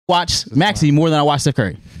watch Maxey more than I watch Steph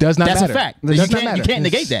Curry. Does not That's matter. a fact. Does not matter. You can't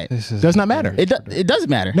negate that. Does not matter. It doesn't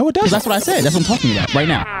matter. No, it doesn't. That's what I said. That's what I'm talking about right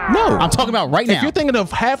now. No. I'm talking about right now. If you're thinking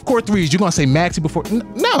of half-court threes, you're going to say Maxey before.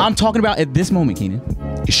 No. I'm talking about at this moment, Keenan.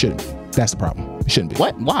 It shouldn't. That's the problem. It shouldn't be.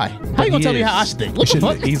 What? Why? How you gonna tell me how I should think? What the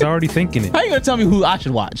fuck? He's already thinking it. How you gonna tell me who I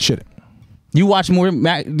should watch? Shouldn't. You watch more?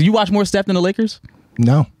 Do you watch more Steph than the Lakers?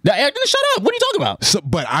 No. Shut up. What are you talking about? So,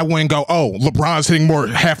 but I wouldn't go, oh, LeBron's hitting more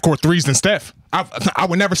half-court threes than Steph. I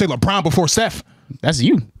would never say LeBron before Steph. That's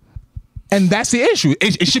you. And that's the issue.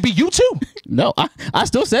 It should be you too. No, I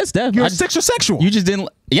still said Steph. You're sexual. You just didn't.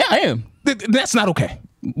 Yeah, I am. That's not okay.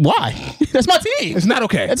 Why? That's my team. It's not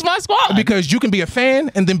okay. It's my squad. Because you can be a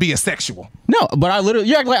fan and then be a sexual. No, but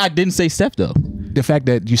you act like I didn't say Steph though. The fact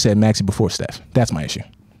that you said Maxey before Steph, that's my issue.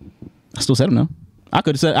 I still said him though. I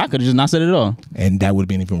could have just not said it at all. And that would have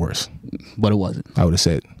been even worse. But it wasn't. I would have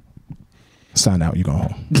said, sign out, you go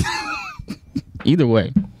home. Either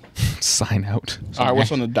way. Sign out. All right,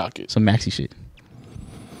 what's on the docket? Some Maxey shit.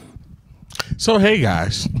 So hey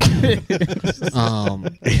guys,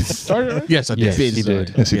 Started? yes I did. Yes, he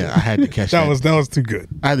did. Yes, he Yeah, I had to catch that. That was too good.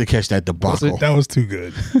 I had to catch that debacle. That was too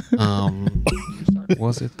good.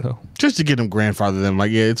 Was it though? Just to get him grandfathered in.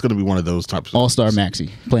 Like, yeah, it's gonna be one of those types of All-star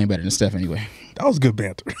Maxey playing better than Steph anyway. That was good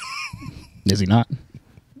banter. Is he not?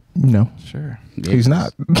 No. Sure. He's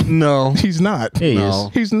not. No, He's not. He No.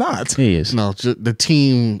 is. He's not. He is. no, the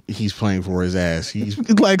team he's playing for his ass. He's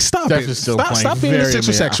Like, stop Steph it. is still Stop playing being very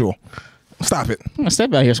sexual. Stop it.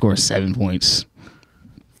 Steph out here scoring 7 points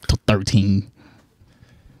to 13.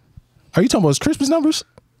 Are you talking about his Christmas numbers?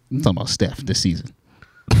 I'm talking about Steph this season.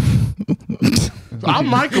 I'm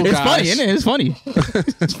Michael. It's guys. funny, isn't it? It's funny.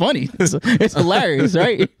 It's funny. It's hilarious,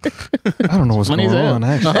 right? I don't know what's Funny going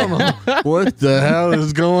as hell. on. Actually, What the hell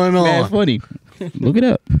is going on? Man, funny. Look it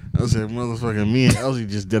up. I said, motherfucking, me and Elsie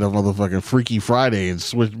just did a motherfucking Freaky Friday and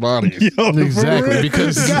switched bodies. Exactly.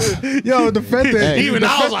 Because Yo, the fact that Even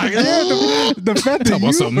I was like, the fact that talking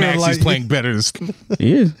about some you Maxey's like, playing better. Than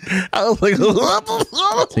He is. I was like, what the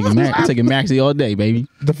fuck? Taking Maxey all day, baby.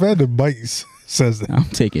 the fact that Bites says that. I'm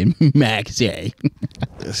taking Maxey.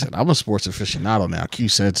 Listen, I'm a sports aficionado now. Q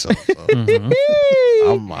said so.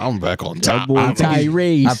 I'm back on top. Boy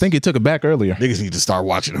Tyrese. I think it took it back earlier. Niggas need to start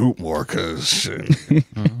watching Hoop more because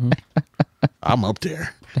I'm up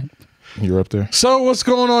there. You're up there. So what's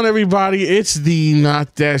going on, everybody? It's the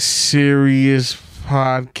Not That Serious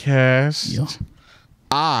podcast. Yo.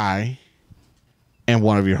 I am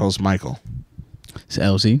one of your hosts, Michael. It's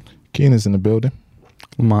LC. Keenan's in the building.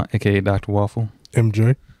 Lamont, aka Dr. Waffle.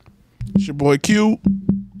 MJ. It's your boy Q.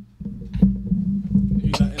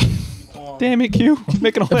 Damn it, Q!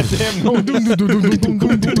 Making all that damn noise.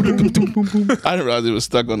 I didn't realize it was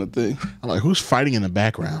stuck on the thing. I'm like, who's fighting in the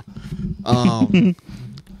background?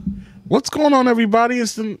 What's going on, everybody?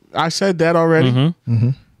 I said that already.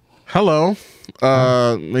 Hello.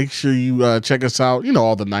 Make sure you check us out. You know,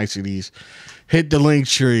 all the niceties. Hit the link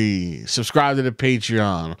tree. Subscribe to the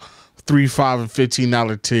Patreon. $3, $5, and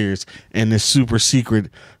 $15 tiers, and this super secret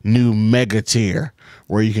new mega tier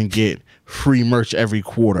where you can get free merch every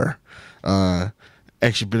quarter.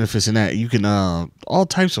 Extra benefits in that. You can all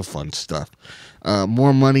types of fun stuff.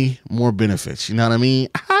 More money, more benefits. You know what I mean?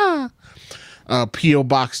 P.O.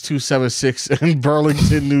 Box 276 in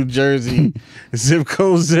Burlington, New Jersey. Zip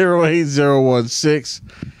code 08016.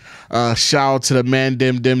 Shout out to the man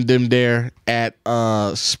dem there at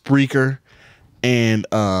Spreaker and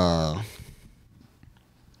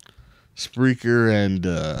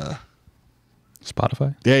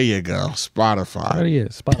Spotify. there you go, Spotify. Oh yeah,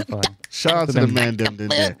 Spotify. Shout out to the man dem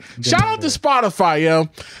there. Shout out to Spotify, yo,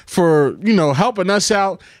 for helping us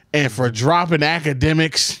out and for dropping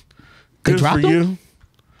academics. Good for dropped you. them?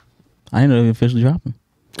 I didn't know they officially dropped them.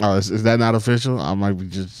 Oh, is that not official? I might be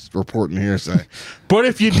just reporting hearsay. But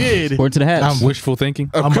if you did, According to the hats. Wishful thinking.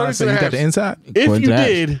 I'm about to say you got the inside. if According you to that.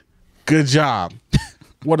 did, good job.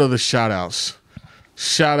 What are the shout outs?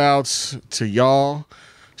 Shout outs to y'all.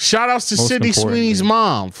 Shout outs to Most Sydney importantly. Sweeney's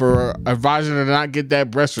mom for advising her to not get that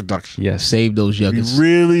breast reduction. Yes. Save those We yuggers.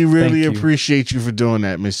 really, really Thank you. appreciate you for doing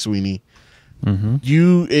that, Miss Sweeney.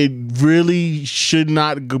 It really should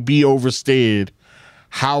not be overstated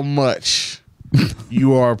how much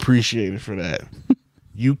you are appreciated for that.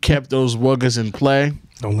 You kept those wuggers in play.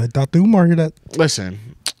 Don't let Dr. Umar hear that. Listen,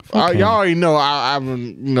 y'all already know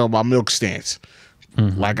I'm my milk stance.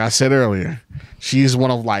 Like I said earlier, she's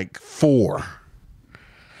one of like 4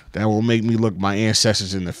 that will make me look my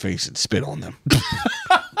ancestors in the face and spit on them.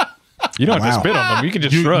 You don't have to spit on them. You can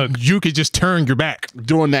just shrug. You could just turn your back.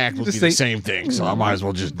 Doing that would be Just the say- same thing, so I might as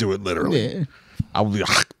well just do it literally. Yeah. I will be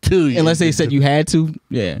to you. Unless they said you had to.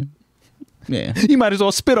 Yeah. Yeah. You might as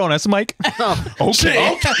well spit on us, Mike.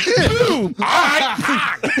 Okay.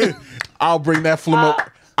 I'll bring that phlegm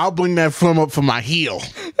up. I'll bring that phlegm up for my heel.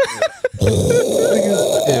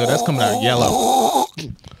 Yeah, that's coming out yellow.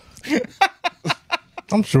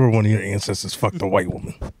 I'm sure one of your ancestors fucked a white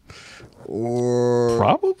woman. Or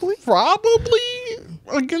Probably.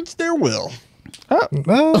 against their will.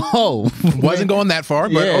 Oh, Wasn't going that far,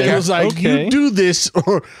 but Yeah. okay. It was like, Okay. you do this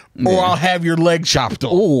or I'll have your leg chopped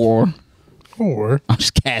off. Or I'll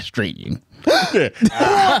just castrate you.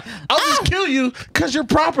 I'll just kill you because you're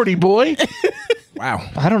property, boy. Wow.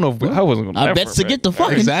 I don't know. I wasn't going I bet to get the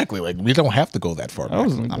fucking. Exactly. Like, we don't have to go that far. I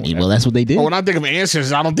wasn't I going mean, well, that's what they did. When I think of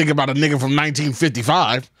ancestors, I don't think about a nigga from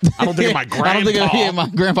 1955. I don't think of my grandpa. I don't think my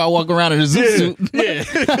grandpa walk around in a zoot suit.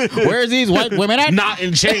 Yeah. Where's these white women at? Not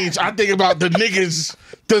in change. I think about the niggas,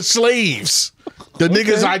 the slaves, the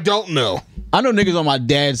niggas I don't know. I know niggas on my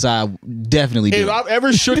dad's side definitely do. If I've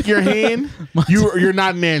ever shook your hand, you're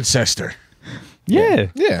not an ancestor. Yeah.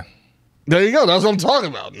 Yeah. There you go. That's what I'm talking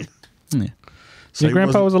about. Yeah. So Your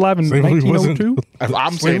grandpa was alive in Slavery 1902?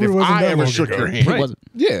 I'm saying if Slavery wasn't I that ever long shook ago. your hand, It wasn't.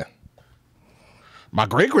 Yeah. my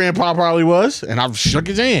great grandpa probably was, and I've shook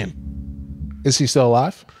his hand. Is he still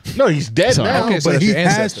alive? No, he's dead Sorry. now. Okay, so but that's he your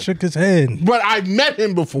has ancestor. shook his head. But I met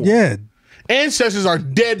him before. Yeah, Ancestors are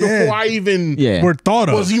dead before Yeah. I even Yeah. we're thought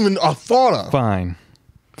of. was even a thought of.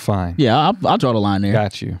 Fine. Yeah, I'll draw the line there.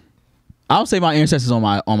 Got you. I'll say my ancestors on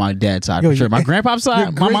my dad's side Yo, for sure. My your- grandpa's your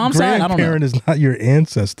side, my mom's side, I don't know. great-grandparent is not your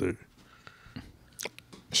ancestor.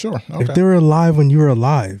 Sure. If they were alive when you were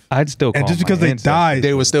alive, I'd still call and just my because they ancestor. died,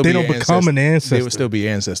 They would still they be don't your become an ancestor. They would still be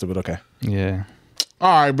ancestor, but okay. Yeah. All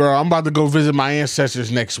right, bro. I'm about to go visit my ancestors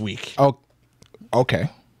next week. Oh, okay.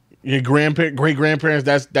 Your great grandparents.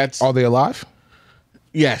 That's Are they alive?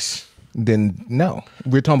 yes. Then no.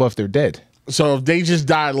 We're talking about if they're dead. So if they just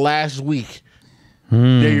died last week,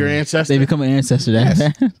 they're your ancestors. They become an ancestor.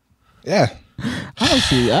 That Yeah. I don't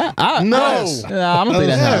see. I don't think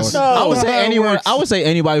that's how it works. No, I would that's say how it anyone. works. I would say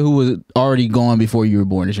anybody who was already gone before you were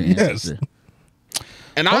born is your ancestor.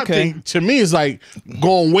 And I Okay. think to me it's like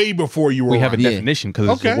going way before you were. We have a alive. definition because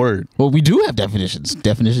it's Okay. a word. Well, we do have definitions.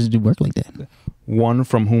 Definitions do work like that. One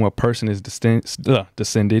from whom a person is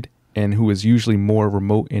descended and who is usually more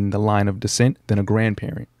remote in the line of descent than a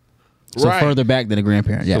grandparent. So Right. further back than a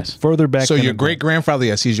grandparent. Yes. So further back So than your a great grandfather,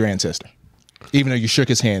 yes, he's your ancestor. Even though you shook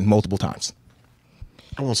his hand multiple times.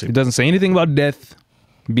 I won't say It doesn't say anything about death,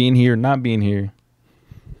 being here, not being here.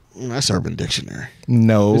 that's Urban Dictionary.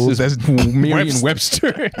 No, This is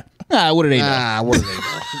Merriam-Webster. Ah, what do they know? Ah, what do they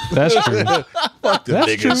know? That's true. Fuck them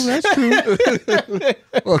niggas. That's true.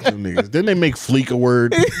 Fuck them niggas. Didn't they make Fleek a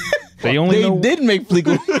word? They only They know. did make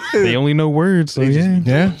Fleek. They only know words. So yeah.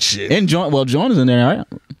 Yeah. Shit. And John. Well, John is in there, right?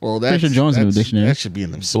 Well, Pretty sure John's in the dictionary. That should be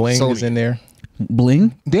in them. Bling Sony. is in there.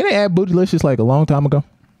 Bling. Didn't they add bootylicious like a long time ago?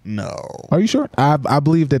 No. Are you sure? I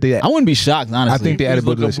believe that they. I wouldn't be shocked, honestly. I think they added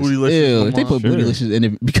Please look up bootylicious. bootylicious. Ew, if they put Sure. bootylicious in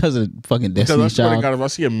it because of fucking Because I Destiny's swear to Child, God, if I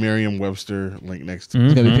see a Merriam-Webster link next to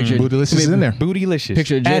it's gonna be pictured. Bootylicious is in there. Bootylicious.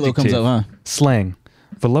 Picture of J-Lo comes Adjective. up, huh? Slang.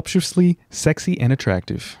 Voluptuously, sexy, and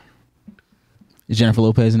attractive. Is Jennifer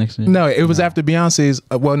Lopez next to you? No, it was after Beyonce's.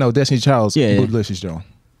 Well, no, Destiny's Child's Yeah, yeah. bootylicious John.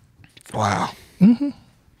 Wow.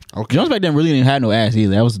 Okay. Jones back then really didn't have no ass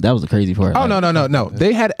either. That was the crazy part. Oh no!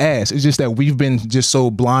 They had ass. It's just that we've been just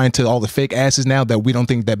so blind to all the fake asses now that we don't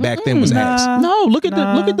think that back then was ass. No, look at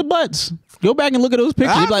the butts. Go back and look at those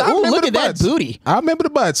pictures. You're like, I oh, remember look the at that butts. booty. I remember the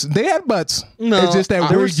butts. They had butts. No, it's just that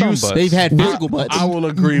there we're were some used. butts. They've had physical butts. I will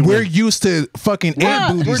agree We're with used to fucking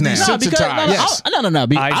ant booties now. No, because Yes. no. I don't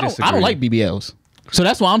disagree. like BBLs. So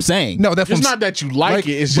that's what I'm saying. No, that's It's what I'm not that you like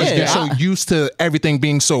it. It's but just Yeah, you're that so used to everything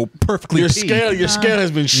being so perfectly your peed. scale has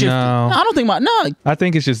been shifted. No. I don't think I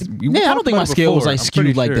think it's just. I don't think my scale was, like,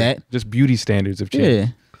 skewed like that. Just beauty standards have changed.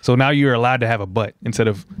 Yeah. So now you're allowed to have a butt instead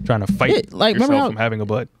of trying to fight Yeah, like, remember yourself how- from having a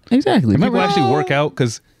butt. exactly. And Remember people actually how- work out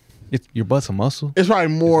because your butt's a muscle. It's probably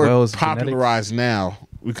more As well as popularized now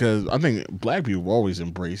because I think black people have always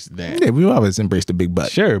embraced that. Yeah, we always embraced the big butt.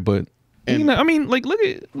 Sure, but And- you know, I mean, like look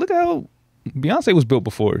how Beyonce was built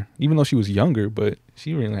before, even though she was younger, but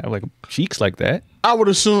she didn't have like cheeks like that. I would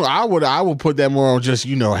assume I would put that more on just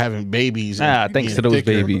having babies. and Thanks being to those thicker.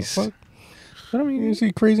 babies. Fuck. But I You mean,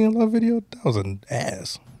 see Crazy in Love video? That was an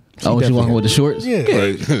ass. Oh, she walking with the shorts? Yeah.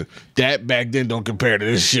 But that back then don't compare to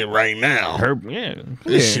this shit right now.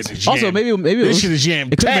 This shit is Also, maybe this it shit is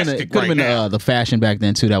could have been now. the fashion back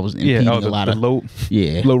then too. That was impeding a lot the of low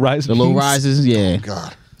low rise, the low rises. Yeah,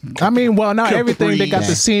 God. I mean, well, now everything they got Yeah.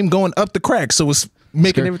 the seam going up the crack, so it's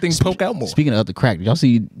making everything poke out more. Speaking of the crack, did y'all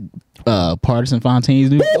see Partisan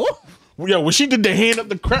Fontaine's new? Yo, when she did the hand up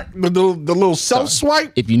the crack, the little self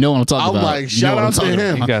swipe. If you know what I'm talking I'm about, like, you shout know what out I'm to talking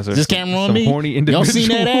him. about. You guys are This camera on some me. horny Y'all seen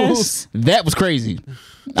that individuals. ass? That was crazy.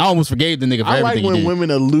 I almost forgave the nigga for I like everything when he did.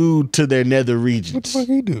 women allude to their nether What the regions. fuck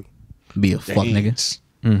he do? Be a fuck nigga. Dance.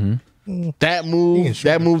 Mm-hmm. That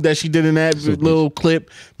move that she did in that little clip,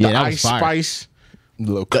 the Yeah, that was Ice fire. Spice,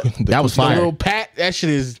 That was the fire. little pat. That shit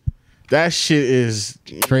is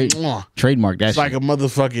mwah. Trademark that It's shit. like a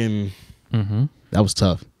motherfucking. That was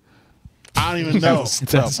tough. I don't even know.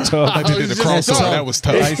 That's tough. I did was the just crossover. tough. That was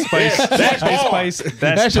tough. Ice Spice. That's Ice hard. Spice.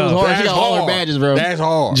 That That's shit was tough. hard. She got all her hard. badges, bro. That's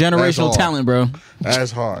hard. That's Generational hard. talent, bro.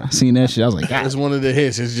 That's hard. Seen that shit. I was like, That's God. one of the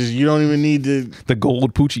hits. It's just you don't even need to. The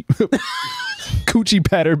gold Poochie. Coochie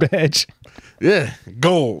patter badge. Yeah,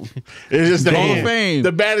 gold. It's just the Hall of hand. Fame.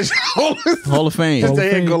 The baddest Hall Hall of Fame. Just the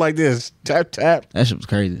hand go like this. Tap tap. That shit was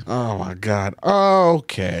crazy. Oh my god.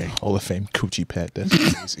 Okay, Hall of Fame coochie pat. That's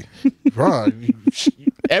crazy. bro.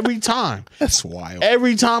 Every time. That's wild.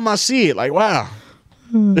 Every time I see it, like wow,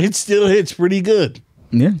 it still hits pretty good.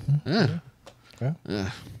 Yeah.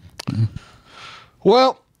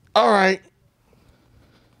 Well, all right.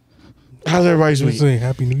 How's everybody's Just week? saying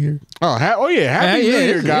Happy New Year. Oh, happy New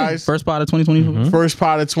Year, yeah. guys. First part of 2024. First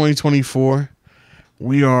part of 2024.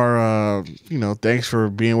 We are, thanks for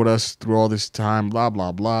being with us through all this time. Blah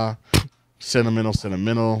blah blah.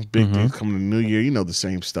 Sentimental. Big things coming to the new year. You know the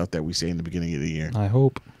same stuff that we say in the beginning of the year. I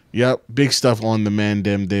hope. Yep, big stuff on the man,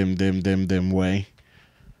 them way.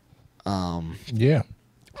 Yeah.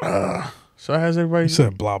 So how's everybody? You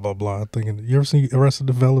said blah blah blah. Thinking, you ever seen Arrested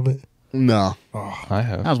Development? No. I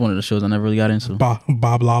have. That was one of the shows I never really got into. Blah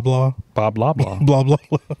blah blah blah Bob Loblaw, blah blah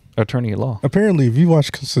blah. attorney at law. Apparently, if you watch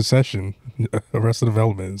Succession, Arrested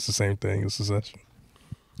Development is the same thing as Succession.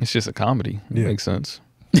 It's just a comedy. It Yeah. makes sense.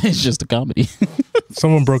 It's just a comedy.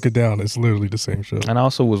 Someone broke it down. It's literally the same show. And I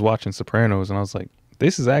also was watching Sopranos, and I was like,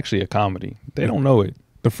 this is actually a comedy. They don't know it.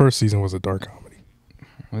 The first season was a dark comedy.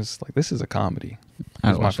 I was like, this is a comedy.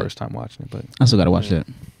 I It was gotta my watch that. first time watching it, but I still gotta watch that.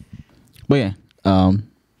 But yeah,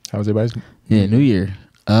 How's everybody's? yeah, New Year.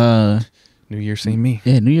 New Year seen me.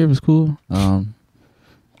 Yeah, New Year was cool.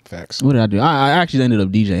 Facts. What did I do? I actually ended up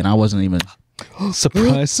DJing. I wasn't even.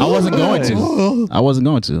 Surprise. I wasn't going to. I wasn't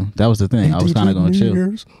going to. That was the thing. You I was kind of DJ'd going to New chill.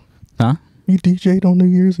 Year's? Huh? You DJ'd on New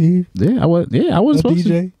Year's Eve? Yeah, I was. Yeah, I was A supposed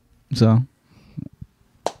DJ? to. So,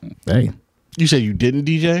 hey, You said you didn't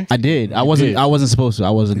DJ? I did. I wasn't. did. I wasn't supposed to. I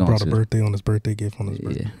wasn't He going brought a to. birthday on his birthday gift on his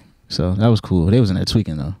birthday. Yeah. So that was cool. They was in there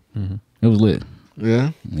tweaking though. Mhm. It was lit.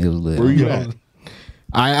 Yeah. It was lit. Where you Yeah. at?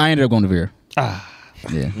 I ended up going to Veer. Ah,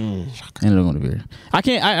 Yeah. I ended up going to Veer. I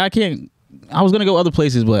can't. I was gonna go other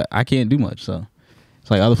places, but I can't do much. So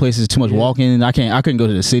it's like other places too much walking. I couldn't go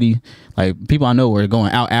to the city. Like people I know were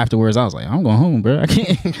going out afterwards. I was like, I'm going home, bro.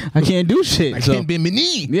 I can't do shit. I So, can't bend my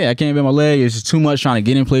knee. yeah, I can't bend my leg. It's just too much trying to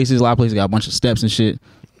get in places. A lot of places got a bunch of steps and shit.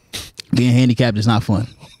 Being handicapped is not fun.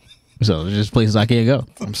 So there's just places I can't go.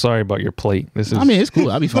 I'm sorry about your plate. This is. I mean, it's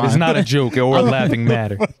cool. I'll be fine. it's not a joke or a laughing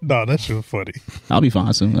matter. No, that shit was funny. I'll be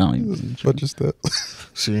fine soon. I don't even- But just that.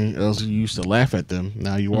 See, else you used to laugh at them.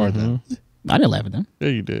 Now you are them. I didn't laugh at them. Yeah,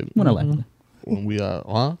 you did. When I laughed at them. When we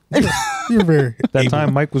huh? You're very. That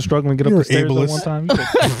time Mike was struggling to get up You're the stairs ableist. at one time. You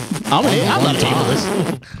said, I'm not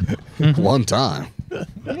ableist. One time.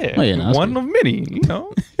 yeah, Oh, yeah, no, that's one of many. You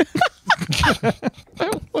know.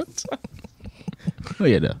 Oh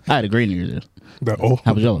yeah, though. I had a great New Year's. The old,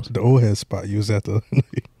 How was yours? the old head spot you was at the.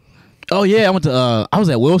 Oh yeah, I went to. I was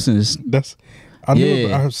at Wilson's. That's. I knew.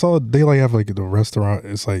 Yeah. I saw they like have like the restaurant.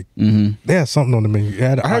 It's like they had something on the menu. It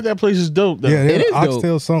had, I heard that place is dope though. Yeah, It is dope.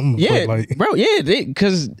 oxtail something. Yeah, but like bro. Yeah,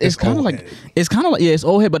 because it's kind of old like head. it's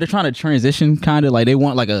old head, but they're trying to transition. Kind of like they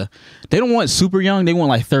want they don't want super young. They want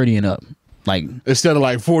like 30 and up, like Instead of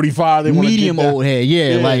like 45, they want medium old head.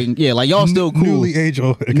 Yeah, like y'all still cool. newly age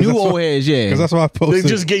old. New old heads. Yeah, Because that's why I posted. They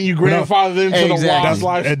just getting you when I- grandfathered into the Exactly. wash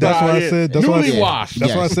lifestyle. And that's what I Yeah. said. That's what I Newly said. washed.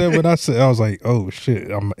 That's what I said when I said I was like, oh shit.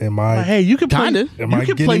 Am I? Hey, you can play. Kinda. Am I You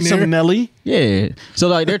can getting play there? some Nelly. yeah. So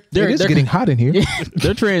like they're It is they're getting hot in here.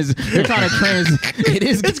 they're trying to it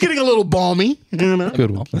is It's getting a little balmy. You know? Good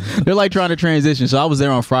one. they're like trying to transition. So I was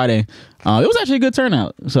there on Friday. It was actually a good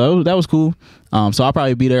turnout. So that was cool. So I'll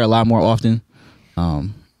probably be there a lot more often.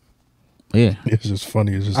 Yeah. It's just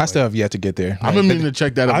funny. It's just I like, still have yet to get there. I've been meaning to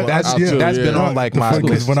check that out. That's out too, that's been yeah. on like the my funny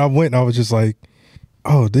is list. when I went, I was just like,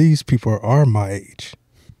 oh, these people are my age.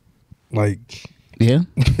 Like, Yeah.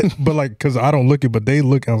 but like, cause I don't look it, but they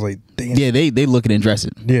look. I was like, damn. Yeah, they look it and dress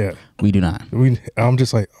it. Yeah. We do not. I'm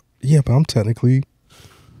just like, yeah, but I'm technically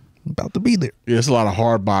about to be there. Yeah, it's a lot of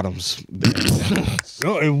hard bottoms.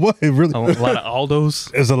 No, it really. A lot of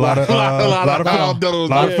Aldos. There's a lot of Aldos,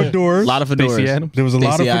 lot of fedoras. A lot of Stacey fedoras. Adams. There was a lot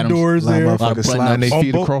of Stacey Adams. fedoras A lot there of motherfuckers button sliding their ups.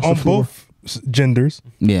 feet across the on floor. both genders.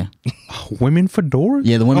 Yeah. Women fedoras?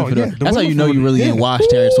 Yeah, the women Oh, fedora. yeah, the That's how women you know you're really in wash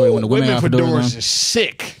territory when the women Women have fedoras fedoras on. is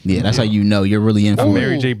sick. Yeah, that's how you know you're really in for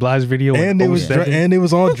Mary it. J. Blige video. And in they was 07. and they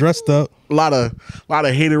was all dressed up. A lot of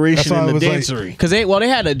That's hateration why in it the was like- dancery. Because they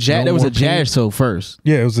had a jazz. No There was more a jazz show first,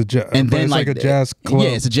 Yeah, it was a jazz. and then it's like a jazz club. Yeah,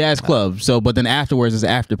 it's a jazz club. So, but then afterwards, it's an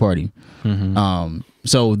after party.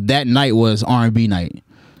 So that night was R&B night.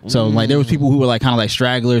 So like there was people who were like kind of like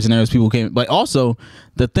stragglers, and there was people who came. But also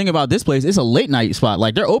the thing about this place, it's a late night spot.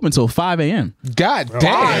 Like they're open till 5 a.m. God 5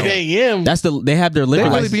 damn. a.m. They have their liquor They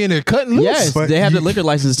really license. be in there cutting loose. Yes, But they have their you- liquor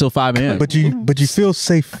license till 5 a.m. but you feel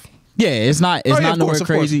safe. yeah, it's not yeah, not of nowhere course, of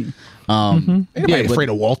course. crazy. Ain't nobody but- afraid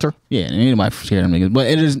of Walter. Yeah, ain't nobody scared of them niggas. But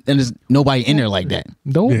it is nobody in there like that.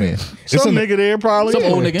 No Yeah. man. It's Some a- nigga there probably. Some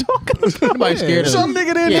old nigga. Nobody scared of Some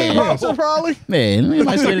nigga there named Walter probably. Yeah,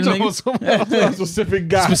 nobody scared of niggas. Some specific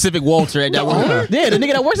guy. Specific Walter at that one. Yeah, the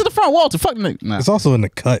nigga that works at the front, Walter. Fuck the nigga. Nah, It's also in the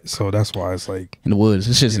cut, so that's why it's like, in the woods.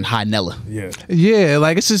 It's just in High Nella. yeah. Yeah,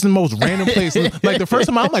 like it's just the most random place. Like the first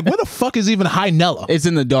time I'm like, where the fuck is even High Nella? It's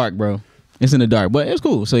in the dark, bro. It's in the dark, but it's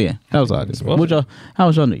cool. So yeah, that was all this. What y'all? How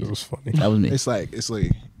was y'all New It was Year's? funny. That was me. It's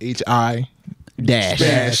like H-I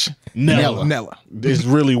Dash. Nella. Nella. It's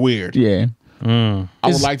really weird. Yeah. I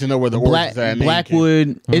would like to know where the origins of that name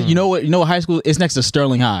Blackwood. You know what? You know what high school? It's next to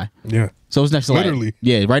Sterling High. Yeah. So it's next to like- Literally.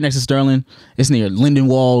 yeah, right next to Sterling. It's near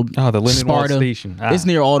Lindenwold. Oh, the Lindenwold Sparta. station. It's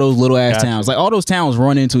near all those little ass Gotcha. towns. Like all those towns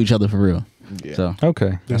run into each other for real. Yeah. So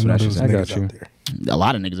Okay. That's what I what should say. I got you. out there. a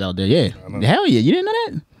lot of niggas out there. Yeah. Hell yeah. You didn't know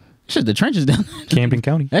that? Shit, the trenches down there. Camden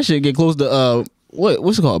County. That shit get close to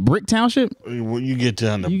what's it called? Brick Township? When you get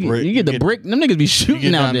down the You brick, get the brick. Them niggas be You shooting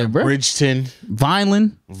get out down there, to bro. Bridgeton,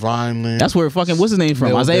 Vineland. Vineland. That's where fucking what's his name from?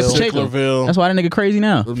 Millville. Isaiah Pacheco. Sicklerville. That's why that nigga crazy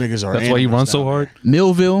now. Them niggas are. That's why he animals runs so down hard.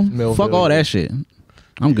 Millville. Millville, Fuck all that shit.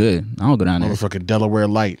 I'm good. I don't go down there. there. Motherfucking Delaware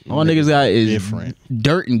Light. All niggas got is different.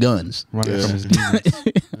 dirt and guns. Running Yeah. from his demons.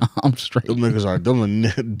 I'm straight. Them niggas are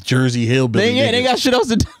them Jersey hillbilly. They got shit else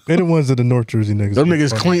to do. They're the ones that the North Jersey niggas. Them be niggas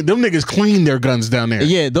funny. clean. Them niggas clean their guns down there.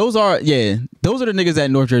 Yeah, those are the niggas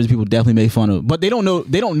that North Jersey people definitely make fun of. But they don't know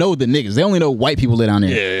the niggas. They only know white people live down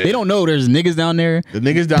there. Yeah. They don't know there's niggas down there The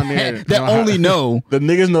niggas down there that only know The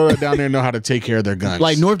niggas know that down there know how to take care of their guns.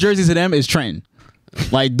 like North Jersey to them is Trenton.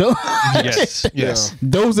 Like those, Yes. Yes.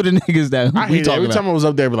 those are the niggas that I we hate it. talk Every about. time I was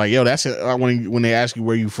up there, be like, "Yo, that's it." When they ask you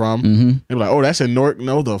where you from, they be like, "Oh, that's in Newark."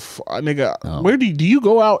 No, nigga, where do you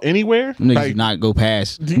go out anywhere? Them niggas Like, do not go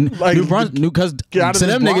past Do you- like, New Brunswick. Because get out of to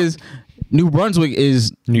this them block? niggas, New Brunswick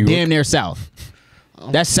is New York. damn near south.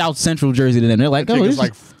 That's South Central Jersey to them. They're like, it oh, takes this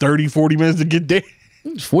like 30, 40 minutes to get there.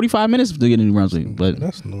 is 45 minutes to get to New Brunswick. But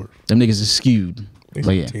That's North. them niggas is skewed. They But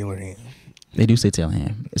say yeah, Taylor Ham. they do say tail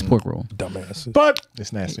ham. It's pork roll. Dumbasses. But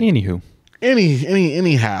It's nasty. Anywho.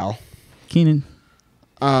 anyhow, Keenan.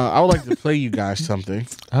 I would like to play you guys something.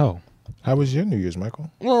 Oh. How was your New Year's,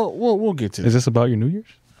 Michael? Well, we'll get to Is this. this about your New Year's?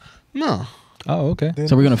 No, Oh, okay.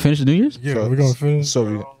 So we're gonna finish the New Year's? Yeah, we're gonna finish. So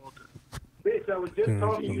Bitch, I was just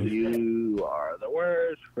talking to you. You are the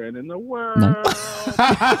worst friend in the world. No.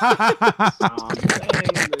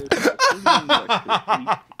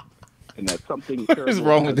 And that's something terrible is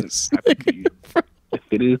wrong with doesn't happen to you. If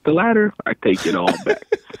it is the latter, I take it all back.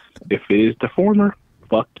 If it is the former,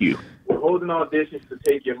 fuck you. We're holding auditions to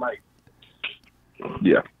take your mic.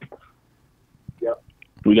 Yeah. Yep.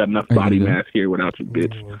 We got enough Are you body good? mass here without you,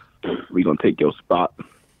 bitch. We gonna take your spot.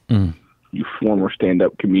 Mm. You former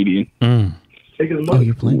stand-up comedian. Mm. Oh,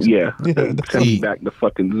 you're playing? Yeah. Send me back the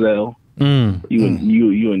fucking Zell. Mm.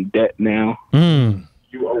 You in debt now. Mm.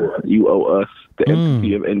 You owe us the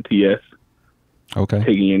entity of NTS. Okay.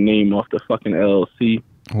 Taking your name off the fucking LLC.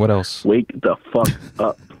 What else? Wake the fuck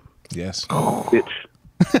up, yes. bitch.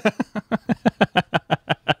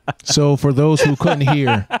 So for those who couldn't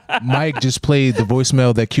hear, Mike just played the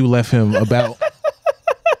voicemail that Q left him about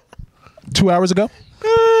 2 hours ago.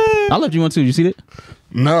 I left you one too. You see it?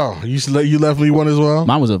 no, you left me one as well.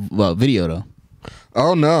 Mine was a video though.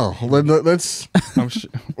 Oh no, let's I'm sure,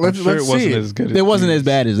 Let's it see wasn't it. as good. It wasn't as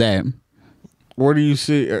bad as that. where do you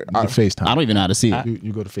see? FaceTime. I don't even know how to see it.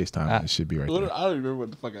 You go to FaceTime. It should be right there. I don't remember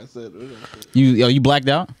what the fuck I said. You blacked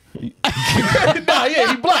out? Nah,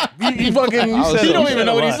 yeah, he black. He fucking. You said You it. don't You even said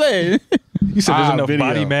know a what he lot. said. You said there's enough video.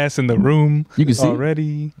 body mass in the room. You can see it.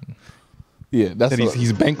 already. Yeah, that's That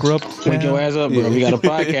he's bankrupt. Wake your ass up, bro. We got a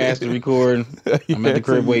podcast to record. I'm at the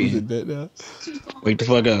crib waiting. Wake the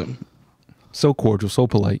fuck up. So cordial, so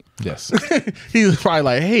polite. Yes. He was probably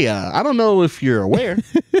like, "Hey, I don't know if you're aware."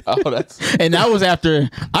 And that was after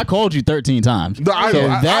I called you 13 times.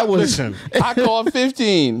 No, listen, I called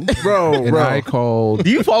 15. And I called. Do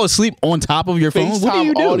you fall asleep on top of your phone? What do FaceTime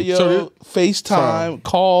you do? audio, FaceTime,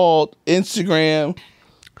 called, Instagram.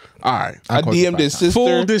 all right. I DM'd his sister.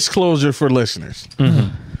 Full disclosure for listeners.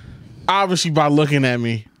 Obviously, by looking at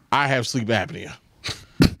me, I have sleep apnea.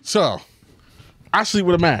 So, I sleep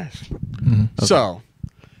with a mask. Okay. So,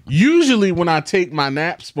 usually when I take my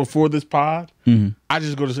naps before this pod, I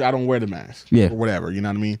just go to sleep. I don't wear the mask. Yeah. Or whatever. You know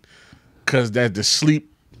what I mean? Because that the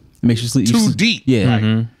sleep Makes you sleep too deep. Yeah.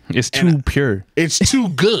 Like, It's too pure. it's too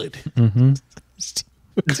good.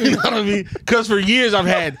 You know what I mean? Because for years I've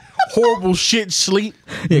had horrible shit sleep.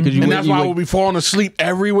 Yeah, because And that's why I would be falling asleep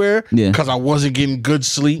everywhere. Yeah. Because I wasn't getting good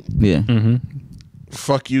sleep. Yeah.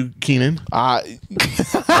 Fuck you, Keenan.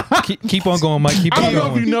 Keep on going, Mike. Keep I on don't know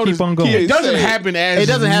if going. you noticed. Keep on going. It doesn't happen as It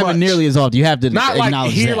doesn't happen much. nearly as often. You have to Not like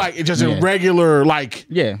acknowledge here, that. like it's just Yeah. a regular, like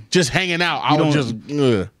Yeah. just hanging out. I was just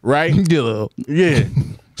right. Yeah. Yeah.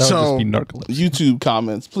 That would So just be narcolepsy. YouTube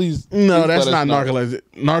comments, please. no, please that's let us not know. narcolepsy.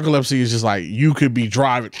 Narcolepsy is just like you could be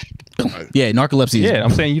driving. Yeah, narcolepsy is Yeah, I'm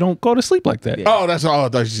saying you don't go to sleep like that. Oh, that's all. I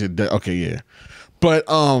thought you said that. Okay, yeah. But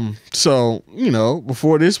so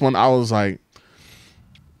before this one, I was like,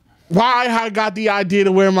 why I got the idea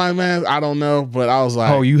to wear my mask, I don't know. But I was like,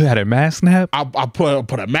 Oh, you had a mask nap? I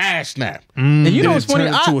put a mask snap, And you know what's Then funny?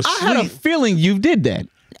 it turned I to a had a sleep. feeling you did that.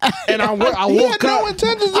 and I He woke had no up.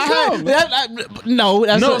 intentions to come. No,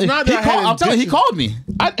 that's No, it's not that I had I'm telling you, he intentions. called me.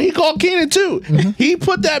 He called Keenan too. He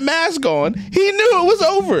put that mask on. He knew it was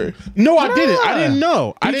over. No, I didn't. I didn't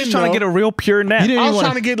know. I I'm didn't just trying know. to get a real pure nap. You didn't I even was wanna-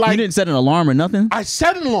 trying to get, like- You didn't set an alarm or nothing. I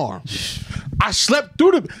set an alarm. I slept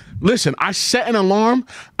through the. Listen, I set an alarm.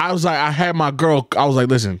 I was like, I had my girl. I was like,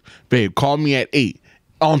 listen, babe, call me at 8.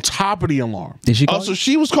 On top of the alarm, Did she call? Oh, so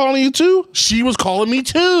she was calling you too? she was calling me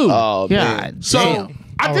too. Oh, you? man. God so damn.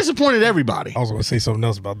 I disappointed everybody. I was going to say something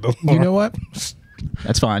else about those. You know what?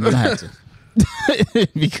 That's fine. You don't have to.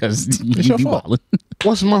 Because you your be fault. wildin'.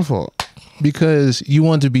 What's my fault? Because you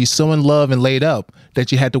wanted to be so in love and laid up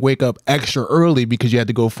that you had to wake up extra early because you had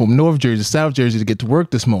to go from North Jersey to South Jersey to get to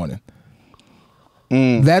work this morning.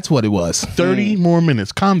 That's what it was. 30 more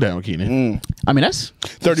minutes. Calm down, Keenan. I mean, that's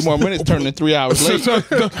 30 more minutes turned in 3 hours late.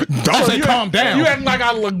 Don't say calm down. You acting like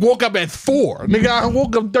I woke up at 4. Nigga, I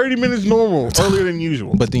woke up 30 minutes normal, earlier than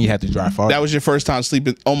usual. But then you had to drive far. That was your first time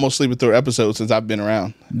almost sleeping through an episode since I've been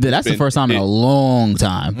around. that's the been- first time in a long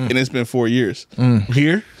time. And it's been 4 years.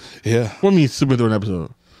 Here? Yeah. What means sleeping through an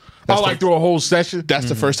episode? Through a whole session? That's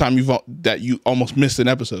the first time that you almost missed an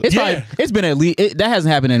episode. It's Yeah. like it's been at least that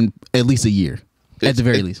hasn't happened in at least a year, at the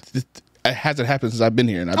very least. It hasn't happened since I've been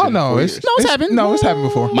here. And I've Oh been here no, 4 it's years. No, it's happened. No, it's happened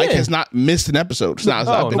before. Mike has not missed an episode since I've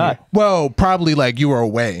Oh, been not. here. Well, probably like you were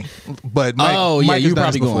away, but Mike, Oh yeah, Mike has you done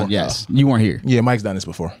probably this before. going. Yes, you weren't here. Yeah, Mike's done this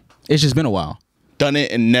before. It's just been a while. Done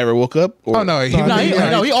it and never woke up? Or, Oh no, he,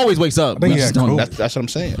 No, he always wakes up. think he He's had just doing- COVID. That's what I'm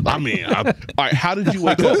saying. I mean, All right, how did you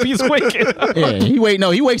wake up? He's waking up. Yeah,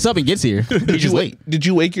 he wakes up and gets here. He's Did just late. Did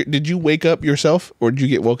you wake up yourself or did you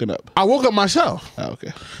get woken up? I woke up myself. Oh,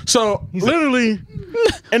 okay. So, literally,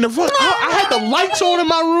 and I had the lights on in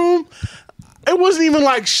my room. It wasn't even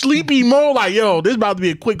like sleepy mode. Like, yo, this is about to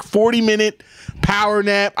be a quick 40-minute power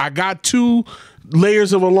nap. I got 2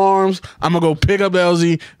 layers of alarms. I'm going to go pick up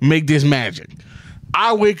Elsie, make this magic.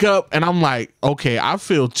 I wake up and I'm like, okay, I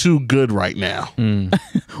feel too good right now.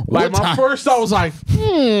 Like, my first thought was like,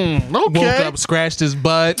 okay. woke up, scratched his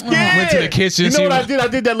butt, Yeah. went to the kitchen. You know see what I did? I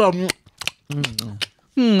did that little.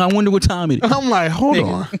 I wonder what time it is. I'm like, hold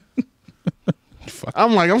on.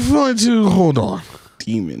 I'm like, I'm feeling too. Hold on.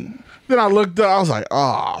 Demon. Then I looked up. I was like,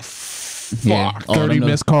 oh, fuck. Yeah, all 30 them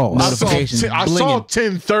missed calls. I saw notifications. I saw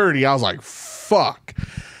blinging. 10:30. I was like, fuck.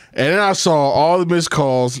 And then I saw all the missed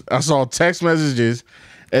calls. I saw text messages.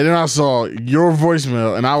 And then I saw your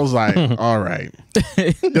voicemail. And I was like, all right.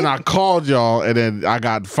 Then I called y'all. And then I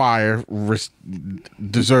got fired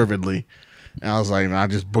deservedly. And I was like, I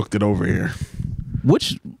just booked it over here.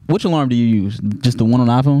 Which alarm do you use? Just the one on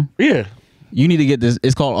iPhone? Yeah. You need to get this.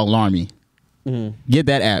 It's called Alarmy. Get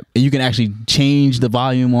that app, and you can actually change the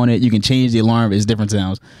volume on it. You can change the alarm. It's different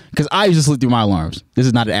sounds. Because I used to sleep through my alarms. This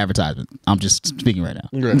is not an advertisement. I'm just speaking right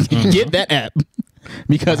now. Get that app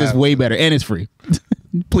because it's way better and it's free.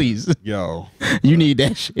 Please, Yo. you need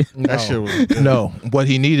that shit. That shit was good. No, what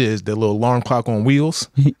he needed is the little alarm clock on wheels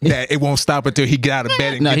that it won't stop until he get out of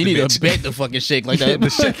bed and No, get he the need bitch. to bed the fucking shake like that. The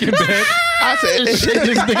shake in bed. I said, Shake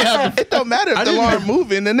this thing out. it don't matter if the alarm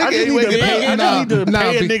moving. The I nigga just ain't need to waking pay, up. I just need to Nah,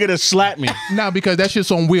 pay a be- nigga to slap me. Nah, because that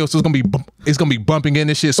shit's on wheels, so it's gonna be bump, it's gonna be bumping in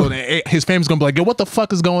and shit. So then his family's gonna be like, yo, what the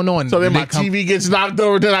fuck is going on? So then And my TV gets knocked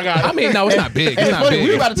over. Then I got. I mean, no, it's not big. It's not We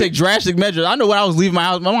big. about to take drastic measures. I know when I was leaving my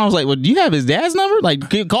house, my mom was like, "Well, do you have his dad's number?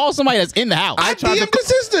 Like, call somebody that's in the house." I tried to the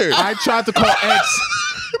sister. I tried to call X.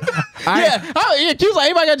 Yeah, she was like,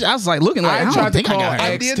 "Everybody got." I was like, looking like, I tried to call got her.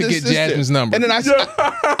 X to get Jasmine's number. And then I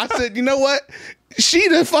said, you know what? She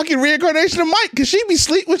the fucking reincarnation of Mike because she be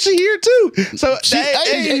sleep when she here too. So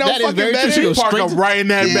ain't no that is fucking very true. better. She goes Park straight up to- right in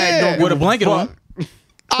that back door with a blanket on.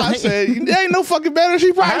 I said, there ain't no fucking better.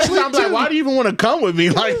 She probably I'm sleep like, too. why do you even want to come with me?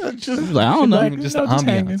 Like, just Like, I don't know. Just the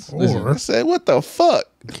ambiance. Or I said, what the fuck?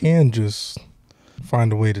 can just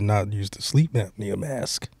find a way to not use the sleep apnea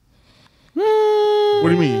mask. what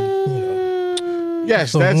do you mean?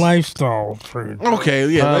 Yes, Some that's lifestyle for okay.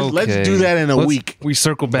 Yeah, let's do that in a week. We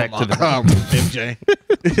circle back to the MJ.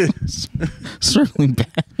 Circling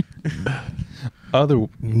back. other.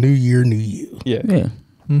 New Year, New You. Yeah. Yeah.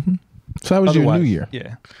 So how was your Otherwise, New Year?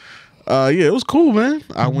 Yeah. Yeah, it was cool, man.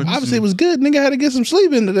 I went. Obviously, it was good. Nigga had to get some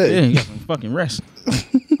sleep in Yeah, today. you got some fucking rest.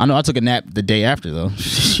 I know I took a nap the day after though.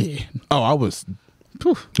 Shit. Oh, I was.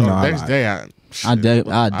 next day, I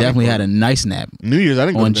definitely had a nice nap. New Year's. I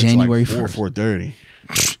didn't go on to bed till January like 4, 1st.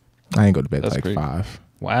 4:30. I ain't go to bed That's like great. 5.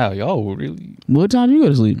 Wow, y'all really. What time do you go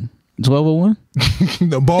to sleep? 12:01.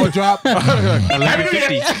 The ball drop.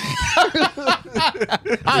 11:50.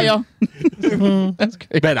 Hi y'all. That's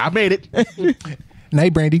great. Bet I made it.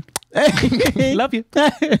 Night, Brandy. Love you.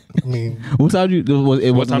 I mean, What time did you?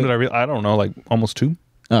 What time did I don't know, like almost 2.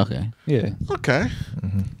 Okay. Yeah. Okay.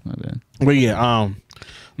 My bad. But yeah,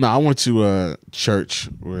 no, I went to church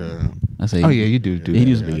where I say. Oh yeah, you do He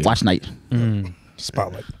that. does watch night.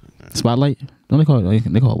 Spotlight. Spotlight. Don't they call it?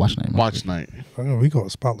 They call it watch night. watch night. I know we call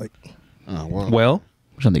it Spotlight. Oh well. Well,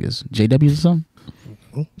 Which I think is JW or something.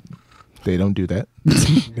 They don't do that.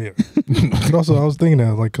 Yeah. But also, I was thinking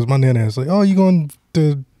that, like, because my nana is like, "Oh, you going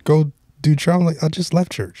to go do church?" I'm like, I just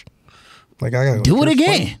left church. Like, I gotta Do go to it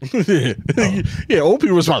church. again. Yeah, old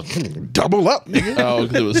people respond. Double up, nigga. Oh,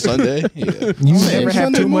 because it was Sunday. Yeah. You never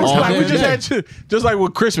have too much All Like, we day. just had just like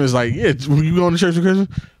with Christmas. Like, yeah, you going to church for Christmas?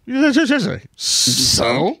 You at church yesterday.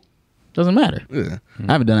 So Doesn't matter. yeah.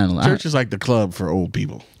 I haven't done that in a lot. Church is like the club for old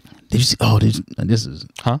people. Did you see? Oh, this is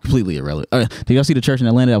completely irrelevant. Did y'all see the church in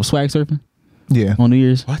Atlanta that was swag surfing Yeah, on New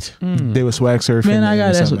Year's? What? they were swag surfing. Man, I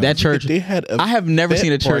got and that something. church. They had I have never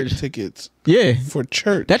seen a Eventbrite church. tickets Yeah, for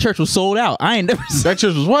church. that church was sold out. I ain't never seen. That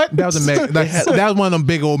church was what? That was a mega. That was one of them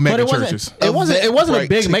big old But mega it wasn't. churches. It wasn't a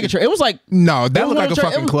big mega church. It was like No, that it was looked like a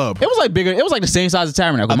church- fucking club. It was like bigger. It was like the same size as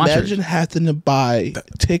Tabernacle. My Imagine church, having to buy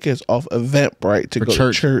tickets off Eventbrite to For go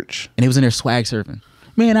church. to church. and it was in there swag surfing.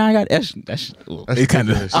 Man, I got that. It kind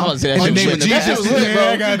of. I was saying that In the shit name was of lit. That shit was Jesus. lit, bro. Yeah,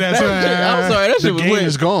 I got that swag. I'm sorry, that shit The was game lit.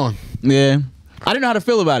 is gone. Yeah, I didn't know how to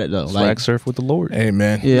feel about it though. swag Like, surf with the Lord. Hey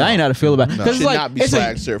man. yeah, I ain't know how to feel about it. 'Cause it's Should like not be it's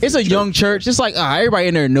swag a surfing it's a church. young church. It's like everybody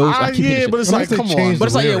in there knows. I keep Yeah, hitting but shit. it's Unless like, they come change on. But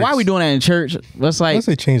it's like, yeah, why are we doing that in church? But it's like, Unless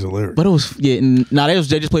they change the lyrics. but it was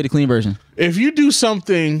they just played the clean version. If you do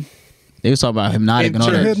something They was talking about hypnotic In and all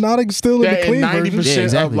church. that. Hypnotic still in the that in clean 90% version. Yeah,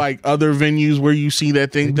 exactly. of like other venues where you see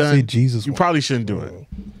that thing They done, say Jesus you one. probably shouldn't do it.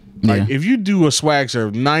 Like Yeah. if you do a swag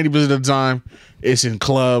serve, 90% of the time it's in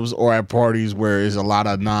clubs or at parties where there's a lot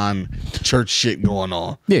of non-church shit going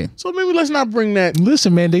on. Yeah. So maybe let's not bring that.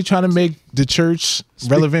 Listen, man, they trying to make the church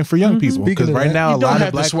relevant for young people Speaking because of right that, now You a don't lot have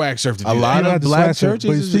of the black swag serve to do a that. lot You know, of the black swag surf, but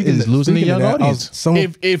churches speaking is losing the speaking young of that,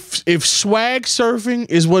 audience. If swag surfing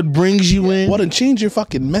is what brings you in, Well, then change your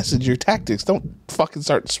fucking message, your tactics. Don't fucking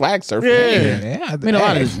start swag surfing. yeah. Yeah, I mean, a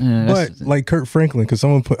lot of yeah, But that's- like Kurt Franklin, because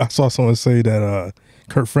I saw someone say that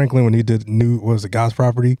Kurt Franklin, when he did God's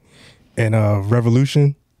Property and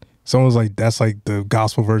Revolution, someone was like, that's like the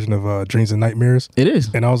gospel version of Dreams and Nightmares. it is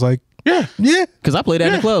And I was like, Yeah. yeah, because I played that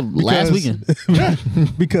in the club last weekend.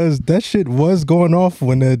 because that shit was going off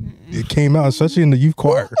when it came out, especially in the youth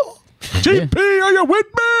choir. GP, are you with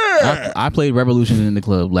me? I played Revolution in the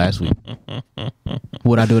club last week.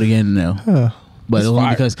 Would I do it again? No. But it was only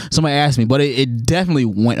because somebody asked me. But it definitely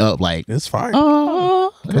went up like, It's fire.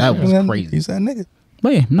 that was crazy. He's that nigga.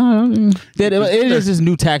 But yeah, no, it is just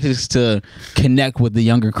new tactics to connect with the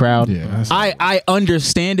younger crowd. Yeah, I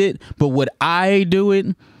understand it, but would I do it?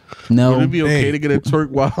 No. Would it be okay Hey. to get a twerk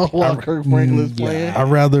while Kirk Franklin is playing? I'd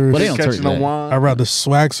rather But they don't Catching twerk a that. wine? I'd rather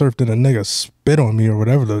swag surf than a nigga spit on me or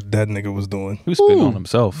whatever that nigga was doing. Who spit on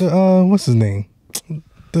himself? The what's his name?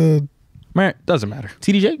 The Man, doesn't matter.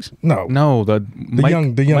 TD Jakes? no, No, the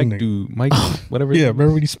young Mike nigga. dude, Mike, whatever. Yeah,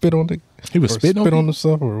 remember when he spit on the He was or spitting on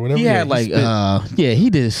himself or whatever. He had like he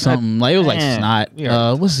did something like it was like snot.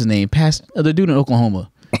 Yeah. What's his name? The dude in Oklahoma.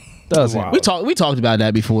 doesn't. Wow. We talked about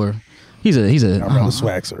that before. He's a. I'm not a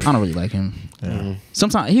swag sir. I don't really like him.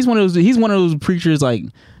 Sometimes he's one of those preachers like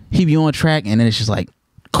he be on track and then it's just like.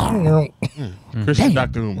 Christian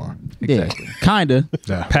Dr. Umar. Exactly. Yeah, kinda.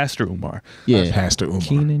 Pastor Umar. Yeah. Pastor Umar.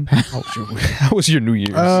 Keenan. How was your New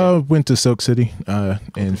Year's? Went to Silk City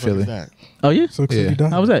in Philly. Oh yeah. So Yeah.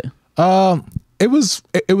 How was that? It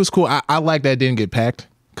was cool. I like that it didn't get packed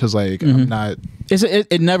because like I'm not.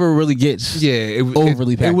 It never really gets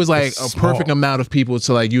overly packed. It was like It's a perfect small. amount of people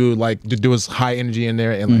to like you like there was high energy in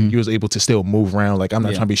there and like you was able to still move around. Like I'm not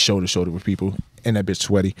trying to be shoulder to shoulder with people and that bitch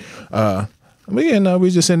sweaty. But yeah, no, we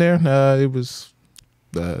was just in there. It was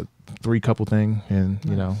the 3-couple thing, and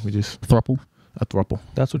you know we just a throuple.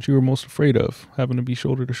 That's what you were most afraid of, having to be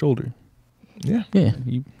shoulder to shoulder. Yeah, Yeah,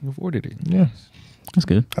 You avoided it. yeah. that's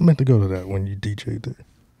good. I meant to go to that when you DJ'd there.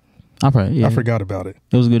 I forgot about it.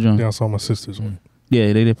 It was a good joint. Then I saw my sisters one.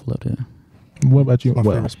 Yeah, they did pull up there. What about you? My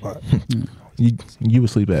Well, favorite spot. you would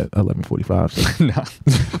sleep at 11:45. So. Nah.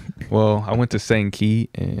 Well, I went to St. Key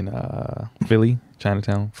in Philly,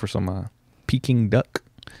 Chinatown, for some Peking duck.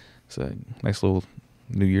 It's a nice little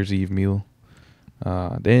New Year's Eve meal.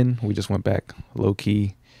 Then we just went back low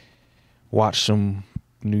key, watched some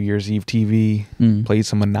New Year's Eve TV, played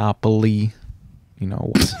some Monopoly, you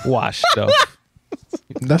know, watched stuff.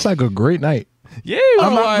 That's like a great night. Yeah,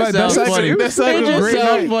 That's like a great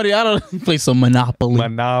night. Funny. I don't play some Monopoly.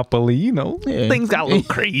 Monopoly, you know, Yeah. things got a little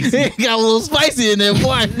crazy. It got a little spicy in there,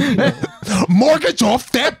 boy. Mortgage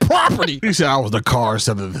off that property. He said I was the car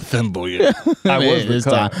instead of the thimble. Yeah. I was this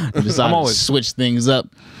the car. time. I decided I'm to always- switch things up.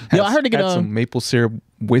 Yo, I heard to get had some maple syrup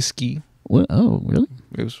whiskey. What? Oh, really?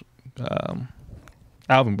 It was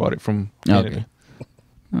Alvin bought it from Okay. Canada.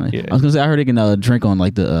 Yeah. I was gonna say I heard they can drink on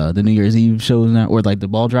like the New Year's Eve shows now, or like the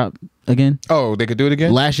ball drop again. Oh, they could do it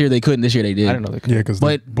again. Last year they couldn't. This year they did. I didn't know they could. Yeah, because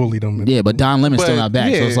they But- bullied them. Yeah, but Don Lemon's still not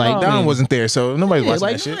back, so it's like Don wasn't there, so nobody watching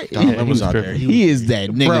like, that shit. right. Don Yeah, Lemon he was was out there. tripping. He he is that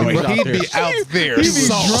nigga. Bro, bro. he'd be out there.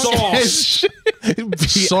 sauce.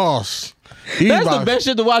 Sauce. He That's about- the best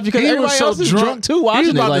shit to watch because he everybody was so else is drunk too watching He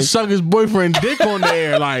was it. about Like, to suck his boyfriend dick on the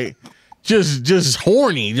air, like just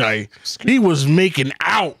horny. Like he was making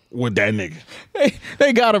out with that nigga.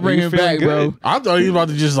 they gotta bring him back, bro. I thought he was about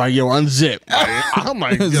to just like unzip. I'm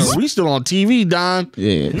like, yo, we still on TV, Don.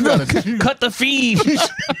 Yeah. You gotta Cut the feed.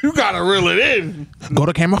 you gotta reel it in. Go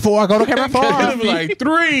to camera 4. Go to camera 4. It'll be like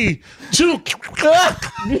 3, 2,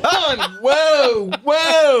 Don.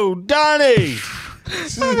 Whoa, Donnie.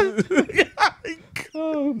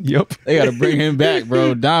 Yep. They gotta bring him back,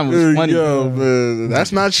 bro. Don was funny. Yo, man,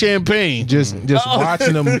 that's not champagne. Just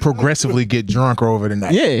watching them progressively get drunker over the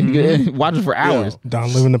night. Yeah, you could watch it for hours.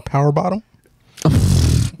 Don living the power bottom.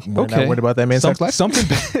 We're not worried about that man's sex life.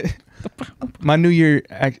 Something. My New Year,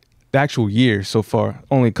 the actual year so far,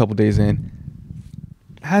 only a couple days in,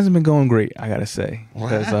 hasn't been going great. I gotta say,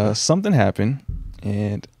 because something happened,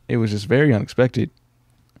 and it was just very unexpected.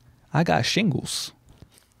 I got shingles.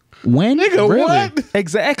 When? Nigga, Really? what?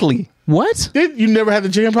 Exactly. What? You never had the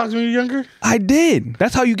chicken pox when you were younger? I did.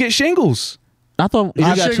 That's how you get shingles. I thought if you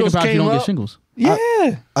got chicken shingles pox, you came don't up? get shingles. Yeah.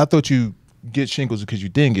 I thought you get shingles because you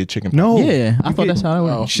didn't get chicken pox. No. Yeah, I You thought get that's how that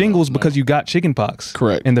worked. Shingles because you got chicken pox.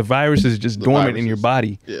 Correct. And the virus is just dormant in your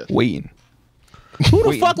body, waiting. Who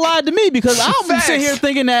the fuck lied to me? Because I'll be sitting here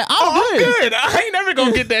thinking that I'm good. I ain't never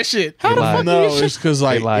gonna get that shit. How the fuck No, it's because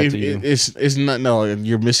like lied to you. it's not. No,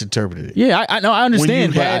 you're misinterpreting it. Yeah, I know. I When you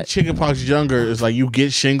understand, but had chicken pox younger, it's like you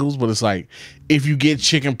get shingles, but it's like if you get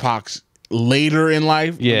chicken pox later in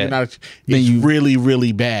life, Yeah. you're not, Then it's you- really,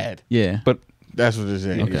 really bad. yeah. But That's what it's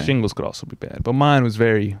saying. Okay. shingles could also be bad. But mine was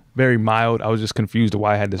very, very mild. I was just confused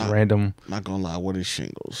why I had this random. Not gonna lie, what is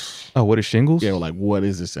shingles? Oh, what is shingles? Yeah, like what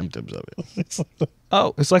is the symptoms of it?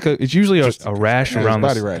 Oh, it's usually a rash around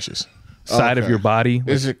body the rashes. side of Okay. your body.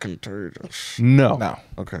 Is it contagious? No. No.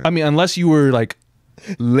 Okay. I mean, unless you were like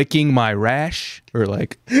licking my rash or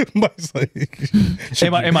like, Mike's like,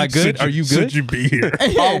 am I good? Are you good? Should you be here?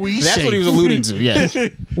 Are we That's safe? what he was alluding to. Yeah.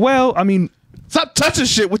 Well, I mean, Stop touching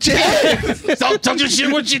shit with your hands. Stop touching shit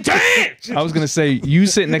with your hands. I was gonna say you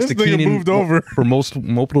sit next to This nigga Keenan moved over. for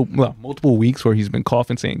multiple weeks where he's been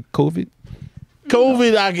coughing, saying COVID.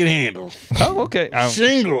 COVID, I can handle. Oh, okay.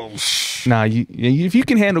 Shingles. Nah, if you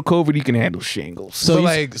can handle COVID, you can handle shingles. So you-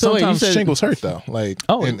 like so wait, you sometimes said- shingles hurt though. Like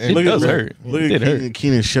It does hurt. Look It at hurt.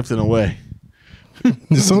 Keenan shifting away.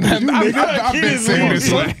 So did you, nigga. I've been saying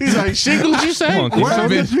this. Like, He's like, shingles, you say? Come on, Keenan. so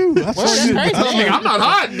did you. That's why you. I'm not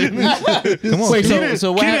hiding. Come on, Wait, Keenan.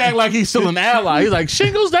 so what Keenan act happened? like he's still an ally. He's like,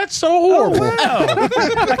 shingles, that's so horrible.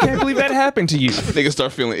 I can't believe that happened to you. Niggas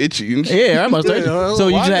start feeling itchy. And Yeah, I must. Yeah, So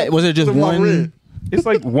you why just had, was it just Look at my one? red. It's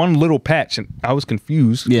like one little patch, and I was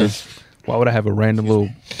confused. Yeah. 'cause why would I have a random little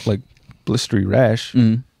like blistery rash?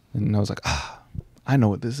 And I was like, I know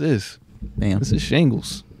what this is. Damn. This is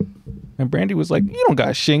shingles. And Brandy was like, you don't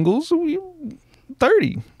got shingles. You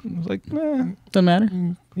 30. I was like, nah. Doesn't matter.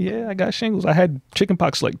 Yeah, I got shingles. I had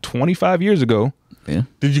chickenpox like 25 years ago. Yeah.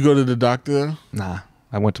 Did you go to the doctor? Nah,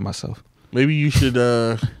 I went to myself. Maybe you should.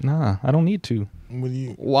 Nah, I don't need to.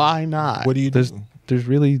 Why not? What do you do? There's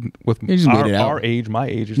really, with You just wait it out. our age, my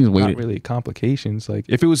age, there's You just wait not it. really complications. Like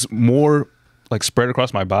if it was more like spread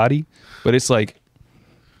across my body, but it's like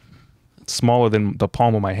smaller than the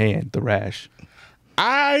palm of my hand, the rash.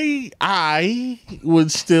 I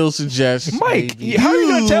would still suggest, Mike, maybe how are you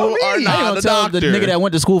gonna tell me? are I ain't not gonna a tell doctor. the nigga that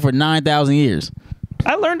went to school for 9,000 years.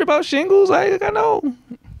 I learned about shingles. I know.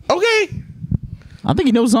 Okay, I think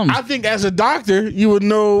he knows something. I think as a doctor, you would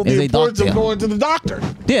know As the a importance of doctor. going to the doctor.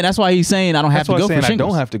 Yeah, that's why he's saying I don't have That's to why go I'm saying for I shingles.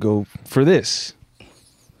 don't have to go for this.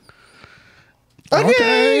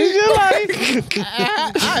 Okay, you're like,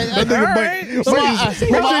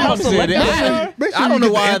 I don't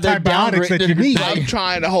know why they're antibiotics that you need. I'm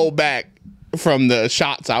trying to hold back from the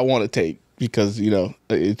shots I want to take because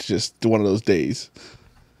it's just one of those days.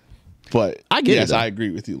 But I get it, yes, though. I agree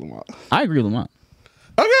with you, Lamont. I agree with Lamont.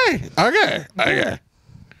 okay.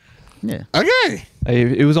 Yeah. Okay.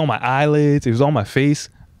 If it was on my eyelids, it was on my face,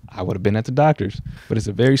 I would have been at the doctor's. But it's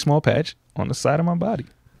a very small patch on the side of my body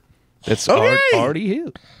that's already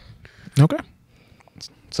healed. Okay.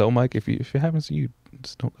 So, Mike, if it happens to you,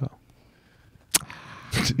 just don't go.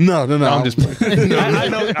 No. I'm just playing. I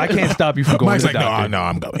know I can't stop you from going Mike's to the like, doctor. no,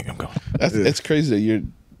 I'm going. It's crazy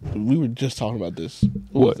that we were just talking about this.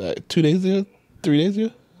 What was that? 2 days ago? 3 days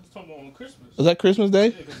ago? Was that Christmas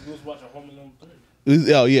Day?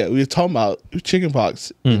 Oh yeah, we were talking about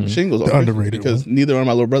chickenpox and shingles on Christmas underrated because neither one of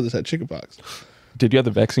my little brothers had chickenpox. Did you have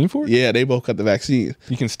the vaccine for it? Yeah, they both got the vaccine.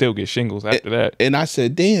 You can still get shingles after that. And I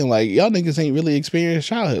said, damn, like y'all niggas ain't really experienced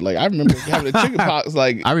childhood. Like I remember having the chickenpox.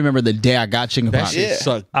 Like I remember the day I got chickenpox. Yeah.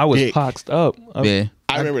 Suck I was dick. poxed up. Yeah.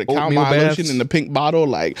 I remember the oatmeal calamine baths. lotion in the pink bottle.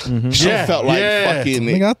 Like she Yeah, felt like yeah. fucking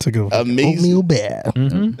Nigga, I took a amazing. oatmeal bath.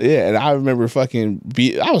 Yeah, and I remember fucking.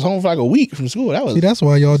 I was home for like a week from school. That was See, that's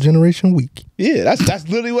why y'all generation weak. yeah. That's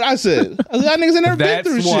literally what I said. I was like, y'all niggas ain't never been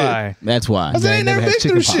through That's shit. why. That's why. I said, I ain't never been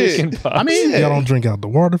through shit. Chickenpox. I mean, Y'all don't drink out the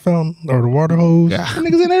water fountain or the water hose. Yeah.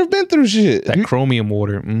 niggas ain't never been through shit. That chromium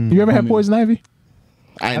water. You ever had poison ivy?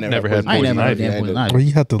 I ain't I've never had I ain't poison never had ivy. damn poison ivy. Well,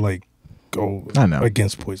 you have to like go I know.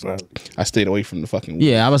 against poison ivy. I stayed away from the fucking.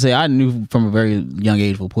 Yeah, I would say I knew from a very young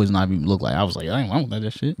age what poison ivy looked like. I was like, I don't want that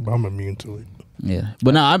shit. But I'm immune to it. Yeah,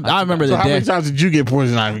 but no, I remember So the how many day. times did you get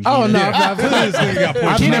poison ivy? Oh no,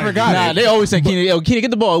 I've never got Nah, it. they always say, Keenan,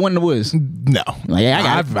 get the ball. It went in the woods. No, Like, yeah, I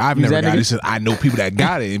got it. I've Use never that got nigga. it. It's just I know people that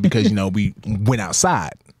got it because we went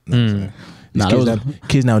outside. Nah,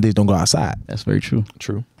 Kids nowadays don't go outside. that's very true.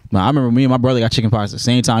 True. But I remember me and my brother got chickenpox at the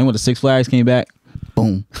same time. We went to Six Flags, came back,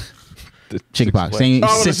 boom, chickenpox. Same,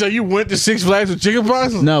 so you went to Six Flags with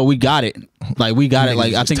chickenpox? no, we got it. Like we got it.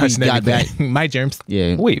 Like I think we got back. My germs.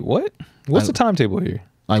 Yeah, Wait, what? What's the timetable here?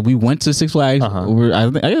 like we went to Six Flags. Over, I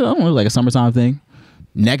don't know, like a summertime thing.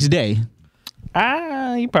 Next day,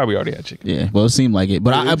 You probably already had chicken. yeah. Well, it seemed like it,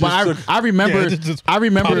 but I remember. I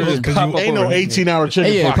remember. Ain't no 18-hour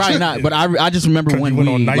chickenpox. Yeah, probably not. But I just remember when you we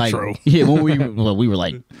went on like Nitro. when we were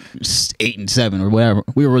like 8 and 7 or whatever.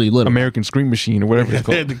 We were really little. American Scream Machine or whatever it's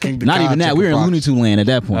called. Not even that. We were in Looney Tunes land at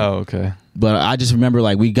that point. Oh, okay. But I just remember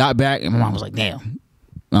like we got back and my mom was like, "Damn,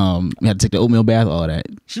 we had to take the oatmeal bath, all that."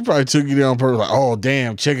 She probably took you there on purpose. Like, oh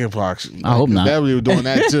damn, chickenpox. I hope not. That we were doing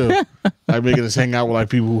that too. Like making us hang out with like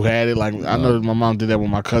people who had it. Like I know my mom did that with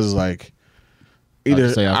my cousins. Like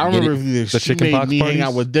either say I I get remember it. if either The she made chickenpox me hang parties?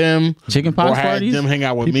 out with them, Chickenpox or had parties? them hang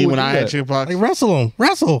out with People me would when do I had that. chickenpox. Like wrestle them,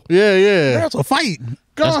 wrestle, Yeah. wrestle, fight.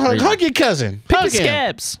 Go on, crazy. hug your cousin. Hug him.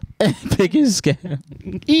 Scabs. Pick his scab.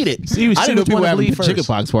 Eat it. I didn't know people having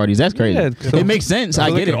chickenpox parties. That's crazy. Yeah, so- it makes sense. I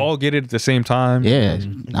So they get could it. all get it at the same time. Yeah,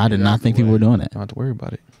 I did not think people were doing that. Don't have to worry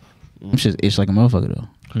about it. I'm just itch like a motherfucker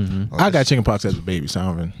though. I got chickenpox as a baby, so I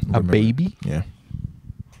don't even A remember. baby? Yeah.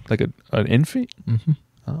 Like an infant?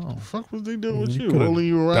 Fuck was they doing with you? could've Rolling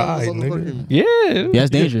you around. died, motherfucking- Yeah. Yeah, that's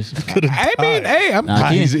dangerous. I mean, hey, I'm Nah,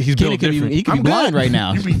 Keenan, he's Keenan built could be, different. he could be I'm blind good. right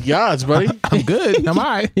now. You be gods, buddy. I'm good. I'm all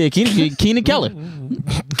right. Yeah, Keenan Keller.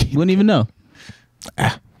 Wouldn't even know.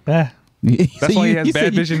 Ah, that's why he has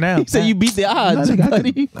bad vision now. He said you beat the odds,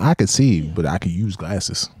 buddy. I could see, but I could use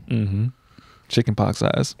glasses. Chickenpox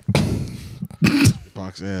eyes.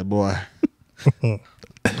 Box ass boy.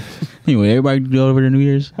 Anyway, everybody go over to New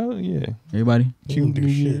Year's. Hell yeah. Everybody. Q do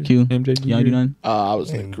shit. Q. MJ, Y'all do nothing. I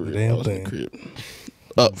was in Ain't the crib. damn I was in the thing. crib.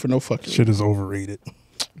 Up for no fucking. Shit is overrated.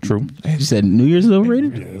 True. You said New Year's is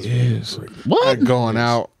overrated. Yes. What? Like going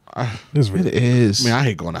out. It's It really, is. I mean, I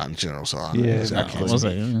hate going out in general, so I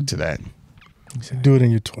can't to that. do it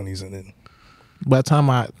in your 20s and then. By the time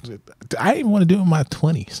I didn't want to do it in my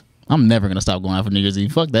 20s. I'm never gonna stop going out for New Year's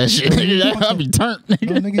Eve. Fuck that shit. I'll be turned. Oh,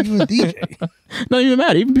 nigga, you a DJ. Don't even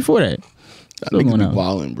matter. Even before that, still Niggas going be out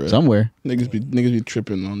wilding, bro. somewhere. Niggas be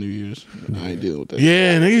tripping on New Year's. I ain't dealing with that.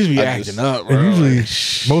 Yeah, niggas be I acting just- up, bro. And usually,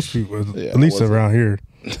 Like, most people, Yeah, at least I wasn't. around here,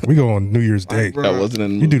 we go on New Year's Day. bro. I wasn't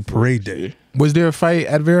in the You do mood for parade it. day. Was there a fight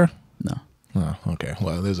at Vera? No. Oh, okay.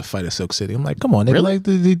 Well, there's a fight at Silk City. I'm like, come on, nigga. Really?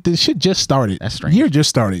 Like the shit just started. That's strange. Year just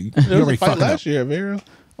started. You There was already a fight fucking up. last year at Vero.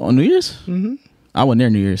 On New Year's? Mm-hmm. I wasn't there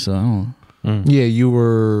New Year's, so I don't. Yeah, you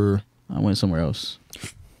were. I went somewhere else.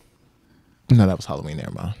 No, that was Halloween.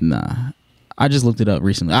 Never mind. Nah, I just looked it up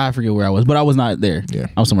recently. I forget where I was, but I was not there. Yeah.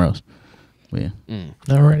 I was somewhere else. But yeah.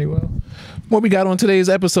 Alrighty, well, what we got on today's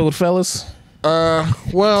episode, fellas?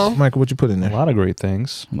 well, Michael, what you put in A there? lot of great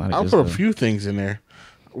things. A lot of I'll good put a stuff. few things in there.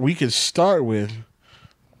 We could start with.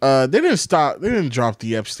 They didn't drop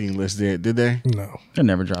the Epstein list, did they? No. They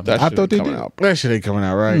never dropped That that. I shit thought they coming did. out. That shit ain't coming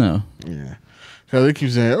out, right? No. Yeah. Because they keep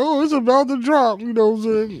saying, "Oh, it's about to drop." You know,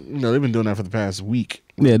 they've been doing that for the past week.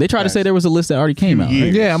 Yeah, they tried to say there was a list that already came out.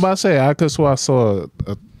 years. Right? Yeah, I'm about to say. I could swear I saw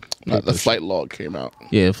a The flight log came out.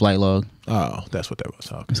 Yeah, flight log. oh, that's what that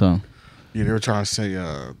was. Okay. So Yeah, they were trying to say.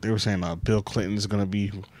 They were saying Bill Clinton is gonna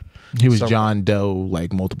be He was Some- John Doe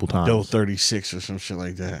like multiple times. Doe 36 or some shit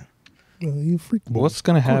like that. Well, you freak boy. What's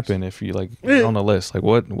gonna happen if you you're on the list? Like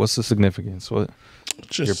what's the significance? What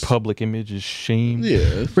Just your public image is shamed?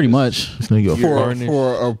 yeah. pretty much. This nigga You're For tarnished.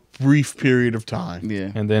 a brief period of time.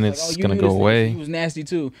 Yeah. And then it's gonna go He away. was nasty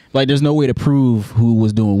too. Like, there's no way to prove who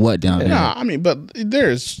was doing what down there. Nah, I mean, but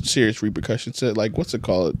there's serious repercussions to it. Like, what's it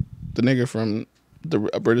called? The nigga from the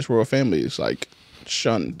British royal family is like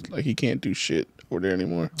shunned. Like, he can't do shit over there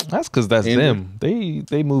anymore. That's because that's Andrew. them.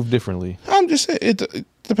 They move differently. I'm just saying, it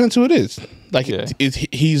depends who it is. Like, Yeah.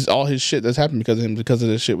 he's all his shit that's happened because of him, because of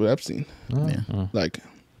this shit with Epstein. Yeah. Like,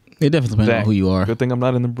 It definitely depends on Zach, who you are. Good thing I'm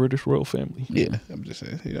not in the British royal family. yeah, I'm just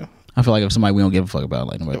saying, you know. I feel like if somebody we don't give a fuck about,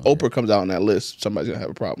 like nobody. If Oprah comes out on that list, somebody's gonna have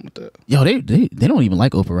a problem with that. Yo, they don't even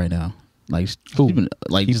like Oprah right now. Like, just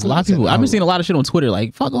a lot of people. I've been seeing a lot of shit on Twitter.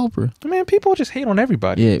 Like, fuck Oprah. I mean, people just hate on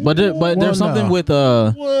everybody. Yeah, but there's something with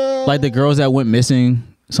like the girls that went missing.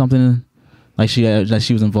 Something like she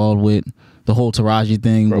was involved with the whole Taraji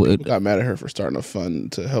thing. Bro, with, people got mad at her for starting a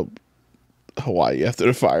fund to help Hawaii after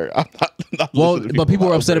the fire. I'm not well, listening to but people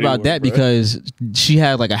were about upset Oprah about anymore, that bro. because she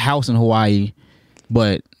had like a house in Hawaii,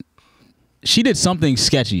 but she did something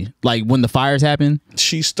sketchy. Like when the fires happened.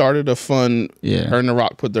 She started a fund. Yeah. Her and The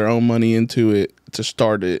Rock put their own money into it to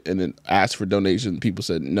start it, and then asked for donations. People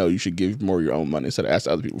said no, you should give more of your own money instead of ask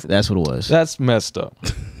other people for. That's what it was. That's messed up.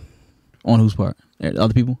 On whose part?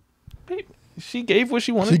 Other people? She gave what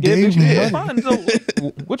she wanted She to give. And gave she money. fine. So,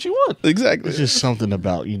 what you want? Exactly. It's just something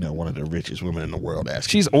about, one of the richest women in the world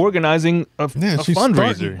asking. She's organizing a she's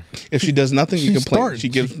fundraiser. starting. If she does nothing, you She's complain. starting. She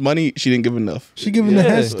gives money. She didn't give enough. She giving the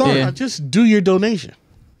head start. Yeah. Just do your donation.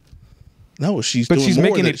 No, she's But doing she's more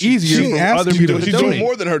making than- it easier she for asked other you people to- to She's doing donate.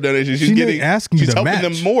 more than her donation. She's She getting. didn't ask me She's to helping match.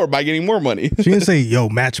 them more by getting more money. She didn't say, "Yo,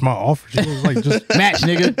 match my offer." She was like, "Just Match,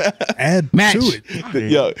 nigga. add Match. to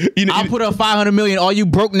it." Yo, you know, I'll put up $500 million. All you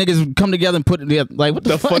broke niggas come together and put it together. Like, what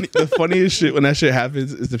the fuck? the funniest shit when that shit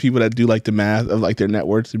happens is the people that do like the math of like their net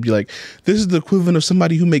worth to be like, this is the equivalent of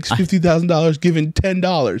somebody who makes $50,000 giving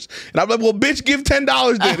 $10, and I'm like, well, bitch, give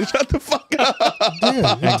 $10 then. Shut the fuck up.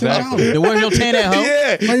 Yeah, Exactly. Where's your 10 at, hoe?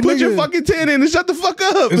 Yeah, Like, put your nigga. fucking 10 in and shut the fuck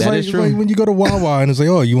up. It's That like, is it's true. like when you go to Wawa and it's like,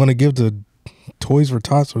 "Oh, you want to give to Toys for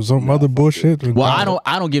Tots or some other bullshit?" Well,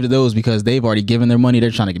 I don't give to those because they've already given their money.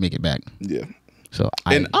 They're trying to make it back. Yeah. So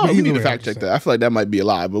And we either need to way, fact check that. I feel like that might be a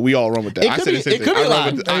lie, but we all run with that. I it could said be, the same it could thing. be a I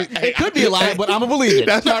run lie. with the- It could be a lie, but I'm gonna believe it.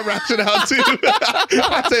 That's my rationale too.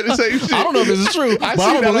 I say the same shit. I don't know if this is true, I but see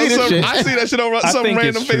I'm that gonna on believe this some. shit. I see that shit on some think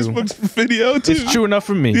random it's true. Facebook video too. It's true enough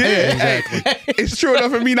for me. Yeah, exactly. It's true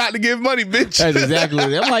enough for me not to give money, bitch. That's exactly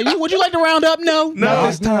it. I'm like, would you like to round up? No. No.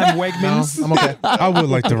 This time, Wegmans. I'm okay. I would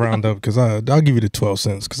like to round up because I'll give you the 12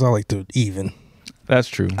 cents because I like to even. That's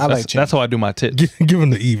true. I like That's how I do my tips. Give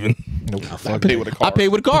them the even. I pay with a I card. paid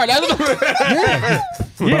with a card. That's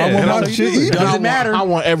But I want my shit even. Doesn't matter. I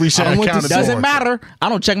want every cent accounted for. Doesn't matter. I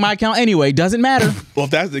don't check my account anyway. Doesn't matter. Well,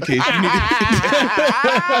 if that's the case, you need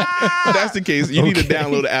if that's the case, you need to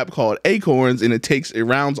download an app called Acorns, and it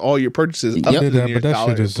rounds all your purchases up Yep. to the Yeah, nearest but that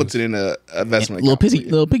dollar shit and is puts it in a investment little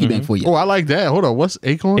account. piggy bank for you. Oh, I like that. Hold on. What's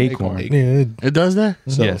Acorn? Acorn. Yeah, It does that?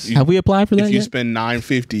 So Yes. you- Have we applied for that if you yet? spend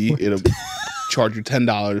 $9.50, it'll charge you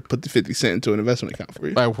 $10, put the 50 cent into an investment account for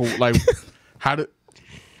you. Like how did?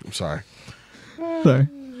 I'm sorry. Sorry.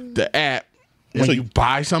 The app So you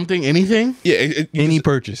buy something, anything? Yeah, Any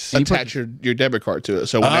purchase. attach your debit card to it.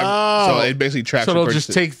 So whenever, so it basically tracks. So your they'll just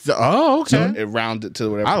purchases. take the. Oh, okay. So it rounds it to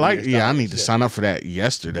whatever. I like. US Yeah, I dollars. need to sign up for that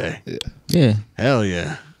yesterday. Yeah, Hell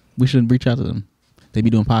yeah. we should reach out to them. They be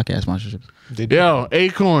doing podcast sponsorships. Yo,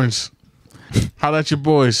 Acorns. Holla at your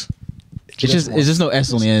boys. It's just no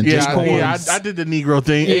S on the end. Yeah, Just corns. I did the Negro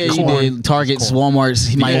thing. Yeah, you Acorn. did. Targets,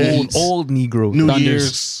 Walmarts, Miami Old Negro. New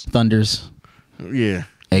Thunders, Thunders, Yeah.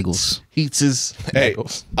 Eagles. Heatses. Hey,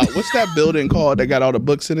 what's that building called that got all the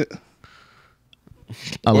books in it?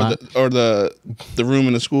 A lot. The room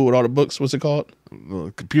in the school with all the books. What's it called?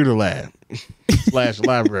 Computer lab /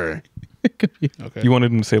 library. Okay. You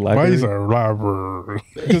wanted him to say Why library? is a library?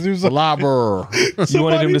 Because he was like, Library. You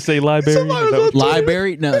wanted him to say library? Is that what-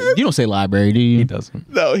 Library? No, you don't say library, do He you? doesn't.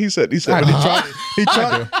 No, he said. he tried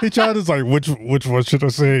to like, which one should I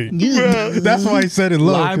say? That's why he said it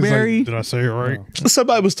low. 'cause, like, Library? did I say it right?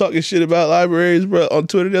 Somebody was talking shit about libraries, bro, on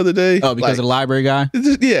Twitter the other day. Oh, because of the library guy?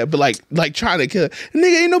 Yeah, but like trying to kill.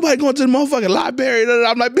 Nigga, ain't nobody going to the motherfucking library.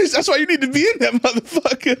 I'm like, bitch, that's why you need to be in that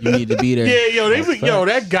motherfucker. You need to be there. Yeah,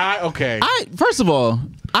 that guy. Okay. First of all,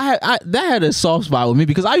 I that had a soft spot with me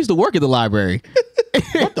because I used to work at the library.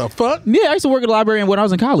 What the fuck? Yeah, I used to work at the library when I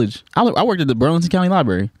was in college. I worked at the Burlington County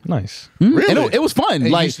Library. Nice. Really? And it was fun. He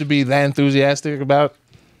Like, used to be that enthusiastic about.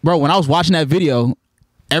 bro, when I was watching that video,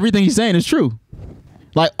 everything he's saying is true.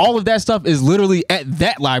 Like, all of that stuff is literally at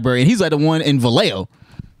that library, and he's like the one in Vallejo.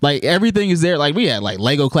 Like, everything is there. Like, we had like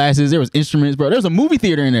Lego classes, there was instruments, bro. There's a movie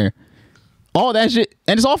theater in there. All that shit,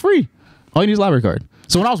 and it's all free. All you need is a library card.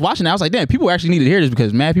 So when I was watching that, I was like, damn, people actually need to hear this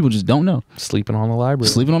because mad people just don't know. Sleeping on the library.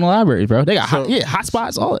 Sleeping on the library, bro. They got hot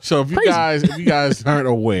spots, all that. So if Crazy. you guys aren't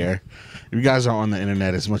aware, if you guys are on the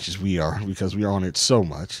internet as much as we are, because we are on it so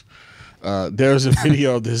much, there's a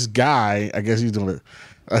video of this guy. I guess he's doing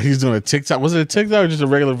a TikTok. Was it a TikTok or just a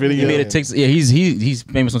regular video? He made a TikTok. Yeah, he's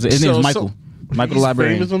famous on. His name is Michael. Michael the He's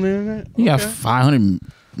librarian. famous on the internet. He got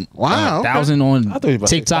 500,000 on I thought he was about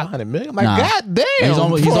TikTok. 500 million. I'm like, Nah. God damn. And he's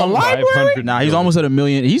almost 500. Nah, he's almost at 1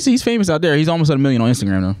 million. He's famous out there. He's almost at 1 million on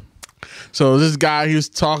Instagram though. So this guy, he was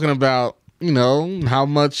talking about, how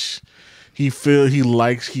much he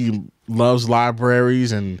loves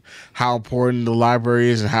libraries and how important the library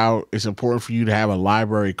is and how it's important for you to have a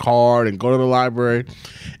library card and go to the library.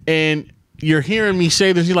 And you're hearing me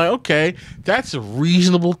say this, you're like, okay, that's a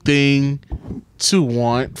reasonable thing to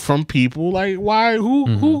want from people. Like, why?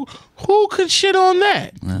 Who could shit on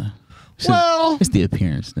that? Well, It's the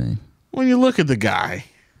appearance thing. when you look at the guy,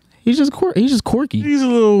 He's just quirky. he's a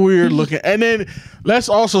little weird looking. And then let's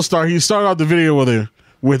also he started off the video with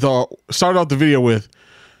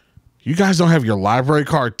you guys don't have your library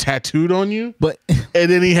card tattooed on you? But And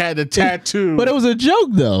then he had the tattoo. but it was a joke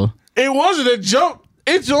though. It wasn't a joke.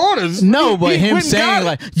 It's on us. No, but He him went and got saying it.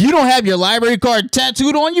 like, you don't have your library card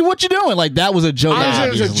tattooed on you, what you doing? Like, that was a joke. I said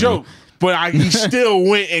it was a obviously. joke, but he still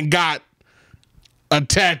went and got a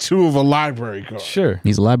tattoo of a library card. Sure.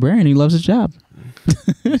 He's a librarian. He loves his job.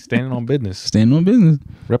 Standing on business. Standing on business.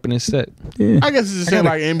 Repping his set. Yeah. I guess it's the same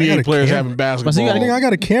like I got NBA a players camera. having basketball. I think I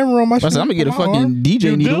got a camera on my I said, I'm gonna get a on my fucking arm. DJ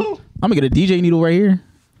You needle. do? I'm gonna get a DJ needle right here.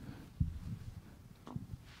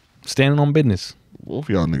 Standing on business. Both of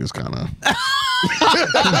y'all niggas kind of.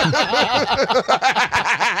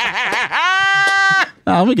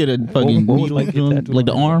 Nah, I'm gonna get a fucking What would needle, like to get tattooed like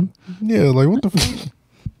the on your arm. Yeah, like what the fuck?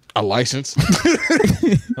 A license.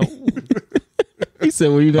 He said,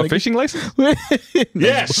 "Well, you A got fishing license?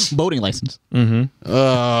 Yes. boating license." What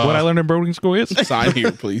I learned in boarding school is Sign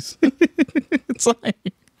here, please. It's like,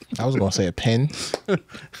 I was gonna say a pen.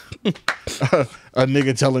 A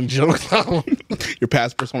nigga telling jokes. Your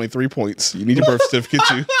passport's only 3 points. You need your birth certificate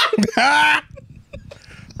too.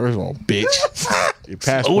 First of all, bitch. Your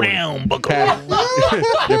passport. Slow down, bucko.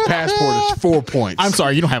 Your passport is 4 points. I'm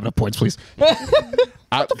sorry, you don't have enough points, please.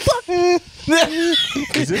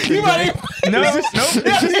 Is it today?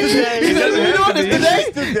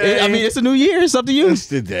 I mean, it's a new year. It's up to you. It's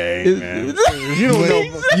today, man. You don't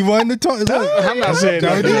know. You wanted to talk? I'm not saying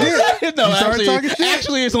That what you did? No, You started talking shit?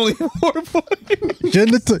 actually, it's only 4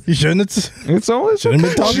 points. You shouldn't have it's always been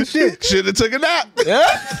talking shit. Should have took a nap.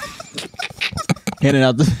 Handing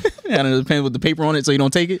out the pen with the paper on it so you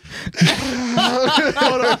don't take it.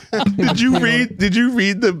 Did you read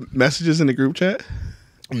the messages in the group chat?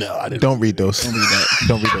 No, I didn't. Don't read those. Don't read that.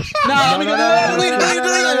 Don't read those.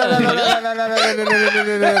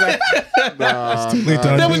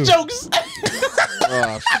 That was jokes.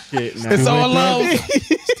 Oh, shit. Now. It's all love.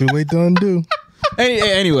 It's too late to undo.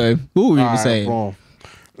 Anyway, what were we even saying? Boom.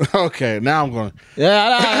 Okay, now I'm going to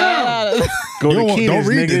Yeah, go to Don't Keenan's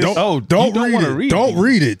read it. niggas. Don't read wanna it. read Don't it.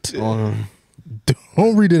 read it. Don't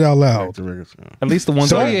Don't read it out loud. At least the ones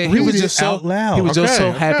So that yeah, he read was it just so out loud. he was just so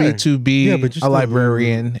Okay, happy okay. to be Yeah, but you a still-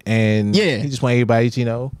 librarian, and Yeah. he just want everybody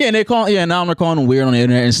to Yeah, and now they're calling him weird on the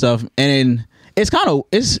internet and stuff. And it's kind of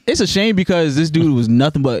it's a shame because this dude was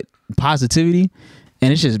nothing but positivity,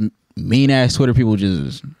 and it's just mean ass Twitter people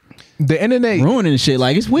just the internet. ruining shit.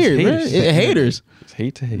 Like it's weird, haters. man. Haters, It's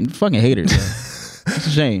hate to hate. fucking haters. It's a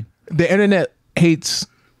shame. The internet hates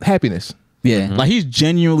happiness. Yeah, like he's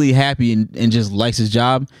genuinely happy and just likes his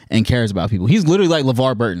job and cares about people. He's literally like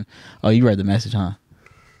LeVar Burton. Oh, you read the message, huh?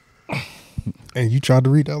 And you tried to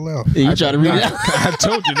read out loud. Yeah, you tried to read it. I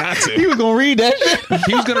told you not to. He was gonna read that shit.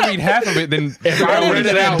 He was gonna read half of it, then If I read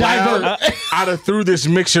it out loud, I'd have threw this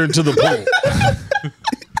mixer into the pool.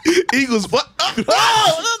 Eagles. What?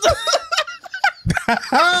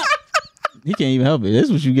 He can't even help it. This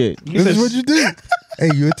is what you get. This is what you did. Hey,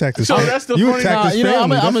 you attacked his So family. that's the You funny- attacked his you know,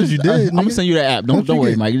 family. That's what you did. I'm gonna send you that app. Don't you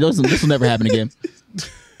worry, get? Mike. This will never happen again.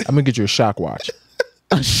 I'm gonna get you a shock watch.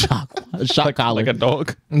 A shock collar. like a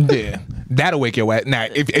dog. Yeah, that'll wake your ass. Now,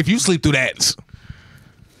 if you sleep through that,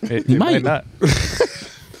 It He might. not.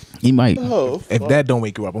 He might. Oh, if that don't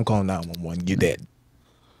wake you up, I'm calling 911. Get that.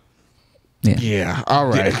 Yeah. Yeah. All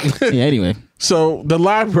right. Yeah. Anyway. So the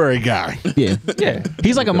library guy. Yeah. Yeah,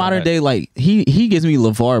 He's like a modern day. Like he gives me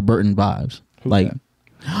LeVar Burton vibes. Like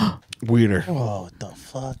Weirder. Oh, what the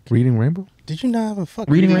fuck? Reading Rainbow. Did you not have a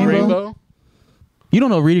fucking Reading Rainbow. You don't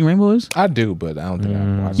know what Reading Rainbow is? I do, but I don't think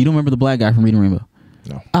I watched. You don't remember the black guy from Reading Rainbow?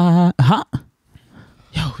 No. Huh?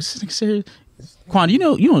 Yo, is this nigga serious? Quan, you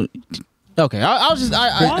don't. Okay, I was just.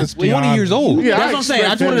 It's 20 beyond- years old. Yeah, That's what I'm saying.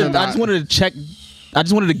 I just wanted to check. I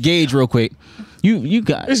just wanted to gauge real quick. You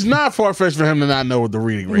guys. It's not far fetched for him to not know what the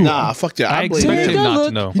reading ring. nah, fuck that. I I blame expect him. him not to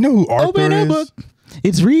Look. know. You know who Arthur Open that is? book.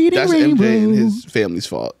 It's Reading That's Rainbow. MJ and his family's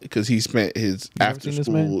fault because he spent his after seen this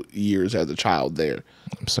school years as a child there.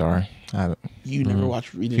 I'm sorry. You never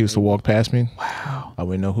watched Reading If he was to Rainbow? walk past me, wow, I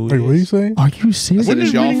wouldn't know who. Wait, he what are you is. saying? Are you serious? When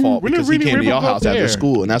it's y'all Reading- fault when did because he Reading came to Rainbow your go house after there?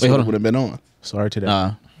 school and that's Wait, what hold it on. would have been on. Sorry to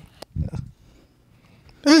that.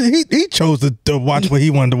 He chose to watch what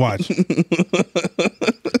he wanted to watch.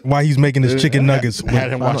 Why he's making his chicken nuggets with,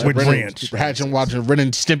 Had him watching with Ren ranch. Had him watching Ren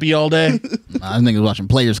and Stimpy all day. Nah, this nigga's watching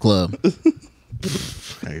Players Club.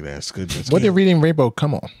 Hey, that's good. That's What good. did Reading Rainbow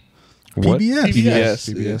come on? What? PBS. Yes.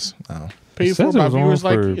 CBS. Oh, Paid It for says it by was on viewers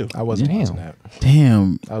like for- you. I wasn't Damn. watching that.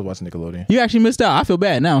 Damn, I was watching Nickelodeon. you actually missed out. I feel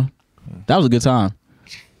bad now. That was a good time.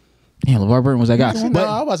 Damn, LeVar Burton was that guy. No,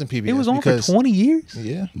 I wasn't PBS. It was on for because, 20 years.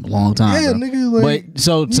 Yeah. Long time. Yeah, bro. nigga. Like,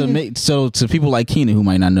 But to people like Keenan who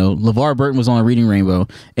might not know, LeVar Burton was on Reading Rainbow,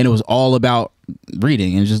 and it was all about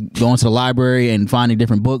reading and just going to the library and finding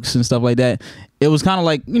different books and stuff like that. It was kind of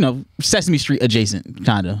like Sesame Street adjacent,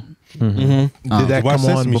 kind of. Did that Watch come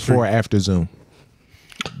on Sesame before or Street. after Zoom?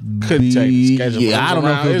 Couldn't tell you the schedule. Yeah, I don't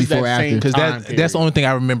know if it was before or after. Because that's the only thing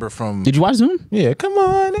I remember from. Did you watch Zoom? Yeah, come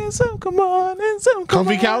on and Zoom, come on and Zoom. Come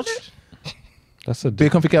Comfy on couch. That's a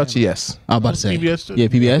Big comfy couch, yes. I was about to say. PBS too? Yeah,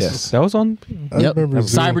 PBS. Yes. That was on. I Yep. remember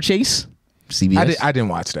Zoom. Cyber Chase. CBS. I didn't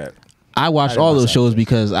watch that. I watched didn't all watch those that. shows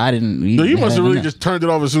because I didn't. So you must have really have just turned it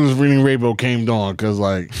off as soon as Reading Rainbow came on, because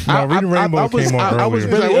like, No, Reading Rainbow came on I was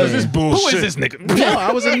earlier. really. like, what is this bullshit? Who is this nigga? No,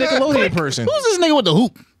 I was a Nickelodeon person. Who's this nigga with the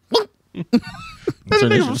hoop? That's a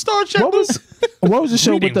nigga from Star Trek. What was the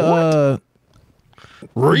show with the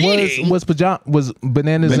was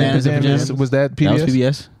Bananas and Bananas and Pajamas? Pajamas? Was that That was PBS?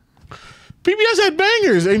 PBS. PBS had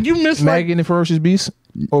bangers, and you missed like. Maggie and the Ferocious Beast?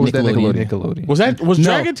 Or was that Nickelodeon. Nickelodeon? Was No.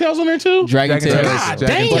 Dragon Tales on there too? Dragon Dragon Tales. Tales. God Dragon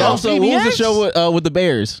damn. Tales. But also, what was the PBS? show with the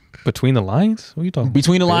Bears? Between the Lines? What are you talking about?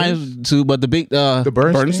 Between the Lines too, but the big The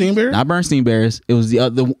Bernstein Bear? not Bernstein Bears. It was he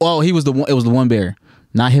was the one. It was the one bear,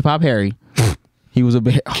 not Hip Hop Harry. He was a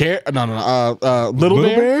bear. Little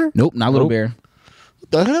Bear? Nope, not Little Nope. Bear.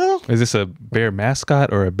 The hell? Is this a bear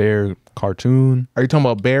mascot or a bear cartoon? Are you talking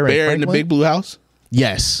about Bear and Bear in the Franklin? Big Blue House.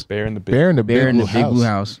 Yes, Bear in the big. Bear in the Bear in the Big Big Blue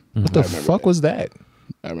House. What the fuck was that?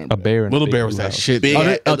 I remember. A bear. In Little the Bear big was blue that house. shit. Big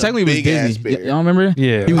ass- Technically, it was big ass Disney. bear. Y'all remember?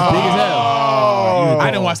 Yeah. he was big as hell.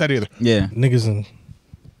 I didn't watch that either. Yeah, Niggas and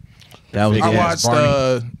that was. I big watched ass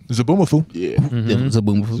Barney. Zaboomafoo. Yeah. It was a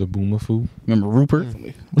boom. Zaboomafoo. Remember Rupert?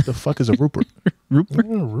 What the fuck is a Rupert?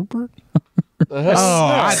 Rupert.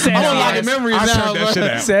 I unlocking memories I now, turned that bro. shit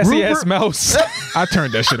out. Sassy ass mouse. I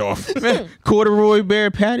turned that shit off. Corduroy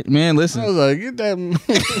Bear Patty. Man, I listen. was like, get that.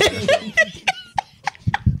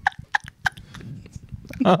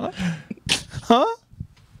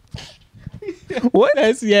 What?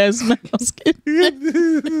 Yes, mouse. Get,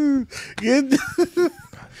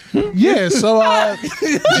 Yeah, so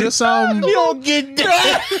just You don't get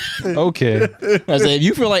that. Okay. I said, if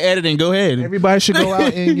you feel like editing, go ahead. everybody should go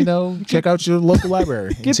out and check out your local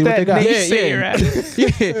library and see what they got.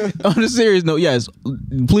 Yeah. On a serious note, yes,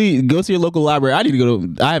 please go to your local library. I need to go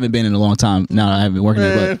to. I haven't been in a long time now. I haven't been working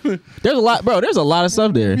there, but there's a lot, bro. There's a lot of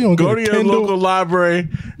stuff there. You don't Go get to a your Kindle. local library,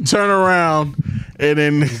 turn around, and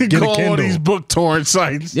then a go on Kindle. these book torrent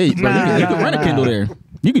sites. Yeah, bro, you can rent a Kindle there.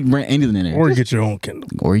 You can rent anything in there, Or get your own Kindle.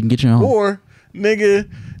 or you can get your own. Or, nigga,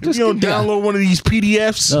 if you don't download one of these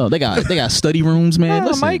PDFs, Oh, they got study rooms, man. No,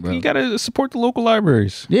 Listen, Mike, bro. you gotta support the local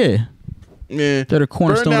libraries. Yeah, man, they're the burn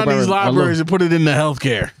cornerstone down of these our libraries and put it into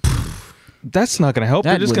healthcare. That's not gonna help.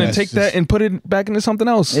 That They're just gonna wouldn't- take that and put it back into something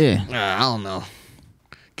else. yeah. I don't know.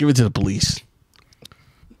 Give it to the police.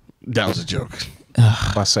 That was a joke.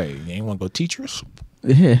 If I say you ain't want to go teachers,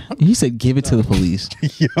 Yeah, he said, "Give it to the police."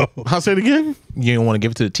 Yo, I'll say it again. you ain't want to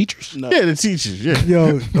give it to the teachers. Yeah, the teachers. Yeah,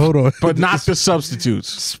 yo, hold on. but not the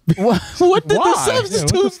substitutes What did Why? the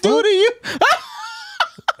substitutes do to you?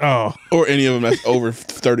 Oh, Or any of them that's over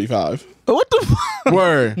 35. What the?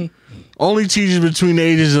 Word. Only teachers between the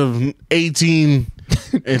ages of 18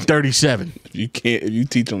 and 37. If you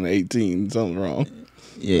teach on the 18, something's wrong.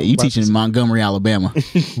 Yeah, you teaching in Montgomery, Alabama.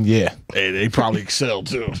 Yeah, Hey, they probably excel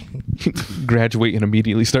too. Graduate and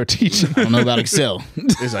immediately start teaching. I don't know about Excel.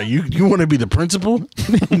 It's like you want to be the principal?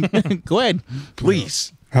 Go ahead.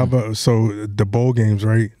 Please. how about the bowl games?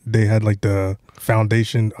 Right? They had like the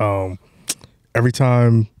foundation. Every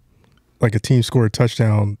time like a team scored a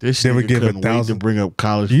touchdown, This they would give couldn't wait to 1,000. bring up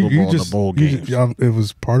college football in the bowl games. It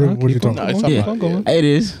was part of what you're talking about. Yeah, it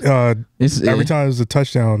is. It's Every time it was a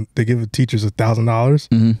touchdown, they give the teachers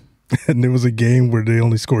 $1,000. And there was a game where they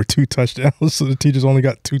only scored 2 touchdowns, so the teachers only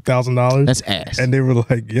got $2,000. That's ass. And they were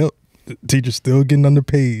like, "Yep, the teachers still getting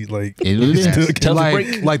underpaid." Like, It really is. still Tell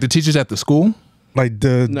getting, them like the teachers at the school. like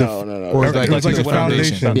No. Or it was like the the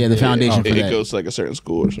foundation. Yeah, the foundation for It that. goes to like a certain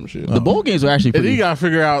school or some shit. The bowl games were actually And then pretty. you gotta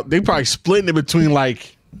figure out they probably splitting it between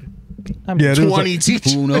like Yeah, there was 20 like,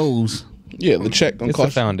 teachers. Who knows? Yeah, the check gonna It's the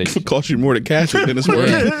cost foundation. cost you more to cash it than it's worth.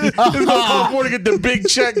 It's gonna cost more to get the big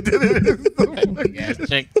check than it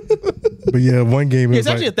is. but yeah, one game. It It's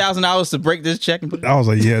was actually like, $1,000 to break this check and put it. I was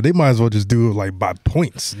like, yeah, they might as well just do it like by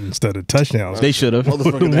points instead of touchdowns. They should have.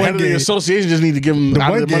 Motherfucker, the head of the game- association just need to give him The out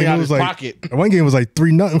of one the money game out of was his like pocket. the one game was like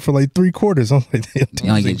 3-0 for like 3 quarters. I was like, damn,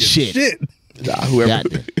 You ain't getting shit. Nah, whoever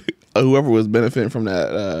God. whoever was benefiting from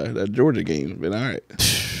that Georgia game, been all right.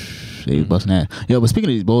 They was busting that. Yo, but speaking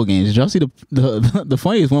of these bowl games, did y'all see the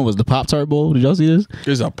funniest one was the Pop-Tart Bowl? Did y'all see this?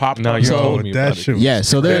 There's a pop. No, you're So, telling me that about shit. it. Yeah,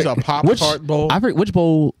 so There's a Pop-Tart Bowl? I forget which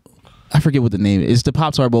bowl. I forget what the name is. It's the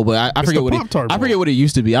Pop-Tart Bowl, but I forget the what Pop-Tart I Bowl. forget what it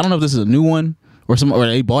used to be. I don't know if this is a new one or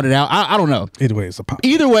they bought it out. I don't know. Either way, it's a pop.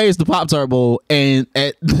 Either way, it's the Pop-Tart Bowl, and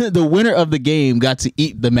the winner of the game got to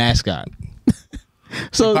eat the mascot.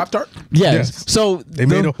 So Pop-Tart? yes. Yes. So They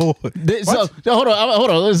made a whole. So hold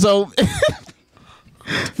on. So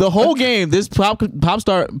the whole game, this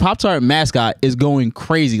Pop-Tart mascot is going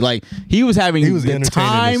crazy. Like he was having He was the entertaining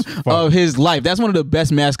time as fuck. of his life. That's one of the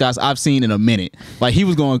best mascots I've seen in a minute. Like he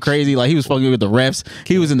was going crazy. Like he was fucking with the refs.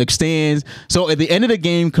 He was in the stands. So at the end of the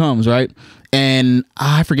game comes, right? And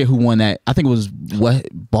I forget who won that. I think it was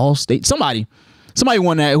Ball State. Somebody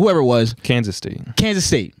won that. Whoever it was. Kansas State.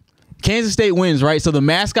 Kansas State wins, right? So the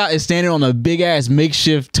mascot is standing on a big ass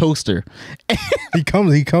makeshift toaster. He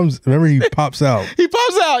comes. Remember, he pops out. He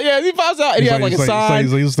pops out. Yeah, he pops out. And he has like a sign.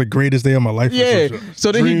 He's like, it's the greatest day of my life. or Yeah. some shit.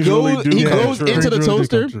 So then Dreams really do he come goes true. into the Dreams really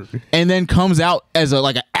do toaster come true. and then comes out as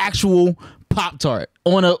an actual Pop-Tart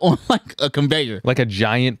on like a conveyor. Like a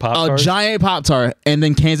giant pop A tart. giant Pop-Tart, and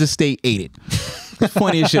then Kansas State ate it.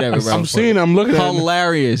 Funniest shit ever, bro. I'm looking at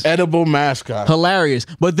Hilarious. edible mascot. Hilarious.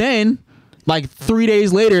 But then, like 3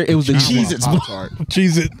 days later, it was the Cheez-Its bowl.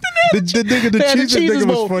 Cheez-It. The nigga, the They had the Cheez-It Cheez-Its nigga was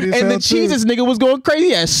bowl, funny as and hell the too. Cheez-Its nigga was going crazy.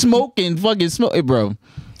 Yeah, smoking, fucking smoke, bro.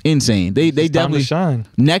 Insane. They It's time definitely to shine.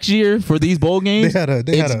 next year for these bowl games.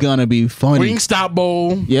 it's gonna be funny. Wingstop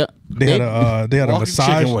Bowl. Yep. They had a Walking massage.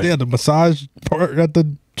 chicken wing. They had the massage part at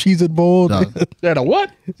the Cheez-It Bowl. Dog. That a what?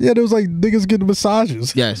 Yeah, there was like niggas getting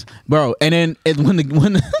massages. Yes, bro. And then when the team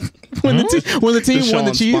won the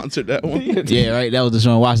Deshaun cheese, sponsored that one. yeah, right. That was the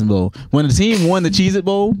Deshaun Watson Bowl. When the team won the Cheez-It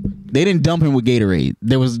Bowl, they didn't dump him with Gatorade.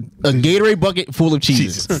 There was a Gatorade bucket full of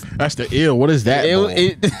cheeses. That's the ill. What is that? bowl?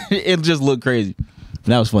 It just looked crazy.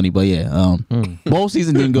 That was funny, but yeah, bowl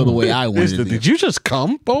season didn't go the way I wanted This it the, to. did you just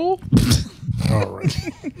come, Bowl? All right.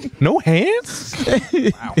 No hands? I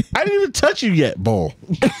didn't even touch you yet, Bowl.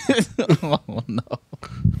 Oh no.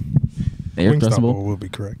 Air Wingstop Festival. Bowl will be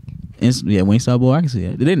correct. Yeah, Wingstop Bowl. I can see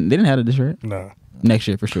it. They didn't have it this right. Nah. Next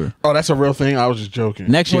year for sure. Oh, that's a real thing. I was just joking.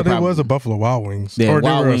 Next year, Well, there probably. was a Buffalo Wild Wings, Yeah, or they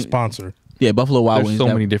Wild were a Wing- sponsor. Yeah, Buffalo Wild There's Wings. so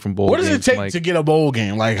that- many different bowl What does it games, take like, to get a bowl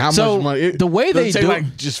game? Like how So, much money? the way does they it take do-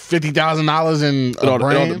 like just $50,000 in It all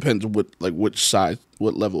brand? depends on which size,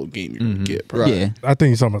 what level of game you're gonna get. Probably. Yeah, I think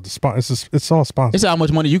you're talking about the sponsor. It's all sponsored. it's how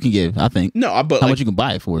much money you can give. I think. No, but how like, much you can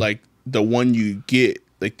buy it for. like the one you get,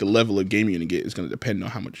 like the level of game you're gonna get is gonna depend on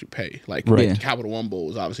how much you pay. Like Right. Yeah. Capital One Bowl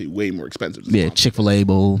is obviously way more expensive than yeah, Chick-fil-A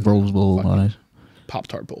bowl, Rose Bowl, all that.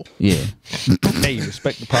 Pop-Tart Bowl. Yeah, Hey,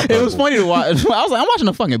 respect the pop. it was funny to watch. I was like, I'm watching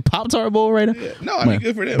a fucking Pop-Tart bowl right now. Yeah. No, I mean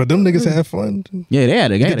good for them. But them niggas had fun. Yeah, they had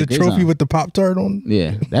a Get the great trophy time. with the Pop-Tart on.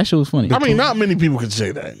 Yeah, that shit was funny. I mean, not many people could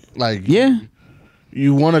say that. Like, yeah,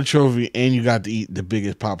 you won a trophy and you got to eat the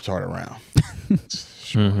biggest Pop-Tart around.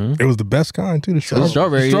 It was the best kind too. The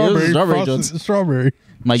strawberry. It was strawberry frosted strawberry.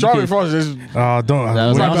 like you Strawberry can't- frosted is Don't. That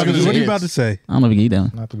was What not are the you best. about to say? I don't know if you can eat that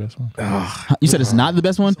one. Not the best one. You said it's not the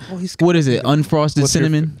best one. What is it? Unfrosted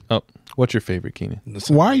cinnamon. Oh, what's your favorite, Keenan?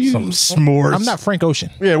 Why are you? Some s'mores. I'm not Frank Ocean.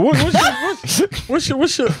 yeah. What's your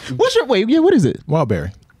What's your wait? Yeah, what is it?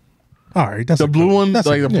 Wildberry. All right, that's the blue one? That's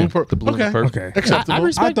Like the blue, The blue and okay. purple. Okay. Acceptable. I I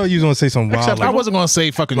respect. thought you was gonna say some wild, I like, wasn't gonna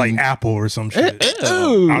say fucking like apple or some shit.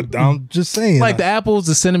 Ew. I'm just saying. Like the apples,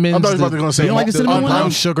 the cinnamon. I thought you were about to say You don't like the cinnamon one? brown No.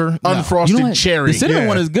 sugar. No. unfrosted You know what? cherry. The cinnamon Yeah.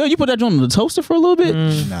 one is good. You put that joint in the toaster for a little bit.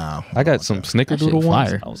 No. I got some That shit snickerdoodle ones.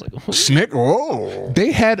 fire. I was like, Snick. Oh.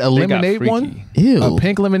 They had a They got lemonade freaky. one. Ew. A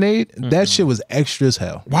pink lemonade. That shit was extra as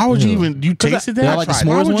hell. Why would you even? You tasted Y'all that? like the Why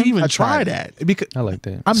s'mores would one? you even I try tried that? it because I like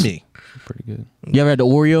that. I'm me. Pretty good. You ever had the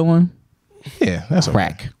Oreo one? Yeah, that's okay.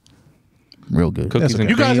 Crack. Real good. Cookies and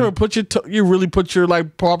You guys cream. ever put you really put your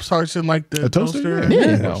like Pop Tarts in like the A toaster?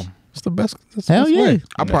 Yeah. No, it's the best. That's the Hell best yeah. way.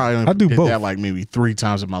 I probably only I do did both. that like maybe 3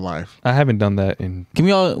 times in my life. I haven't done that in Can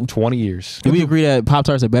we all? 20 years. Can we agree that Pop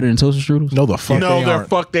Tarts are better than toaster strudels? No, the fuck No, they the aren't.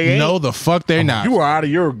 fuck they ain't. No, the fuck they're not. You are out of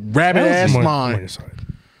your rabbit ass mind.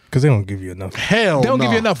 Because they don't give you enough. Hell, They don't no.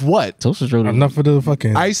 give you enough what? Toaster strudel. Enough for the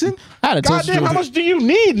fucking Icing? I had a toaster Goddamn, how strudel. much do you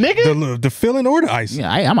need, nigga? the filling or the ice.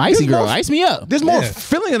 Yeah, I'm an icy There's girl. more- Ice me up. There's more Yeah.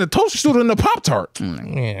 filling in the toaster strudel than the Pop-Tart.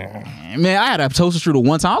 Yeah. Man, I had a toaster strudel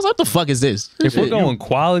one time. I was like, what the fuck is this? If we're going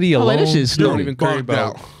quality I'm alone, like, this shit's you don't stupid. even care Bugged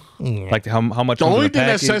about like how much. The comes in only thing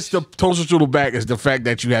that package. sets the toaster strudel back is the fact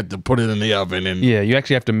that you had to put it in the oven and Yeah, you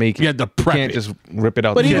actually have to make it. You had to prep You can't it. just rip it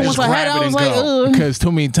out. But the even can. once I had it, grab I it was and like, go. ugh. Because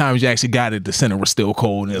too many times you actually got it, the center was still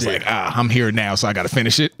cold, and it's like, I'm here now, so I got to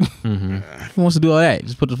finish it. Who wants to do all that?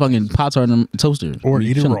 Just put the fucking Pop Tart in the toaster. Or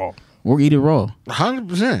eat it Chilling. raw. Or eat it raw.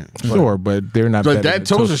 100%. Sure, but they're not. But better that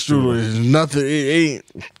than toaster strudel is nothing. It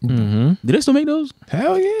ain't. Do they still make those?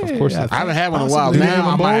 Hell yeah, of course I I haven't had one in a while. They Now have a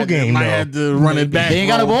I bowl might, game, might though. have to run it back. They ain't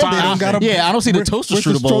got a for bowl. time. They don't got a- Yeah, I don't see the toaster Where's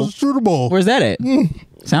the strudel bowl. toaster strudel bowl? Where's that at?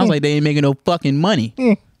 Sounds like they ain't making no fucking money.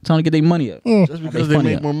 Trying to get their money up. Just because they funny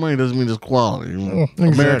make up. more money doesn't mean it's quality.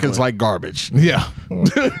 Americans like garbage. Yeah,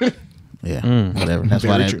 Yeah, whatever. That's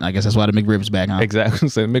why. I guess that's why the McRib's back. Huh? Exactly.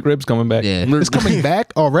 So McRib's coming back. Yeah. it's coming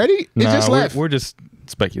back already. It Nah, just left. we're just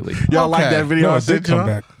speculating. Y'all like Okay. that video No, I it sent did you? come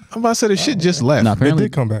back. I'm about to say the shit just left. Nah, It apparently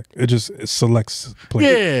did come back. It selects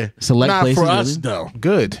places. Yeah. Select Not places, for us, really? though.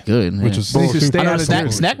 Good. good. Which yeah. is They should stay I know out the of snack,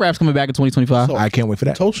 there. snack wrap's coming back in 2025. So- I can't wait for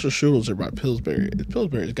that. Toaster strudels are by Pillsbury.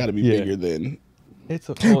 Pillsbury's got to be Yeah. bigger than It's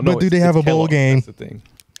a, But do they have a bowl game? That's the thing.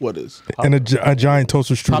 what is And a giant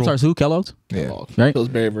toaster strudel. Pop Tarts who? Kellogg's? Yeah. Kellogg's. Right?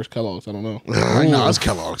 Pillsbury versus Kellogg's. I don't know. No, it's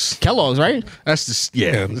Kellogg's. Kellogg's, right? That's just,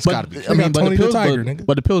 yeah. It's got to be. I mean, got Tony the Tiger, nigga.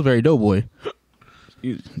 but the Pillsbury Doughboy.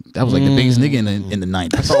 That was like the biggest nigga in the 90s.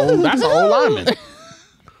 That's an old lineman.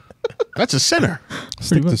 That's a center.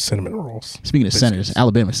 Stick to cinnamon rolls. Speaking of centers,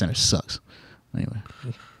 Alabama center sucks. Anyway,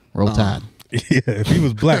 roll Tide. Yeah, if he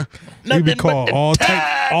was black, he'd be called all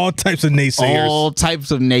types of naysayers. All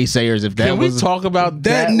types of naysayers. If that Can we was talk about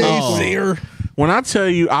that that? naysayer. When I tell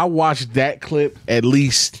you I watched that clip at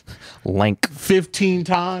least Lank. 15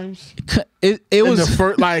 times. it In was the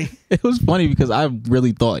first, like, it was funny because I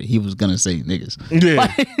really thought he was gonna say niggas.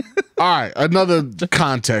 yeah. All right, another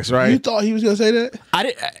context, You right? thought he was gonna say that? I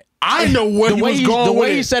did. I know where The he way was he, going the with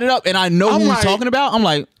way he it. set it up, and I know I'm who like- he's talking about. I'm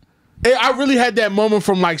like, I really had that moment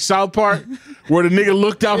from like South Park where the nigga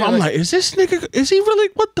looked up. I'm like, is this nigga? Is he really?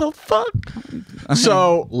 What the fuck?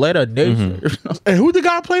 So, let a nigga. and who the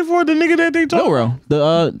guy play for? The nigga that they talk. Milrow,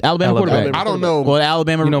 the Alabama quarterback. I don't know. Well, the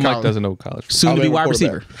Alabama, You know, Mike College. doesn't know college. soon to be Alabama wide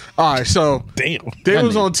quarterback. receiver. All right, so Damn. they That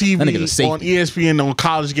was nigga- on that nigga's a TV safety. on ESPN on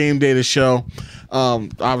College Game Day, the show.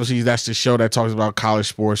 Obviously, that's the show that talks about college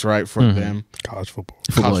sports, right? For them, College football.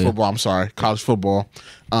 college yeah. football. I'm sorry, college football.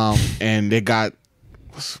 And they got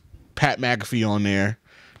Pat McAfee on there.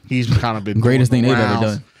 He's kind of been Greatest doing thing the they've ever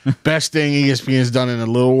rounds. Best thing ESPN's done in a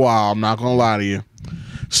little while. I'm not gonna lie to you.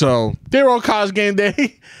 So they're on College Game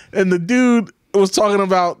Day, and the dude was talking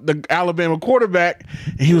about the Alabama quarterback,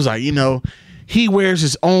 and he was like, he wears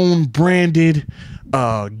his own branded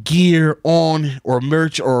gear on or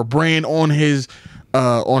merch or brand on his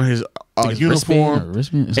uniform,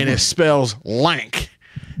 and it spells Lank,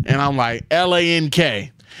 and I'm like LANK,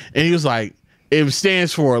 and he was like, it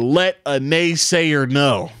stands for Let a Naysayer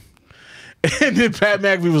Know, and then Pat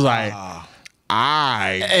McAfee was like,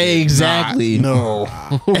 I exactly know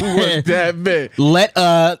what that meant. Let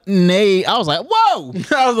a nay. I was like, whoa.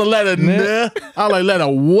 I was a letter nah. I was like, letter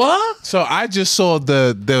what? So I just saw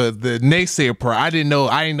the naysayer part. I didn't know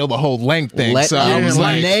the whole length thing. Let So I was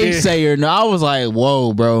like, naysayer. No, I was like,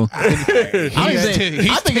 whoa, bro.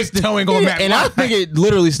 I think it's towing on that and line. I think it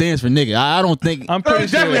literally stands for nigga. I don't think. I'm pretty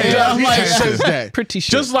sure. I'm like, Yeah. says that. Pretty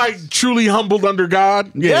sure. Just like truly humbled under God.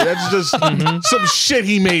 Yeah, that's just some shit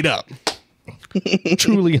he made up.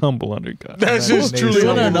 Truly humble under God. That's just truly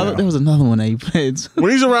humble. There was another one that he played. When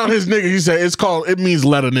he's around his nigga, he said it means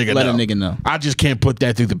let a nigga Let know. a nigga know. I just can't put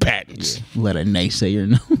that through the patents. Let a naysayer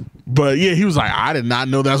know. But yeah, he was like, I did not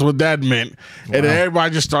know that's what that meant. And then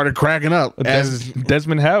everybody just started cracking up.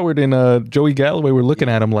 Desmond Howard and Joey Galloway were looking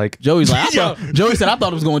at him like, Joey said, I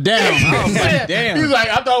thought it was going down. I was like, damn. He's like,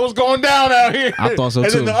 I thought it was going down out here. I thought so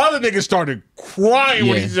and too. And then the other nigga started crying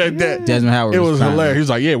when he said that. Desmond Howard. It was crying. hilarious. He was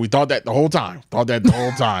like, yeah, we thought that the whole time. Let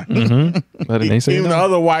a naysayer even the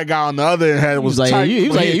other white guy on the other end was like, tight. he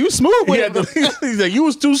was like, you smooth with it. He's like, you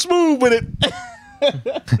was too smooth with it.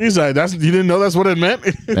 He's like, you didn't know that's what it meant?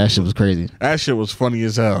 That shit was crazy. That shit was funny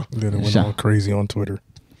as hell. Then it went all crazy on Twitter.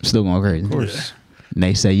 Still going crazy. Of course.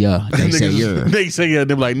 Naysayer. Naysayer. Naysayer.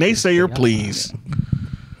 They're like, naysayer, please.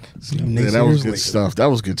 Yeah, that was good stuff. That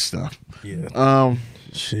was good stuff. Yeah.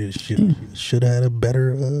 Should have had a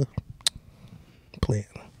better plan.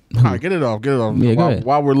 All right, get it off. Get it off. Yeah,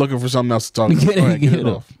 while we're looking for something else to talk about. Go ahead, get it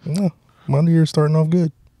off. No, my new year's starting off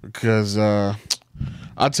good. Because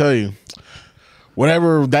I'll tell you,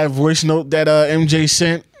 whatever that voice note that MJ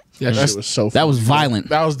sent, That shit was so funny. That was violent.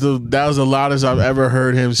 that was the loudest I've ever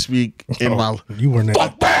heard him speak in my life. You weren't in.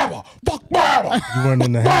 Fuck Bama! Fuck Bama! You weren't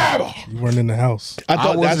in the house. You weren't in the house. I thought I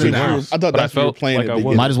that's wasn't what in the you were, house, I thought that's what you were felt playing like at I the was.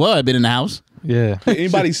 beginning. Might as well have been in the house. yeah. Did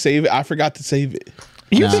anybody save it? I forgot to save it.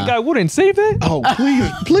 You Nah. think I wouldn't save that? Oh,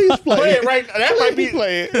 please play Play it. it right. That might be.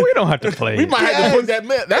 Play it. We don't have to play. We might have to put that.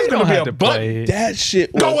 That's We gonna don't be have a to button. play. That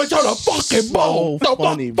shit was Go into the fucking so bowl.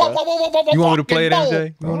 funny, bro. You want me to play it,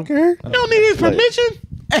 MJ? I don't care. You don't need his permission.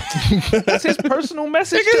 That's his personal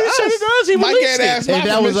message Nigga, he said it does. He Mike released ain't asked it. my If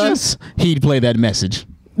that was permission. us, he'd play that message.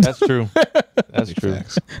 That's true. That's true.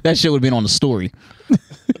 That shit would have been on the story.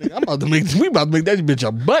 I'm about to make. We about to make that bitch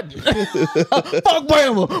a button. Fuck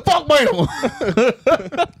Bama. Fuck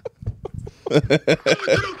Bama.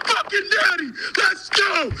 Fucking daddy, let's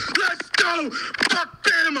go, fuck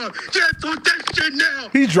Bama, get on that shit now.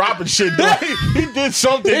 He dropping shit. Though. He did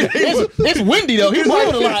something. It's windy though. He's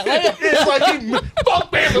moving a lot. It's like he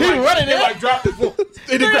fuck Bama. He running it. Like dropped his foot.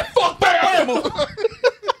 Fuck Bama.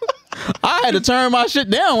 I had to turn my shit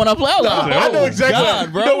down when I played. I know exactly.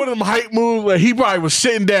 God, bro. You know what them hype moves? Like he probably was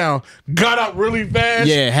sitting down, got up really fast.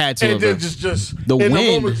 Yeah, had to. And then bro. just The in wind.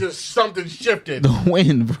 the moment, just something shifted. The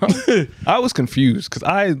wind, bro. I was confused because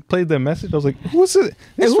I played that message. I was like, "Who's it?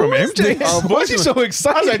 It's from MJ." Why is he so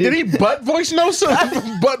excited? I was like, did he butt voice note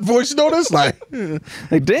us? Butt voice note us? Like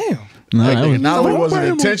Like, damn. No, Like, that nigga, was- not only was it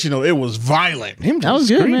intentional, it was violent. that was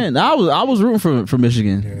good, man. I was rooting for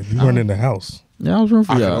Michigan. Yeah, you weren't in the house. Yeah, I was rooting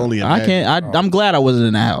for I can y'all. only I imagine. can't. I'm glad I wasn't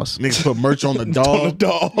in the house. Niggas put merch on the dog.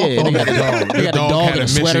 Yeah, they got the dog. They got the dog in a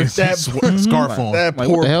sweater. scarf on. That Like,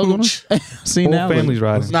 poor what the hell going on? pooch. Seen Whole that? family's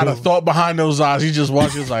riding. Not a thought behind those eyes. He just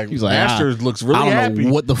watches like, He's like, Masters looks really I don't happy.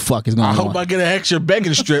 know what the fuck is going I on. hope I get an extra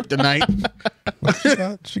begging strip tonight.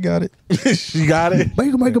 She got it. She got it.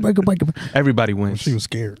 Everybody wins. She was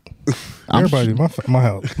scared. Everybody, my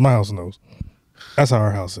house knows. That's how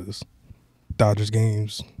our house is. Dodgers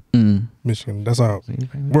games, Michigan. That's how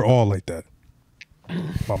we're all like that.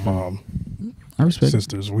 My mom, I respect it.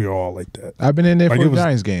 sisters, we are all like that. I've been in there Like, for it was-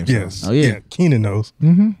 Giants games. Yes. Oh, yeah. Keenan knows.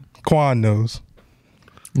 Mm-hmm. Quan knows.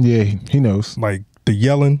 Yeah, he knows. Like the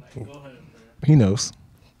yelling. He knows.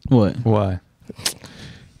 What? Why?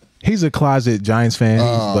 He's a closet Giants fan,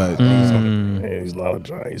 but Yeah, he's not a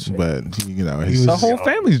Giants fan. but you know he's The whole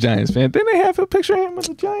family's Giants fan. Didn't they have a picture of him with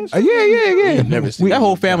the Giants? yeah. Never seen That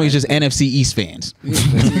whole me family is just NFC East fans.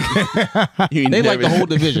 You ain't They like the whole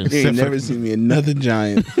division. You ain't never seen me another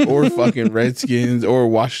Giant or fucking Redskins or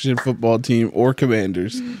Washington football team or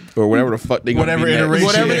Commanders or whatever the fuck they gonna Whatever be next. iteration.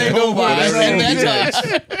 Whatever they go by. Whatever at they that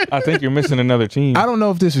time. I think you're missing another team. I don't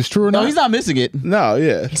know if this is true or No, not. he's not missing it. No,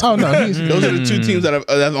 yeah. Oh no, he's Those are the two teams that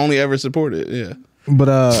I've only ever supported. Yeah.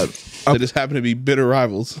 But They just happen to be bitter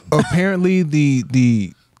rivals. apparently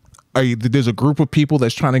there's a group of people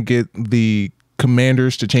that's trying to get the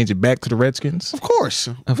Commanders to change it back to the Redskins. Of course.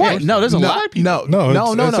 What? No, there's a lot of people. No,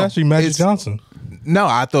 it's actually Magic Johnson. No,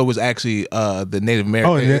 I thought it was actually the Native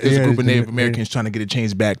American. Oh, yeah, There's a group of Native yeah. Americans trying to get it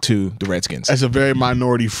changed back to the Redskins. That's a very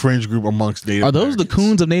minority fringe group amongst Native Are those the Americans.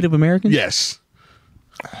 coons of Native Americans? Yes.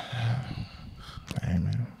 Hey,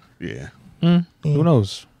 man. Yeah. Who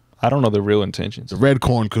knows? I don't know the real intentions. The red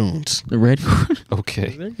corn coons. The red.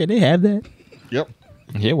 Okay. Can they have that? Yep.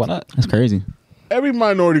 Yeah, why not? That's crazy. Every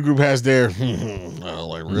minority group has their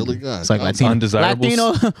like really good. It's like Latino. Undesirables.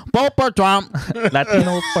 Latino. Vote for Trump.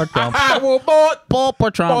 Latino for Trump. I will vote Vote for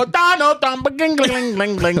for Trump. Donald Trump. Bling, bling,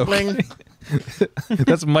 bling, bling, bling.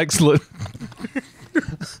 That's Mike's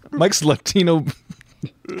Latino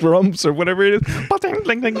drums or whatever it is.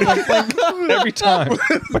 Every time.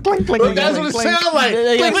 That's what it sounds like.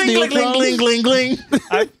 Bling, bling, bling, bling, bling, bling,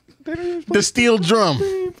 bling. The steel drum.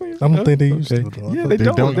 I don't think they use steel drum. Yeah, they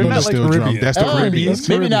don't. They're use not steel like drum. Caribbean. That's the Caribbean.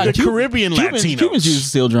 Maybe not. The Caribbean Latinos. Cubans use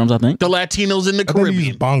steel drums, I think. The Latinos in the I think they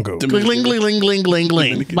use Caribbean. bongo. Gling, gling, gling, gling, gling,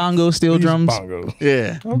 gling. Bongo, steel drums. Bongo.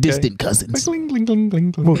 Yeah. Distant cousins.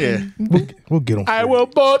 Yeah. We'll get them. I will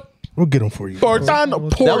vote We'll get them for you. for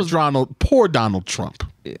Donald. Poor Donald Trump.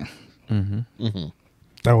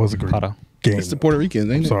 That was a great Otto. game. It's the Puerto Ricans,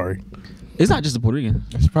 ain't it? Sorry. It's not just the Puerto Rican.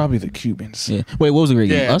 It's probably the Cubans. Yeah. Wait, what was the great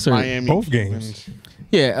game? Yeah, Us or Miami. Both games.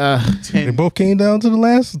 Yeah. They both came down to the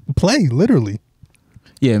last play, literally.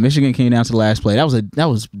 Yeah. Michigan came down to the last play. That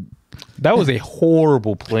was a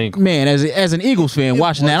horrible play. man. As an Eagles fan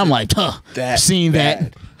watching that, I'm like, that seeing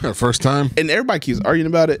that. First time. And everybody keeps arguing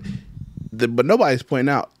about it, but nobody's pointing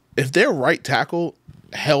out if their right tackle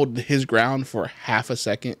held his ground for half a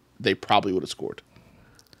second, they probably would have scored.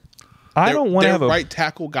 I don't want to Their have a. right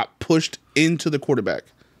tackle got pushed into the quarterback.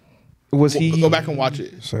 Was he? Go back and watch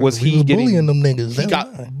it. So Was he was getting- bullying them niggas? He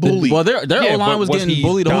got bullied. Well, their Yeah, O-line but was was getting he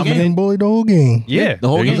bullied the whole Getting game. bullied the whole game. Yeah, the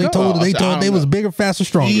whole there you game. They go. told I they don't was know. bigger, faster,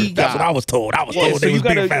 stronger. He That's got- what I was told. I was Yeah, told so they you was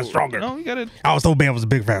bigger, gotta faster, stronger. No, you gotta. I was told Bam was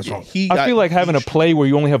big, fast, stronger. I feel like having a play where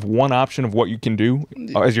you only have one option of what you can do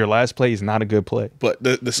as your last play is not a good play. But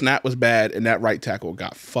the snap was bad, and that right tackle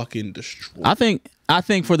got fucking destroyed. I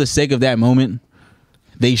think for the sake of that moment,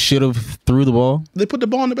 they should have threw the ball. They put the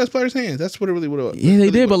ball in the best player's hands. That's what it really would have. Yeah,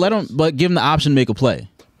 they did, but give them the option to make a play.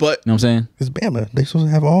 But You know what I'm saying? It's Bama. They supposed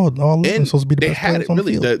to have all of them and supposed to be the they best had players it on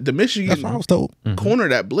really. the field. The Michigan That's what I was told. corner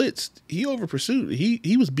that blitzed, he over pursued.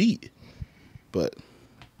 He was beat, but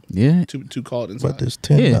Yeah. too called inside. But there's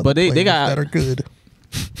 10 Yeah, other but they players got- that are good.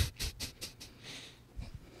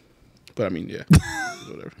 But I mean, yeah,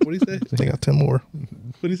 whatever. What do you say? They got 10 more.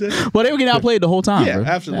 What do you say? Well, they were getting outplayed the whole time. Yeah, bro.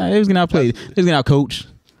 absolutely. Yeah, they was getting outplayed. They was getting outcoached.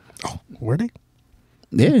 Were they?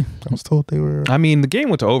 Yeah, I was told they were. I mean, the game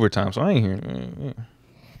went to overtime, so I ain't hearing.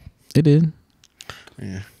 they did.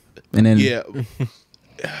 Yeah. And then Yeah,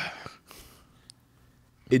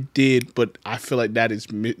 it did. But I feel like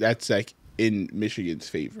that's like in Michigan's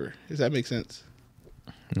favor. Does that make sense?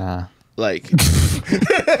 Nah. Like,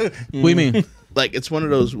 what do you mean? like it's one of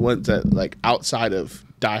those ones that like outside of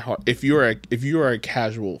diehard. If you're a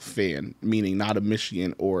casual fan, meaning not a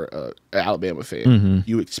Michigan or a Alabama fan,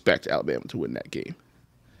 you expect Alabama to win that game,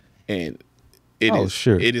 and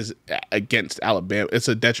it is against Alabama. It's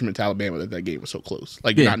a detriment to Alabama that game was so close.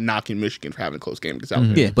 Like you're Yeah. not knocking Michigan for having a close game against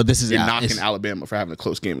Alabama. Yeah, but this is you're out. knocking It's- Alabama for having a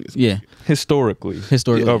close game against. Yeah, Historically.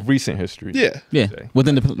 Of recent history. Yeah. yeah. Say.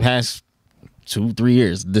 Within the past 2-3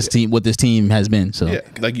 years, this team has been. So Yeah,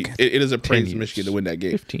 like it is a praise to years. Michigan to win that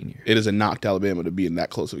game. 15 years. It is a knock to Alabama to be in that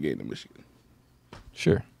close of a game to Michigan.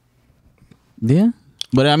 Sure. yeah.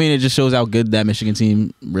 But I mean, it just shows how good that Michigan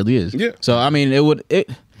team really is. Yeah. So I mean,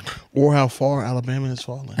 Or how far Alabama has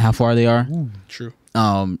fallen. how far they are. True.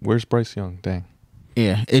 Where's Bryce Young? Dang.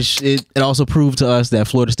 Yeah. It also proved to us that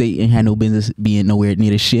Florida State ain't had no business being nowhere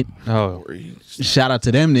near this shit. Oh. Shout out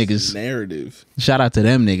to them niggas. Narrative. Shout out to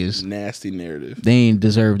them niggas. Nasty narrative. They ain't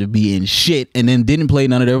deserve to be in shit, and then didn't play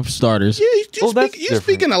none of their starters. Yeah, Well, that's you're different.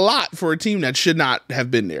 speaking a lot for a team that should not have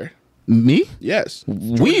been there. Me? Yes,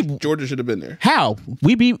 We- Georgia should have been there. How?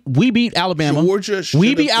 We beat Alabama. Georgia should we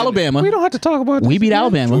have beat been Alabama. We don't have to talk about We this beat again.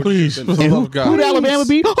 Alabama. Please, for the And love who of God. did Alabama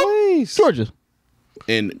beat? Please. Georgia.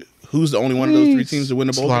 And who's the only one of those three teams to win a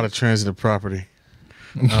It's a bowl lot game? of transitive property.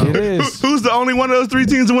 It is. Who's the only one of those three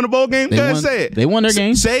teams to win a bowl game? They Go ahead, won- say it. they won their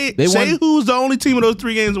game. Say They won- who's the only team of those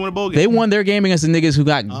three games to win a bowl game. They won their game against the niggas who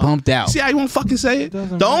got bumped out. See how you won't fucking say it?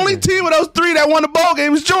 The only team of those three that won the bowl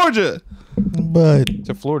game is Georgia. But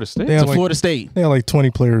To Florida State. they To had like, Florida State. they had like 20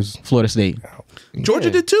 players. Florida State. Georgia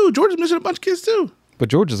did too. Georgia's missing a bunch of kids too. But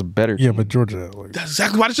Georgia's a better team. Yeah, but Georgia. Like, That's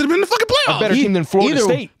exactly why they should have been in the fucking playoffs. A better team than Florida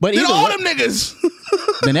State. But Than either all way, them niggas.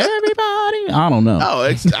 then everybody. I don't know. No,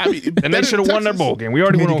 I mean, And they should have won their bowl game. We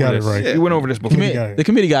already went Committee over got it this. right. We went over this before. The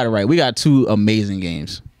committee got it right. We got 2 amazing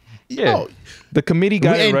games. Yeah. No. The committee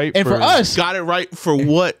got it right. And for us, Got it right for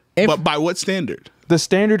what? But by what standard? the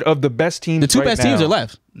standard of the best teams. the 2 right best teams now. are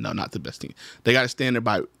left. No, not the best team. They got a standard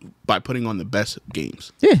by putting on the best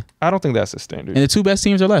games. Yeah, I don't think that's the standard. and the 2 best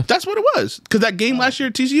teams are left. That's what it was. Because that game last year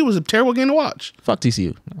at TCU was a terrible game to watch. Fuck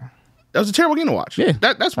TCU. That was a terrible game to watch. Yeah.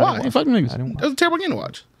 That's why. Hey, fuck them niggas. That was a terrible game to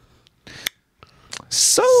watch.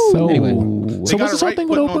 So Anyway. They got it right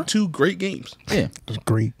putting on 2 great games. Yeah. it's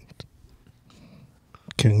great.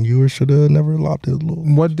 Ken Ewers should have never lobbed it.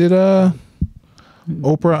 What did Oprah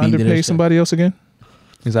Bean did underpay his somebody else again?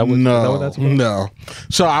 is that what? No, Is that what that's about? no.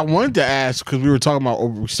 So I wanted to ask because we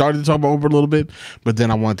started to talk about Oprah a little bit, but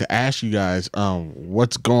then I wanted to ask you guys,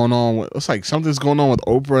 what's going on? It's like something's going on with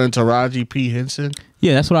Oprah and Taraji P. Henson.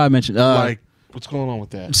 Yeah, that's what I mentioned. Like, what's going on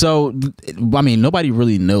with that? So, I mean, nobody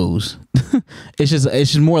really knows. It's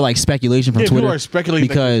just more like speculation from Yeah, Twitter. people are speculating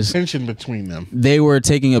because that there's tension between them. they were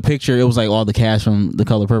taking a picture. It was like all the cast from The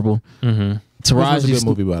Color Purple. Mm-hmm. This was a Taraji, good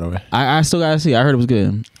movie, by the way. I still gotta see. I heard it was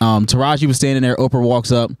good. Taraji was standing there. Oprah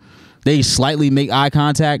walks up. They slightly make eye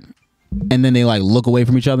contact, and then they like look away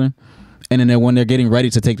from each other. And then when they're getting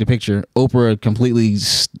ready to take the picture, Oprah completely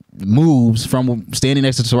moves from standing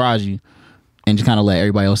next to Taraji, and just kind of let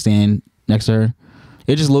everybody else stand next to her.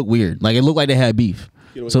 It just looked weird. Like it looked like they had beef.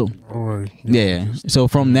 So yeah. So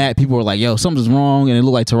from that, people were like, "Yo, something's wrong," and it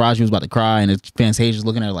looked like Taraji was about to cry, and the fans just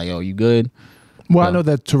looking at her like, "Yo, you good?" Well, I know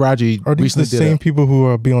that Taraji Are these recently the same people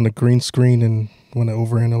who be on the green screen and want to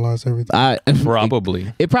overanalyze everything?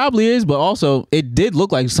 Probably. It probably is, but also it did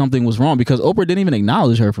look like something was wrong because Oprah didn't even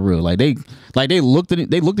acknowledge her for real. Like they looked at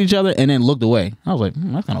each other and then looked away. I was like,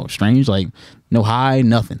 that's kind of strange. Like no hi,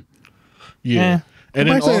 nothing. Yeah. And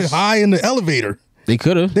then Everybody said also, hi in the elevator. They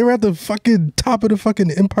could have. They were at the fucking top of the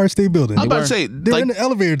fucking Empire State Building. I'm about to say, They're like, in the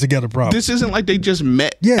elevator together, probably. this isn't like they just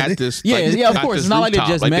met Yeah, at this. yeah, like, yeah, of at course. this It's not like they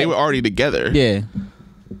rooftop. just like met. they were already together. Yeah.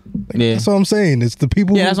 Yeah. That's what I'm saying. It's the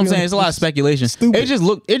people. Yeah, who that's what I'm be saying. on- It's a lot of speculation. Stupid.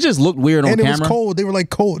 It just looked weird on and it camera. was cold. They were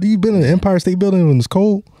like cold. You been in the Empire State Building when it's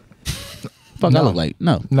cold? Fuck, I look like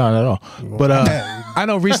no. No, not at all. But I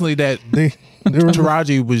know recently that They were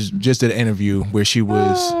Taraji was just at an interview where she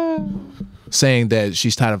was saying that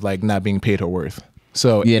she's tired of like not being paid her worth.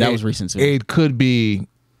 So Yeah, that was recent, too. It could be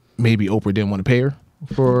maybe Oprah didn't want to pay her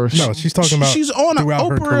for. no. She's talking about She's on an throughout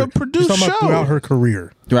her Oprah career. produced She's talking about show. throughout her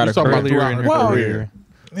career. Throughout her talking about career. throughout her Well, career.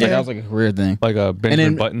 Yeah, that was like a career thing. Like a And Benjamin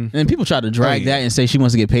then, Button. and people try to drag that and say she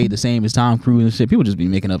wants to get paid the same as Tom Cruise and shit. People just be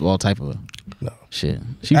making up all type of No. shit.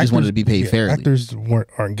 She just wanted to be paid fairly. Actors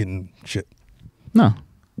aren't getting shit. No,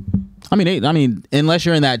 I mean, unless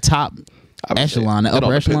you're in that top echelon, that It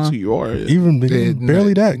all upper depends echelon. who you are. Even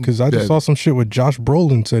barely that, because I just saw some shit with Josh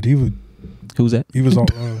Brolin said he Who's that? was on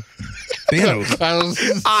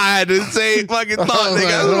Thanos. I had the same fucking thought,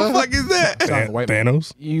 nigga. Who the fuck is that?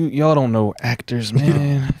 Thanos. Y'all don't know actors,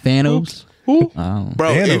 man. Thanos. Who? Oh.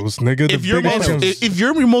 Bro, Thanos, nigga. the if your big most Thanos. if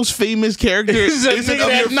your most famous character isn't of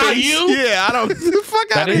your not face, you? yeah, I don't the fuck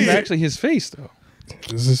That out of is here. actually his face, though.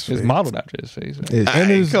 This is It's fake. modeled after his face. Right? And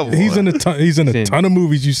Ay, come he's on. in a ton. He's in a In- ton of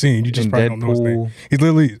movies you've seen. You just in probably don't know his Deadpool. name. He's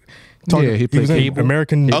literally talking. Yeah, he he played was in Cable.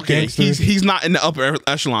 American Okay, Gangster. he's not in the upper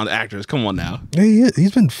echelon of actors. Come on now. Yeah,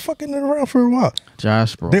 he's been fucking around for a while.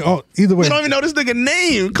 Josh Brolin. They all either way. We don't even know this nigga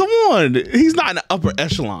name. Come on, he's not in the upper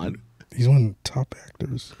echelon. He's one of the top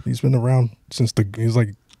actors. He's been around since he's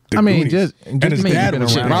like. The I mean, Goonies. just and his mean, dad he's been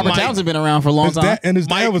was around. big. Robert Mike. Townsend been around for a long His time. dad, and his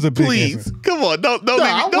dad Mike, was a big. please, influence. come on, don't leave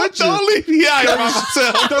I'm me, with don't leave me out here by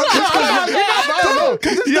myself.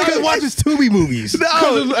 This nigga watches Tubi movies.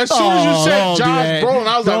 No, As soon as you said don't do Josh that. Brolin,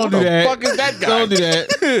 I was like, Don't what do the that. fuck is that guy? Don't do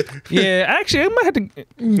that. Yeah, actually, I might have to.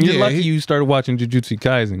 You're lucky you started watching Jujutsu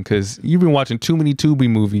Kaisen because you've been watching too many Tubi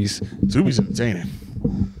movies. Tubi's entertaining.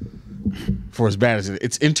 For as bad as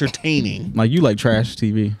it's entertaining. Like you like trash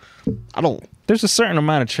TV. I don't. There's a certain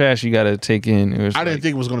amount of trash you got to take in. I didn't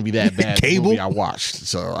think it was going to be that bad. Cable? The movie I watched,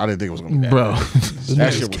 so I didn't think it was going to be that Bro, bad.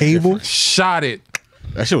 That shit was Cable. different. shot it,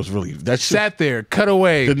 That shit was really. That shit. sat there, cut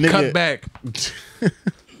away, The nigga- cut back.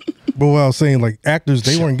 But what I was saying, like actors,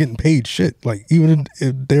 they weren't getting paid shit. Like even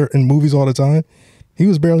if they're in movies all the time, he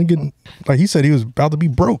was barely getting. Like he said, he was about to be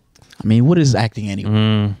broke. I mean, what is acting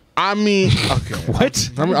anyway? I mean, okay. What?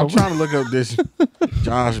 I'm trying to look up this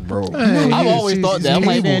Josh Brolin. I've always thought that. I'm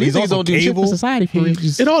like, man, these He's niggas don't do shit cable. for society for real.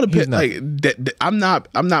 It all depends. Like I'm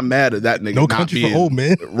not mad at that nigga. No not Country for being Old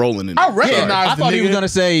Men. rolling in. I it. recognize I the thought nigga, he was gonna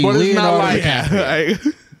say but it's not Leonardo like DiCaprio.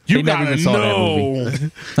 Like, you They never gotta even saw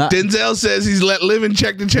that know. Denzel says he's let living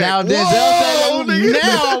check to check. Now Denzel said,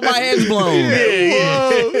 now my head's blown.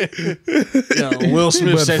 Will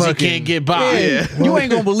Smith But says he fucking- can't get by. Yeah. You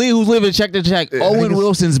ain't gonna believe who's living check to check. Owen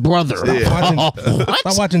Wilson's brother.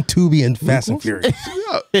 Stop watching Tubi and Fast and Furious.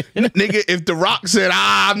 Nigga, if The Rock said,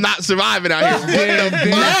 I'm not surviving out here,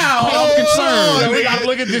 Now I'm concerned. We gotta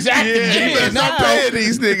look at this acting. I'm not paying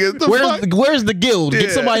these niggas. The fuck? Where's the guild? Get Yeah.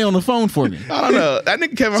 somebody on the phone for me. I don't know. That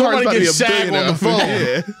nigga Kevin Hart's Somebody about to be get a SAG billionaire. on the phone.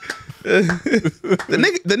 Yeah.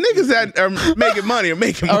 the niggas that are making money are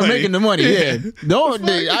making money. Or making the money, yeah. Don't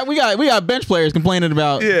we got bench players complaining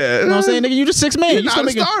about. Yeah. You know what I'm saying, nigga? You just 6 man. You're You not still a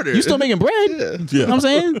making starter. You still making bread. Yeah. You know what I'm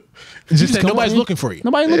saying? Just that come nobody's on. looking for you.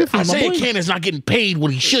 Nobody looking for I you, my say boy. Cannon's not getting paid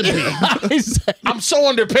what he should be. I say- I'm so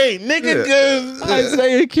underpaid, nigga. I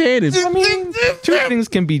say it can. I mean, two things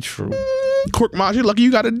can be true. Cork Mosh, you're lucky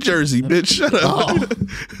you got a jersey, bitch. Shut up.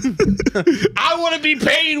 I want to be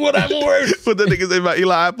paid what I'm worth. What the nigga say about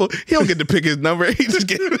Eli Apple? He don't get to pick his number. He just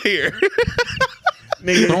get it here.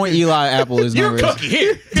 Throwing Eli Apple is Your not cookie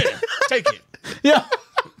here. Take it. Yeah.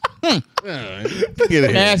 Get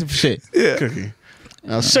it. Ask for shit. Yeah. Cookie.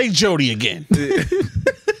 Now say Jody again.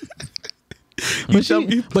 But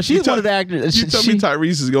she's one of the actors. You tell me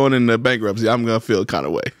Tyrese is going into bankruptcy, I'm gonna feel kind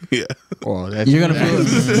of way. Yeah. Oh, that's You're gonna feel.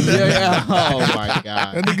 Yeah. Oh my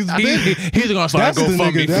god. That nigga's big. He's gonna start That's the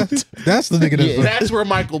GoFundMe. nigga. That's the nigga that's That's where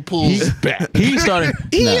Michael pulls back. He started.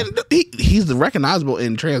 He's the recognizable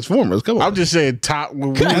in Transformers. Come on. I'm just saying top. We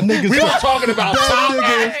nigga's were talking about top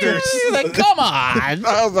actors. He's like, come on.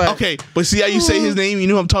 I was like, Okay, but see how you say his name? You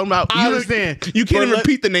know what I'm talking about? I You- understand. You can't But even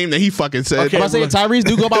repeat the name that he fucking said. Okay, If I say Tyrese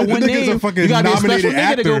do go by one Nigga's a name, fucking you gotta be a special nominated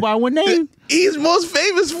nigga to go actor. by one name. He's most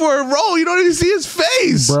famous for a role. You don't even see his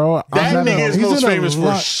face. Bro, that I'm nigga is not, most in a famous for.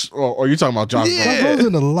 lot- Or you talking about Josh? Yeah. Brolin? Josh Brolin's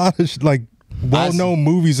in a lot of like well-known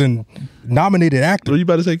movies and nominated What actors. you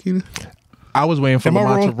about to say, Keenan? I was waiting for Am I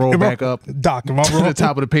Lamont to wrong? roll Am I- back up Doc, am I to the wrong?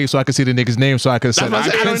 top of the page so I could see the nigga's name so I could have said That's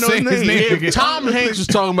what I said. I couldn't don't know say his name. If Tom Hanks was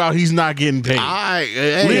talking about he's not getting paid.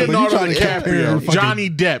 Leonardo trying to compare DiCaprio, fucking- Johnny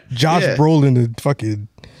Depp. Josh Yeah. Brolin and fucking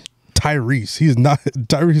Tyrese. He's not.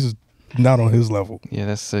 Tyrese is not on his level. Yeah,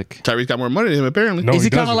 that's sick. Tyrese got more money than him, apparently. No, Is he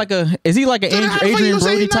kind doesn't. of like a? Is he like an So how the fuck you Adrian gonna say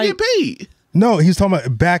Brody he not type? getting paid? No, he's talking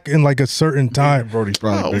about back in like a certain time. Brody's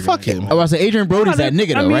probably Oh, bigger fuck than him. Oh, I say Adrian Brody's that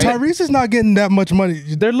nigga I though, mean, right? Tyrese is not getting that much money.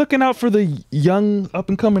 They're looking out for the young up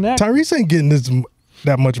and coming actors. Tyrese ain't getting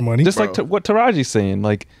that much money. Just like what Taraji's saying.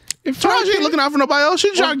 Like, If Taraji ain't looking out for nobody else,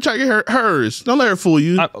 she trying to get hers. Don't let her fool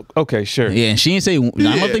you. okay, sure. Yeah, and she didn't say. I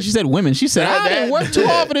don't think she said women. She said I didn't work too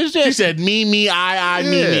hard for this shit. She said me, I,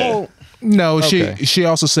 me. Yeah. No, Okay. she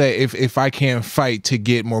also said if I can't fight to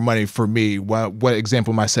get more money for me, what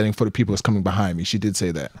example am I setting for the people that's coming behind me? She did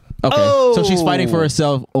say that. Okay, so she's fighting for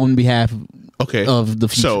herself on behalf Okay. of the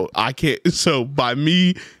future. So I can't. So by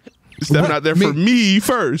me stepping out there for me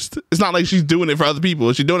first, it's not like she's doing it for other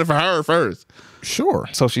people. She's doing it for her first. Sure.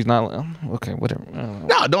 So she's not. Okay, whatever.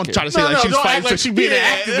 No, don't try to say like she's don't fighting act like for she being an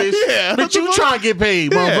activist. Yeah. But you trying to get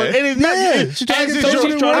paid, motherfucker. And it's not, she trying as to is get your-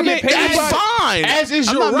 paid. She's trying to get paid. That's fine. As is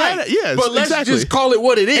I'm your not mad right. at- yes, but let's exactly. just call it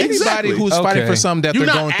what it is. Anybody who's fighting for something that You're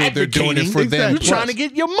they're not going through, they're doing it for them. You're trying to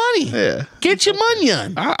get your money. Yeah. Get your money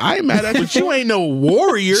on. I ain't mad at you. But you ain't no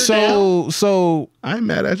warrior. now. So I ain't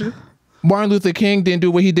mad at you. Martin Luther King didn't do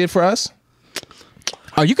what he did for us?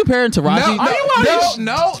 Are you comparing Taraji?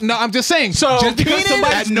 No, I'm just saying. So, just because Keenan,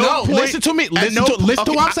 somebody at no point- listen to me. at Listen no- to listen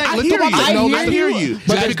to okay, what I'm saying. I Listen to what I'm hear saying. you. No, I hear you. But Just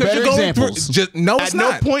there's because you're better going through, examples. just no, it's At no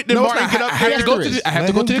not. point did No, it's Martin not. get up I have to there. go to the. I have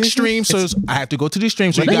to go to the extreme. So I have to go to the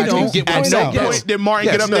extreme. So you No, you guys can don't. get what I'm At Point no saying. out. Yes. point did Martin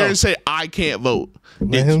Yes, get up no. there and say, I can't vote.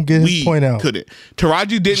 Let him get his we point out. couldn't.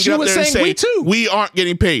 Taraji didn't She get up was there and saying say, we too. we aren't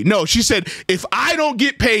getting paid. No, she said, if I don't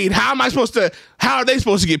get paid, how are they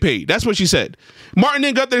supposed to get paid? That's what she said. Martin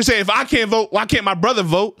didn't go up there and say, if I can't vote, why can't my brother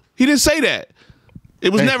vote? He didn't say that.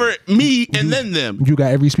 It was never me and then them. You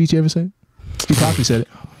got every speech you ever said? He probably said it.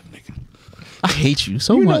 I hate you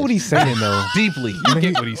so You much. know what he's saying though. Deeply, you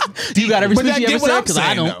get what he's. You got every But speech that you get ever what said I'm because I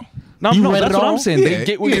saying, don't. though. No, You no, read that's it what all? I'm saying. They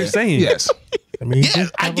get what you're saying. Yes. I mean, Yeah,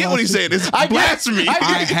 I get what he's saying. It's blasphemy. I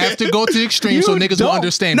have to go to the extreme so niggas will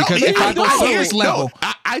understand. No, Because yeah, if I go I hear surface you. level, No,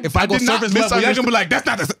 if I go did not surface level, y'all gonna be like, that's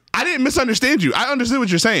not the. I didn't misunderstand you. I understood what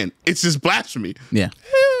you're saying. It's just blasphemy. Yeah,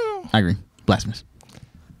 I agree. Blasphemous.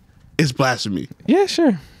 It's blasphemy. Yeah,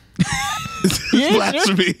 sure. It's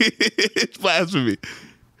blasphemy. It's blasphemy.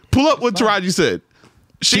 Pull up what Taraji said.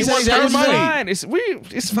 She said wants that her was money. fine.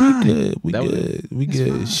 It's fine. Good, we good. We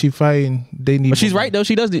good. She fighting. They need. But she's right though.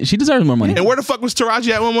 She deserves more money. And where the fuck was Taraji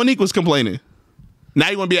at when Mo'Nique was complaining? Now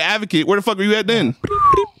you want to be an advocate. Where the fuck were you at then?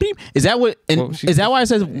 Is that what? And Well, is that why I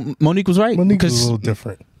said Mo'Nique was right? Monique is a little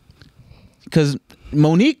different. Because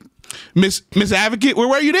Mo'Nique Miss Advocate, where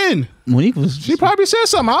were you then? Monique was. She probably said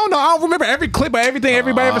something. I don't know. I don't remember every clip or everything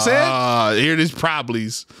everybody ever said. Here it is,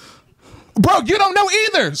 probablys. Bro, you don't know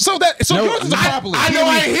either. So No, yours is a probably. I know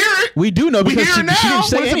I ain't hear it. We do know We because hear it now. she didn't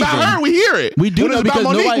say When it's anything. about her, we hear it. We do when know it's about because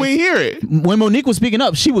Monique, nobody- we hear it. When Monique was speaking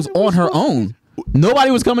up, she was on her own.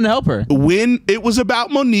 Nobody was coming to help her. When it was about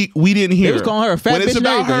Monique, we didn't hear They was calling her a fat When bitch it's and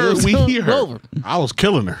about everything. It her, was we so hear her. over. I was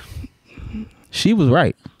killing her. She was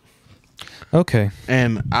right. Okay.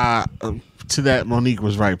 And to that Monique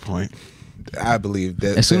was right point. I believe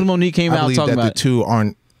that. As soon as Monique came I out believe talking that about the two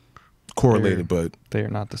aren't correlated, but They are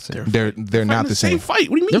not the same. they're not the same. fight.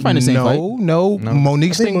 What do you mean? They're fighting the same fight. No.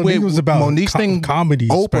 Monique's I think thing Monique was about Monique's thing. comedy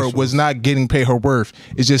Oprah specials. was not getting paid her worth.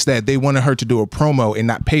 It's just that they wanted her to do a promo and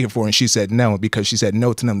not pay her for it. And she said no because she said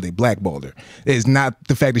no to them. They blackballed her. It's not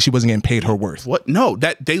the fact that she wasn't getting paid her worth. What? No,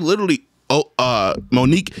 that they literally.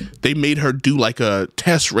 Monique, they made her do like a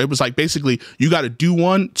test. It was like basically you got to do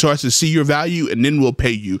one so as to see your value, and then we'll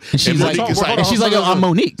pay you. And she's like, Monique is and she's like, I'm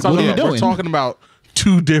Monique. What are you We're doing? talking about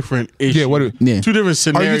two different issues. Yeah, what? Yeah. Two different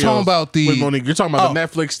scenarios. talking about the- with Monique? You're talking about the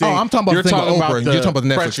Netflix thing. Oh, I'm talking about You're the thing talking with Oprah. about You're talking about the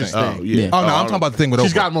Netflix Precious thing. Oh, yeah. Oh no, I'm talking about the thing with Oprah.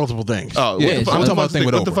 She's got multiple things. Oh, Yeah, what the, I'm what talking about the thing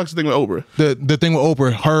with what the Oprah. fuck's the thing with Oprah? The thing with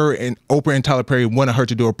Oprah, Oprah and Tyler Perry wanted her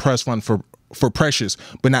to do a press run for Precious,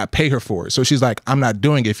 but not pay her for it. So she's like, I'm not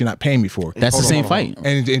doing it if you're not paying me for it. That's the same fight.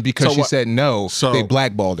 And because So she what- said no, so- they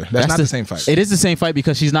blackballed her. That's not the same fight. It is the same fight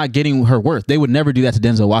because she's not getting her worth. They would never do that to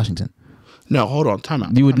Denzel Washington. No, hold on, time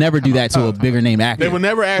out. You would never do that to a bigger name actor. They would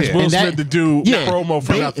never ask Will And that- Smith to do yeah, promo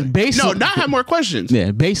for nothing. No, not have more questions.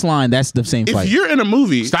 Yeah, baseline. That's the same If fight. you're in a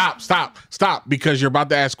movie, Stop, because you're about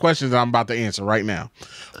to ask questions that I'm about to answer right now.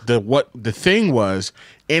 The thing was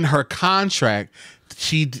in her contract,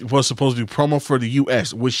 she was supposed to do promo for the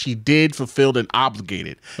U.S., which she did, fulfilled, and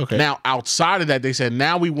obligated. Okay. Now, outside of that, they said,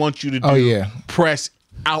 now we want you to do press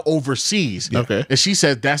out overseas. Okay. And she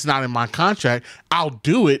said, that's not in my contract. I'll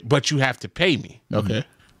do it, but you have to pay me. Okay.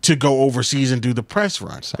 To go overseas and do the press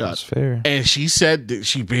run. That's fair. And she said,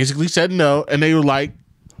 she basically said no. And they were like,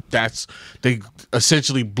 they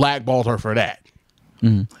essentially blackballed her for that.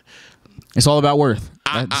 It's all about worth.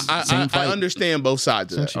 That's same I fight. understand both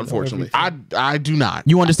sides of that, unfortunately. I do not.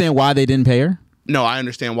 You understand why they didn't pay her? No, I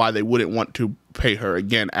understand why they wouldn't want to pay her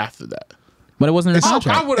again after that. But it wasn't her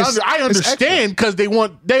contract. I understand because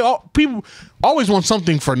people always want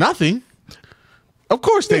something for nothing. Of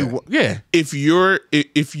course yeah. If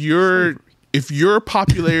your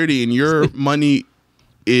popularity and your money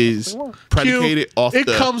is predicated off it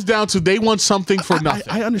comes down to they want something for nothing.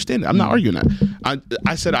 I understand that. I'm not arguing that.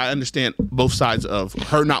 I said I understand both sides of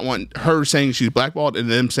her not wanting her saying she's blackballed and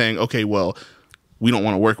them saying, okay, well, we don't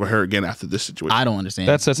want to work with her again after this situation. I don't understand.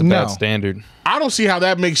 That sets a bad standard. I don't see how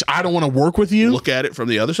that makes I don't want to work with you. Look at it from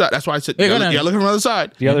the other side. That's why I said, Yeah, look from the other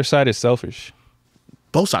side. The other side is selfish.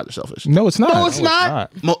 Both sides are selfish. No, it's not. No, it's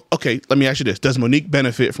not. Okay, let me ask you this. Does Monique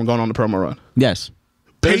benefit from going on the promo run? Yes.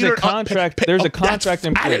 There's Paid a her- contract. There's a contract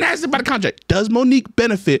in I didn't place. ask about a contract. Does Monique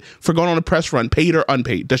benefit for going on a press run, paid or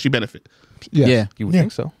unpaid? Does she benefit? Yes. Yeah. You would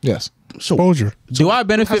think so. Yes. So Exposure. Do I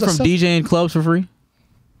benefit from how's that DJing clubs for free?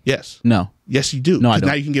 yes, No. yes, you do. No, I 'Cause don't.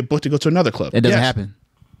 Now you can get booked to go to another club. It doesn't Yes. happen.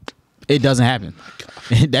 It doesn't happen.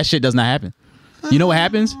 That shit does not happen. You know what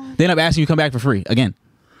happens? They end up asking you to come back for free again.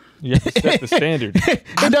 You have to set the standard. It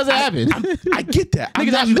doesn't happen. I get that. I'm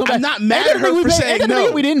Niggas ask you to come I'm back. not mad Ain't at her that for we saying ain't that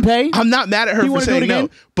no. we didn't pay. I'm not mad at her You for wanna do it saying no. again?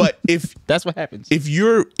 But if That's what happens. if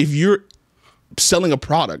you're selling a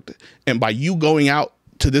product and by you going out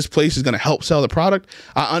to this place is going to help sell the product,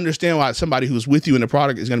 I understand why somebody who's with you in the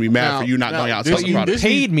product is going to be mad for you not going out to this- sell the You product.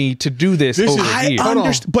 paid me to do this This over is- here. I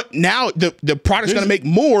understand, but now the product's going to make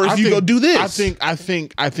more if you go do this. I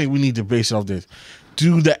think we need to base it off this.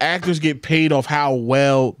 Do the actors get paid off how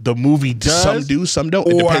well the movie does? Some do, some don't.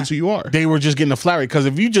 It Or depends who you are. They were just getting a flat rate. Because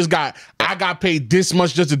if you just I got paid this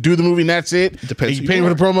much just to do the movie and that's it. Depends And who you pay you me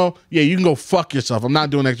are. for the promo. Yeah, you can go fuck yourself. I'm not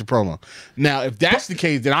doing extra promo. Now, if that's the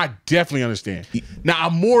case, then I definitely understand. Now,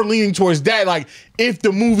 I'm more leaning towards that. Like, if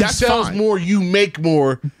the movie That's sells fine. more, you make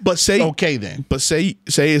more. But say okay then. But say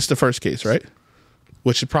it's the first case, right?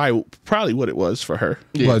 Which is probably what it was for her.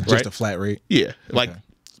 Well, just right? a flat rate. Yeah, like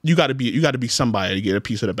you got to be somebody to get a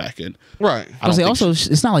piece of the back end. Right. I don't think also,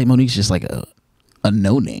 it's not like Monique's just like a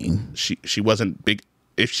no name. she wasn't big.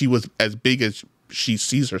 If she was as big as she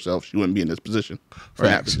sees herself, she wouldn't be in this position or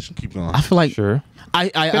in that position. Keep going. I feel like Sure. I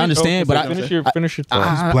understand, but finish your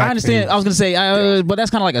thought. I understand. I was gonna say, but that's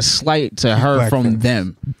kind of like a slight to her black from famous.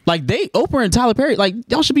 them. Like Oprah and Tyler Perry, like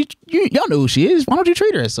y'all should be, y'all know who she is. Why don't you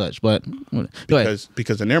treat her as such? But go ahead.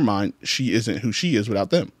 Because in their mind, she isn't who she is without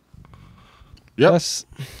them. Yep.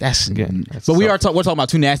 That's Again, but we're talking about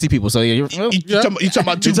two nasty people. So yeah, You talking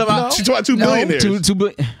about two billionaires. two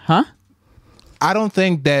billion, huh? I don't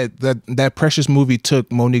think that Precious movie took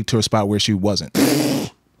Mo'Nique to a spot where she wasn't.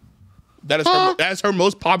 That's her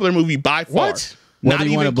most popular movie by far. What? Whether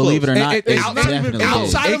you want to believe it or not, it's definitely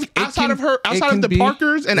outside of the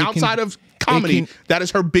Parkers and outside of comedy, that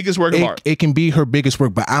is her biggest work of art. It can be her biggest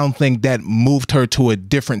work, but I don't think that moved her to a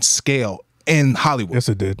different scale in Hollywood. Yes,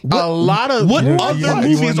 it did. A lot of What other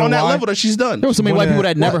movies on that level that she's done? There were so many white people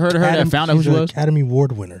that never heard of her that found out who she was. Academy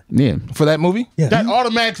Award winner. Yeah, For that movie? Yeah. that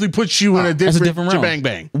automatically puts you in a that's different, a different realm. bang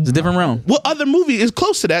bang. It's a different realm, What other movie is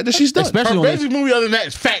close to that she's done? especially Her on basic the, movie other than that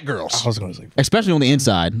is Fat Girls. I was going to say especially on the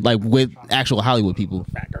inside, like with actual Hollywood people.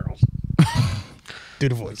 Fat Girls. Do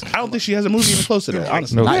the voice. I don't think she has a movie even close to that.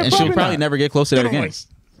 Honestly, No. And she'll probably probably not. never get close to that again.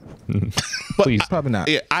 Please. Probably not.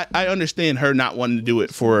 yeah, I understand her not wanting to do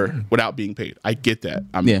it without being paid. I get that.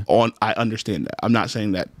 I understand that. I'm not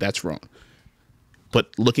saying that that's wrong. But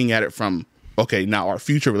looking at it from now our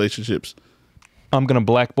future relationships, I'm gonna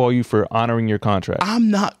blackball you for honoring your contract. I'm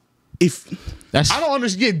not. That's I don't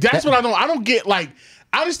understand. That's what I don't get. Like,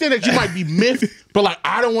 I understand that you might be myth, but like,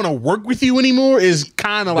 I don't want to work with you anymore is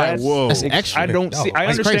kind of like, whoa. that's extra. I don't see. I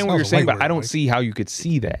That's understand crazy. what you're That saying, was a but I don't white see how you could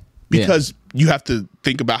see that. because you have to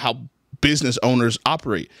think about how business owners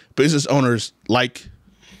operate. Business owners like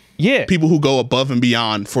Yeah, people who go above and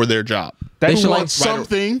beyond for their job. that should want like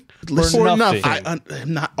something for for nothing. nothing.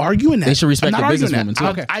 I'm not arguing that. They should respect I'm not the arguing businesswoman,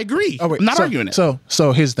 that. too. I agree. Oh, wait, I'm not so, arguing that.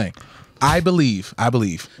 So here's the thing. I believe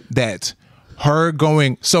that her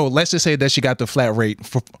going. So let's just say that she got the flat rate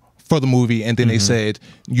for the movie, and then they said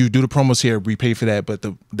you do the promos here, we pay for that, but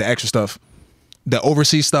the extra stuff, the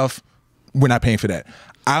overseas stuff, we're not paying for that.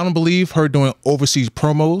 I don't believe her doing overseas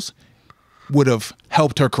promos would have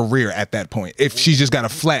helped her career at that point if she just got a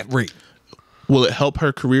flat rate. Will it help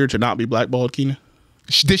her career to not be blackballed, Keenan?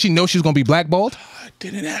 Did she know she was going to be blackballed? I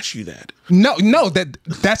didn't ask you that. No,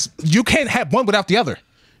 that's you can't have one without the other.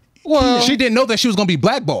 Well, she didn't know that she was going to be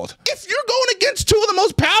blackballed. If you're going against two of the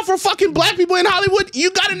most powerful fucking black people in Hollywood,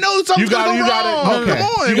 you got to know something's going to go wrong. okay. Come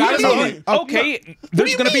on. You gotta What do know you it. mean? Okay,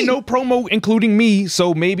 there's you gonna be mean? no promo including me,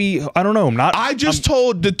 so maybe I don't know. I just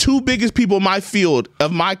told the two biggest people in my field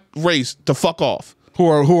of my race to fuck off. Who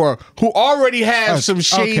already have some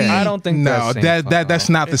shady. Okay. I don't think No, that's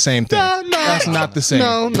not the same thing. No. That's not the same.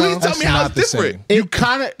 No. Please tell That's me how not it's the different. same. You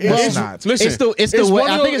kind of. It's not. Listen, it's the way.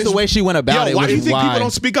 I think it's the way she went about it. Why do you which is think why- people don't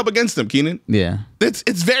speak up against them, Keenan? Yeah.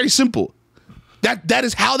 It's very simple. That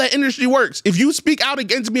is how that industry works. If you speak out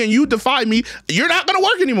against me and you defy me, you're not going to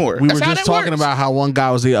work anymore. We That's were how just that talking works. about how one guy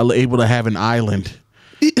was able to have an island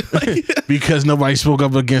because nobody spoke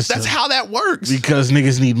up against That's him. how that works. Because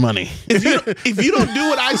niggas need money. If you don't do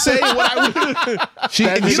what I say and what I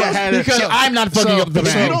Because I'm not fucking up the if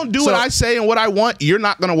you bag. don't do what I say and what I want, you're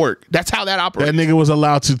not gonna work. That's how that operates. That nigga was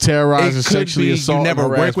allowed to terrorize and It could sexually be assault. you never and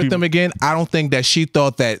harass work with people. them again. I don't think that she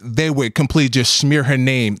thought that they would completely just smear her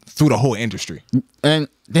name through the whole industry. And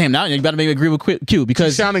damn, now you got to make me agree with Q because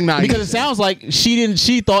She's sounding naive. because it sounds like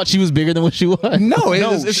she thought she was bigger than what she was. No,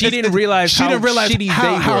 she didn't realize how shitty how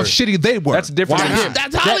they were. shitty they were. That's different.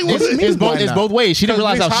 That's Hollywood. It's both ways. She didn't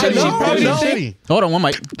realize how shitty No, she probably was. shitty. Hold on, one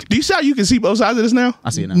mic. Do you see how you can see both sides of this now?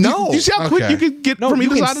 I see it now. No. Do you see how quick Okay. you can get No, from you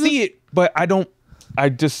either can side of see this? it, but I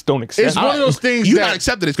just don't accept It's it. one of those things You that not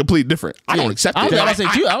accepting it's completely different. I don't accept I it. don't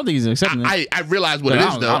think Q. I don't think he's accepting it. I realize what But it I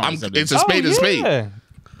is don't- though. I don't accept it. It's a spade is a spade. Yeah.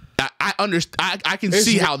 I understand. I can It's-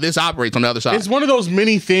 see how this operates on the other side. it's one of those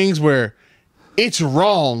many things where it's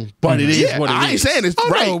wrong, but it is what it is. I ain't saying it's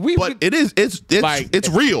right, no, but it is. It's Like, it's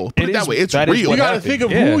real. Put it that way. It's that is real. what You got to happened. think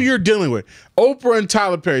of Yeah. who you're dealing with. Oprah and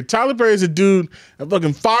Tyler Perry. Tyler Perry is a dude that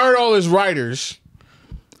fucking fired all his writers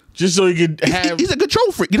just so he could have. He's a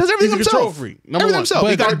control freak. He does everything He's a himself. control freak. Number Everything one. himself.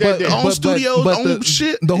 He got but- their own studio, their own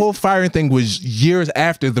shit. The whole firing thing was years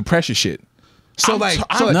after the pressure shit. So No, we he's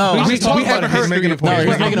haven't talking heard. about it. He's making a point.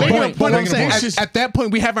 No, he's making a point. But I'm Making a saying point. at that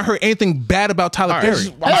point we haven't heard anything bad about Tyler Perry.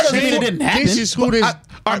 That doesn't mean it didn't happen. This is who this.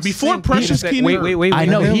 All right, before Precious Keenan. Wait. I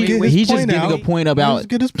know Let him get his he's just point giving out. a point Let about him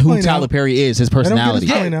get his who point Tyler out. Perry is, his him get his personality.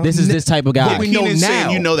 point out. This is this type of guy. What we know Keenan's saying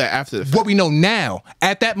now. you know that after the fact. What we know now,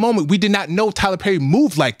 at that moment, we did not know Tyler Perry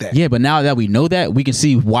moved like that. Yeah, but now that we know that, we can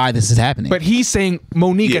see why this is happening. But he's saying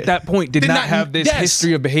Mo'Nique Yeah. at that point did Did not not- have this yes.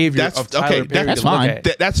 history of behavior That's- of Tyler okay, Perry. that's to look fine.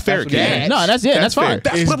 at. That's fair. what you're Keenan. saying. no, that's fair. fine.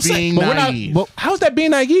 That's Is what I'm saying. being But we're not- naive. but how's that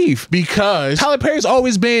being naive? Because Tyler Perry's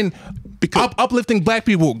always been uplifting black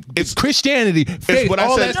people. It's- Christianity, faith, what I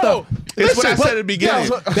all said. that stuff. It's what I Listen, said at the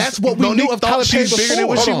beginning. That's what we knew Mo'Nique of Tyler thought Perry she's bigger than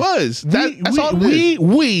before. what she Hold on. was. That's all it is.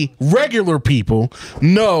 we regular people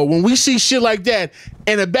know when we see shit like that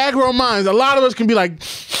in the back of our minds, a lot of us can be like,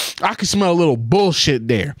 I can smell a little bullshit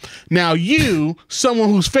there. Now you, someone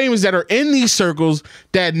who's famous that are in these circles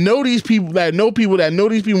that know these people, that know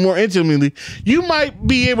these people more intimately, you might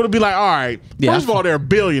be able to be like, all right, first of all, they're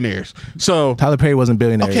billionaires. So Tyler Perry wasn't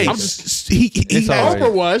billionaire. Okay,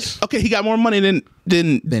 Oprah was. Okay, he got more money than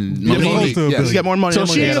Mo'Nique. Yes, he got more money. So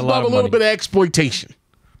than she Mo'Nique. is above a little bit of exploitation.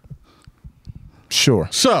 Sure.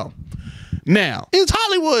 So now It's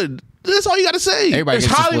Hollywood. That's all you got to say. Everybody it's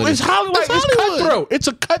gets Hollywood. It's Hollywood. It's It's Hollywood. cutthroat. It's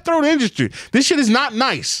a cutthroat industry. This shit is not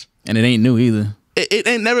nice. And it ain't new either. It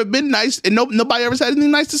ain't never been nice, and nobody ever said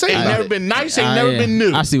anything nice to say Ain't about never it. been nice. Ain't never been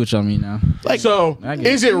new. I see what y'all mean now. So I get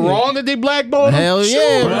is it. it wrong that they blackballed him? Hell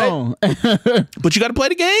Sure. yeah, wrong. But you got to play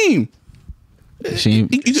the game.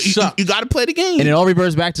 You got to play the game. And it all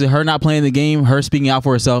reverts back to her not playing the game, her speaking out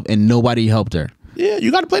for herself, and nobody helped her. Yeah,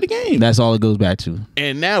 you got to play the game. That's all it goes back to.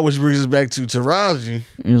 And now, which brings us back to Taraji.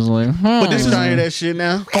 It was like, But this is Trying to hear that shit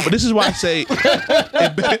now. Oh, but this is why I say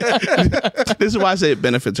this is why I say it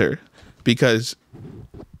benefits her, because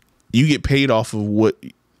you get paid off of what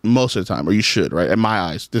most of the time, or you should, right? In my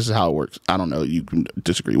eyes, this is how it works. I don't know. You can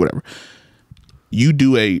disagree, whatever. You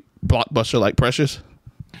do a blockbuster like Precious.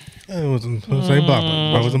 It wasn't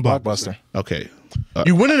Blockbuster. It wasn't Blockbuster. Okay.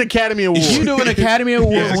 You win an Academy Award. you do an Academy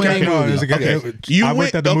Award winning No, movie. I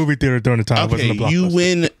went at the movie theater during the time. It Okay, wasn't a you Blockbuster.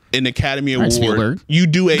 win an Academy Alright, Award. Spielberg. You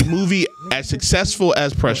do a movie as successful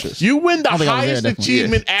as Precious. You win the I think I was there, highest definitely.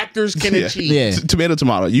 achievement actors can achieve. Yeah.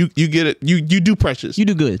 Tomato. You get it. You do Precious. You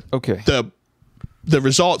do good. Okay. The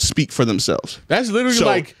results speak for themselves. That's literally So,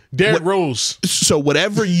 like Derrick what- Rose. So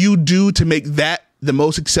whatever you do to make that the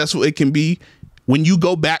most successful it can be, when you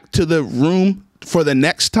go back to the room for the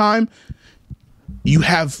next time, you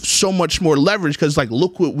have so much more leverage, because like,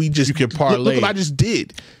 look what we just, You can parlay. look what I just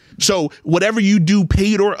did. So whatever you do,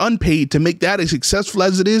 paid or unpaid, to make that as successful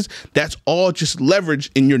as it is, that's all just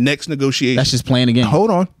leverage in your next negotiation. That's just playing the game.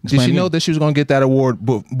 Hold on. Did playing she the know game. that she was going to get that award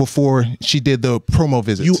before she did the promo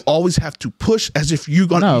visits? You always have to push as if you're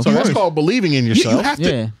gonna. No, So of that's course. called believing in yourself. You have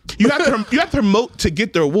to. Yeah. You have to promote to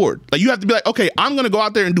get the award. Like, you have to be like, okay, I'm gonna go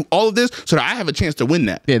out there and do all of this so that I have a chance to win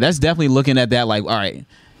that. Yeah, that's definitely looking at that like, all right,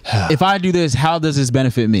 if I do this, how does this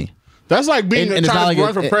benefit me? That's like being And it's trying not to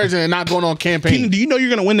like run for president and not going on campaign. Keenan, do you know you're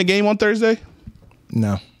gonna win the game on Thursday?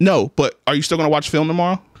 No. No, but are you still gonna watch film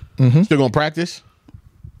tomorrow? Still gonna practice?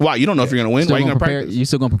 Why? You don't know if you're gonna win. Still Why are you gonna gonna prepare? practice? You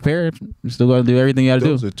still gonna prepare? You still gonna do everything you gotta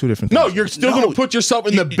Those do? are two different No, things. you're still No. gonna put yourself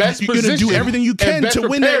in the best you're gonna position. do everything you and can best to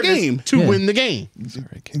win that preparedness game. To Yeah. win the game.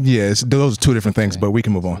 Yeah, those are two different things, but we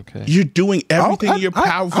can move on. Okay. You're doing everything I- in your I-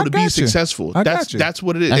 power I to be got you. successful. I got you. That's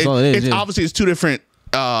what it is. That's all it is, It's yeah. obviously it's two different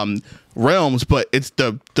realms, but it's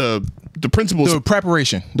the principles. The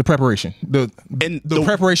preparation, the preparation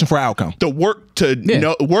for outcome. The work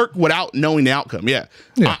to work without knowing the outcome. Yeah,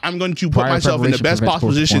 Yeah. I'm going to put Prior myself in the preparation best prevents possible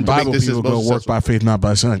poor position to make Bible this as people most go work successful. by faith, not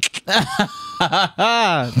by sight.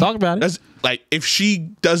 Talk about it. That's like, if she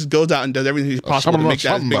goes out and does everything possible to make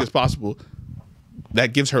that as big as possible,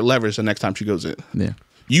 that gives her leverage the next time she goes in. Yeah.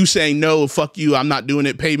 You saying no, fuck you, I'm not doing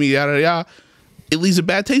it, pay me, yada yada, it leaves a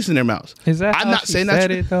bad taste in their mouths. Is that I'm how not she saying said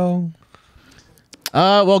that's it though?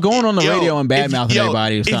 Well, going on the Yo, radio and bad if- mouthing yo,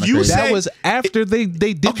 everybody is if kind of you crazy. say- That was after they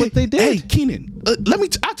did what they did. Hey, Keenan,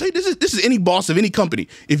 I'll tell you, this is any boss of any company.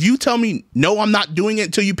 If you tell me no, I'm not doing it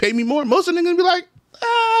until you pay me more, most of them are gonna be like,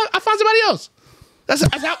 I found somebody else.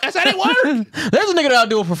 That's how they work. There's a nigga that'll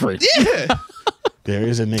do it for free. Yeah. There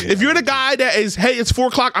is a nigga. If you're the guy that is, hey, it's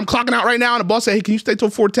 4:00, I'm clocking out right now, and the boss say, hey, can you stay till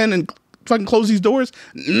 4:10 and fucking close these doors?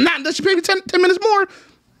 Not unless you pay me 10 minutes more.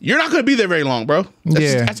 You're not gonna be there very long, bro.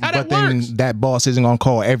 That's how that but then works. that boss isn't gonna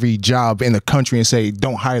call every job in the country and say,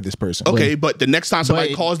 "Don't hire this person." Okay, but the next time somebody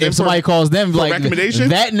But calls them, if somebody calls them for like recommendation,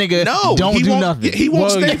 that nigga, no, don't he do won't- nothing. He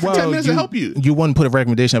won't stay for 10 minutes to help you. You wouldn't put a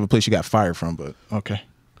recommendation of a place you got fired from, but okay.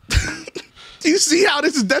 Do you see how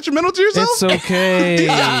this is detrimental to yourself? It's okay. You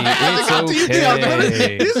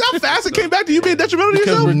see how fast it came back to you being detrimental to Because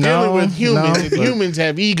yourself? we're No, dealing with humans. no, and but- humans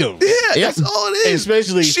have egos. Yeah, that's all it is.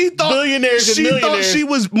 Especially billionaires and she thought millionaires. she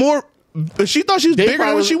was more. She thought she was They bigger than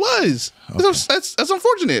probably- what she was. That's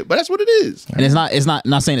unfortunate, but that's what it is. And it's not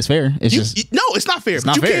saying it's fair. It's just No, it's not fair. It's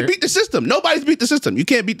But not you fair. can't beat the system. Nobody's beat the system. You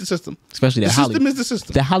can't beat the system. especially The that system Hollywood. is the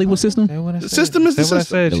system. That Hollywood system. The system is the That's what I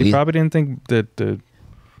system. said. She Yeah. probably didn't think that the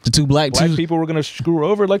The two black people were gonna screw her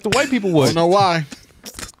over like the white people I would. don't know why.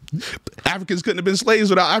 Africans couldn't have been slaves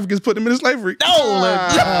without Africans putting them into slavery.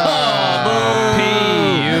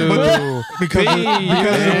 Because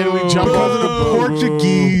of the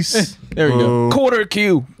Portuguese. There we go. Quarter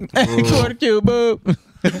Q. Quarter cube, boo.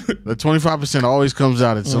 The 25% always comes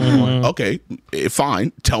out at some point. Okay,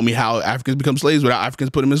 fine. Tell me how Africans become slaves without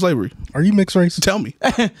Africans put them in slavery. Are you mixed race? Tell me.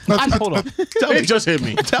 Hold on. Tell me. It just hit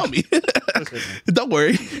me. Tell me. Don't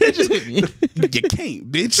worry. It just hit me. You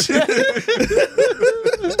can't, bitch.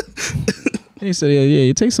 He said, yeah,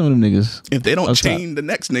 you take some of them niggas. If they don't Up top. chain the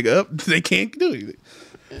next nigga up, they can't do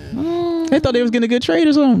anything. They thought they was getting a good trade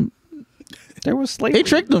or something. There was slavery. They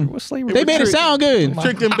tricked them. There was slavery. They made it sound good.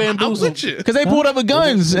 Trick them I'm bamboozled. with you. Because they pulled up with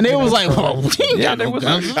guns and they was like, oh, we ain't got no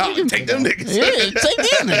guns. I'll take them niggas. Yeah, take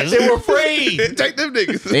them niggas. They were afraid. Take them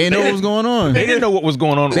niggas. They didn't know what was going on. They didn't know what was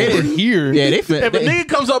going on over here. Yeah, they If a nigga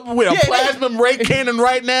comes up with a plasma ray cannon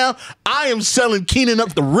right now, I am selling Keenan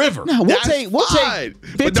up the river. We'll That's take fine.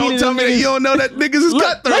 15 But don't of tell them me that niggas. you don't know that niggas is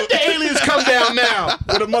Let cutthroat. the aliens come down now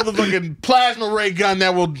with a motherfucking plasma ray gun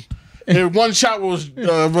that will, in one shot will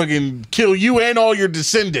fucking kill you and all your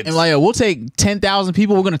descendants. And like, we'll take 10,000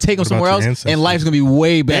 people. We're gonna take them What somewhere about else, your and ancestors? life's gonna be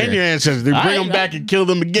way and better. your ancestors. They bring Alright, them back and kill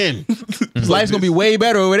them again. Life's gonna be way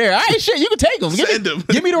better over there. All right, shit, you can take them. Send them.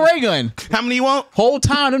 Give me the ray gun. How many you want? Whole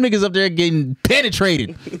time, them niggas up there getting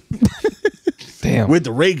penetrated Damn. With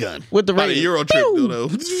the ray gun. with the About ray. a Euro trip, though.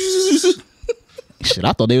 Shit,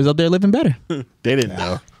 I thought they was up there living better. They didn't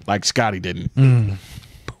know. Like Scotty didn't.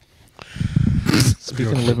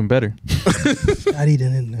 Speaking of living better. I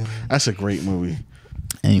didn't know. That's a great movie.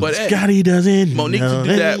 But hey, Scotty doesn't Monique know to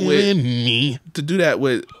do that with me. to do that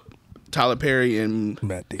with Tyler Perry and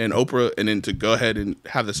Matt Damon. Oprah, and then to go ahead and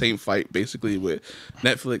have the same fight basically with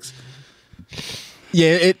Netflix.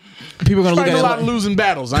 Yeah, people are gonna look Fighting at a it lot like, of losing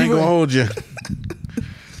battles. I ain't gonna hold you.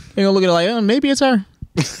 they're gonna look at it like, maybe it's her.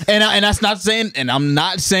 and that's not saying, and I'm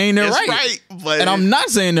not saying they're It's right. right, but And I'm not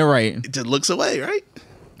saying they're right. it just looks away, right?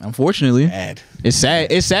 Unfortunately, Bad. it's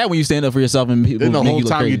sad. It's sad when you stand up for yourself and people Then the make whole you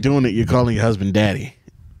look time crazy. you're doing it, you're calling your husband daddy,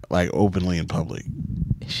 like openly in public.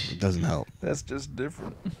 It doesn't help. That's just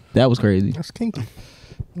different. That was crazy. That's kinky.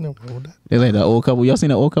 No, with that. They like that old couple. Y'all seen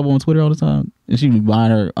that old couple on Twitter all the time, and she be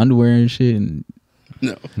buying her underwear and shit. And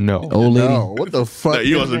No. old lady. No, what the fuck?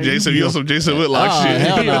 You want some Jason Whitlock Oh, shit.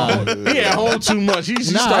 hell no. He at home too much.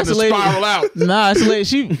 He's Nah, starting that's to a lady. spiral out. Nah, it's a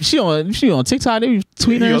lady. She on TikTok. They be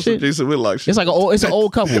tweeting You her and want some shit. Jason Whitlock shit. It's like it's an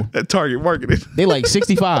old couple. At Target marketing. They like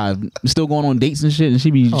 65, still going on dates and shit, and she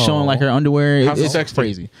be showing like her underwear. How's the It's sex tape?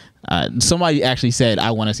 crazy. Somebody actually said,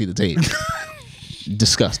 "I want to see the tape."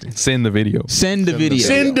 Disgusting. Send the video. Send the video.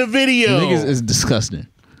 Send the video. Niggas is disgusting.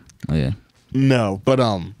 Oh yeah. No, but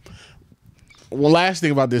well, last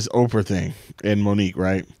thing about this Oprah thing and Mo'Nique,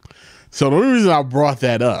 right? So the only reason I brought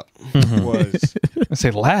that up was I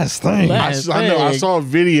say last thing. I know I saw a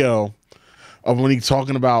video of Mo'Nique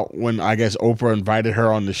talking about when I guess Oprah invited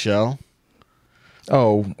her on the show,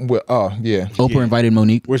 Oh, well, yeah. Oprah invited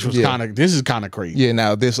Mo'Nique. which was Yeah. kind of this is kind of crazy. Yeah,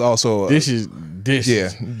 now this also. This is yeah,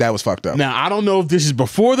 that was fucked up. Now I don't know if this is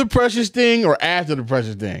before the Precious thing or after the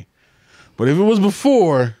Precious thing, but if it was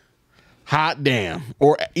before, hot damn,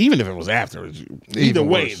 or even if it was after, either Even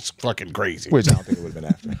way, worse. it's fucking crazy. Which I don't think it would have been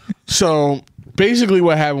after. So basically,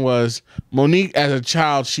 what happened was Mo'Nique, as a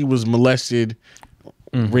child, she was molested,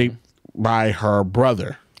 raped by her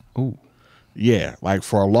brother. Ooh. Yeah, like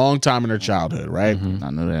for a long time in her childhood, right? I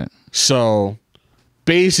know that. So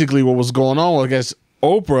basically, what was going on was, I guess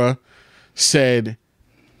Oprah said,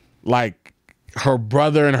 like, her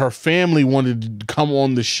brother and her family wanted to come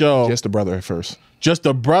on the show. Just the brother at first. Just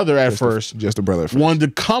the brother at first Just the brother at first. wanted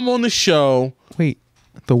to come on the show. Wait,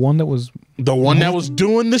 the one that was The one that was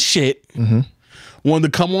doing the shit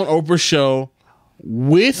wanted to come on Oprah's show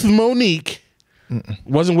with Mo'Nique.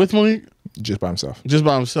 Wasn't with Mo'Nique, Just by himself. just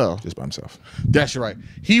by himself. Just by himself. That's right.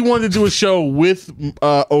 He wanted to do a show with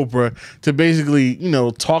Oprah to basically,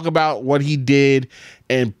 talk about what he did,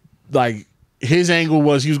 and like his angle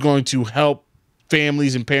was he was going to help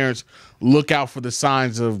families and parents look out for the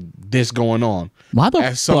signs of this going on. Why the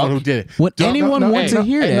As someone fuck who did it. would anyone want to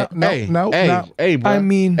hear that? Hey, bro. I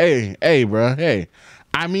mean- hey, bro. Hey,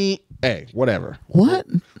 I mean, hey, whatever. What?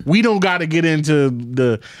 We don't got to get into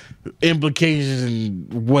the implications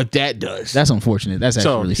and what that does. That's unfortunate. That's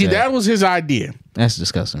actually so really sad. that was his idea. That's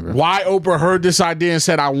disgusting, bro. Why Oprah heard this idea and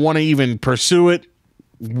said, I want to even pursue it,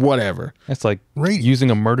 whatever. that's like Right.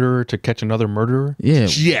 using a murderer to catch another murderer. Yeah.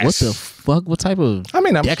 Yes. What the fuck? What type of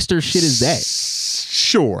Dexter shit is that?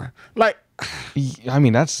 Sure. Like, I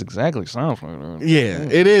mean, that's exactly sounds like yeah,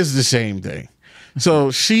 it is the same thing.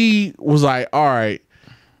 So she was like, all right,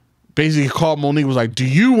 basically called Mo'Nique, was like, do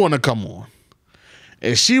you want to come on?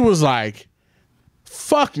 And she was like,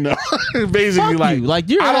 fuck no. Basically, Fuck you. Like,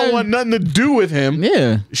 you're I don't not- want nothing to do with him.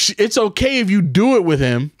 Yeah. It's okay if you do it with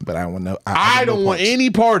him. But I don't want no. I don't want any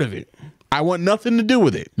part of it. I want nothing to do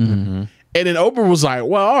with it. And then Oprah was like,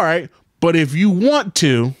 well, all right, but if you want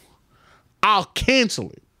to, I'll cancel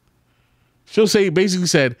it. She'll say, basically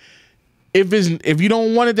said, if you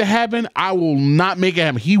don't want it to happen, I will not make it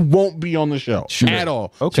happen. He won't be on the show at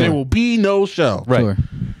all. Okay. There will be no show. Right. Sure.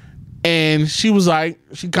 And she was like,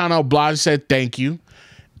 she kind of obliged, said thank you.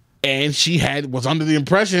 And she was under the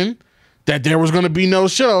impression that there was going to be no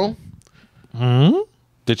show.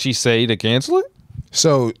 Did she say to cancel it?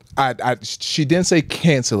 So she didn't say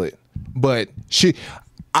cancel it, but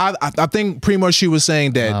I think pretty much she was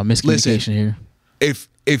saying that miscommunication here.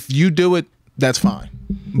 If you do it, that's fine,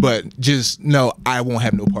 but just no, I won't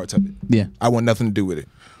have no parts of it. Yeah, I want nothing to do with it.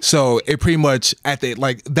 So it pretty much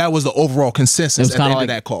that was the overall consensus at the end of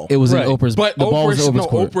that call. It was Right. in Oprah's, But the ball was in Oprah's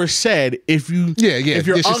court. Oprah said if you're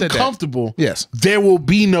she said that. uncomfortable, Yes. there will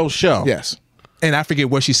be no show. Yes, and I forget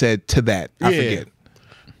what she said to that. I forget.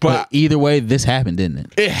 But either way, this happened, didn't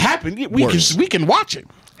it? It happened. We can watch it.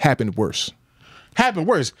 Happened worse. Happened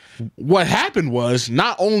worse. What happened was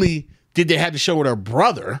not only did they have to show with her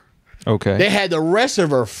brother, Okay. they had the rest of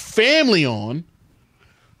her family on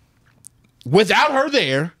without her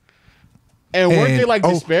there. And weren't they like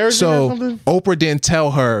disparaging or something? Oprah didn't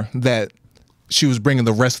tell her that she was bringing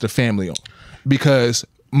the rest of the family on because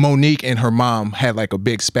Mo'Nique and her mom had like a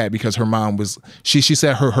big spat because her mom was she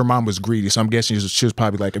said her mom was greedy, so I'm guessing she was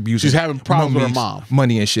probably like abusing. She's having problems with her Mo'Nique's mom,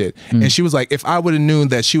 money and shit. And she was like, if I would have known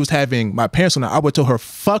that she was having my parents on, I would have told her,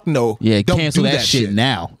 fuck no, Yeah, don't cancel do that shit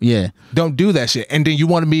now. Yeah, don't do that shit. And then you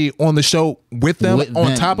want to be on the show with them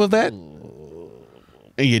on top of that.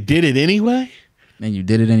 and you did it anyway. and you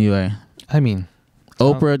did it anyway. I mean,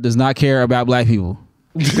 Oprah does not care about black people.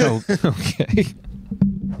 no, okay.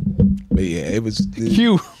 But yeah, it was.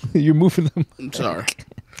 You're moving them. I'm sorry.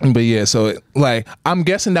 But yeah, so like I'm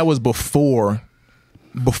guessing that was before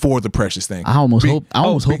the Precious thing. I almost hope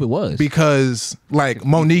it was because like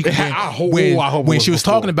Mo'Nique when she was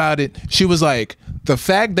talking about it, she was like, the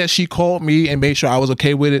fact that she called me and made sure I was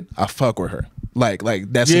okay with it, I fuck with her. Like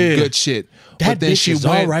that's some good shit. That then bitch she is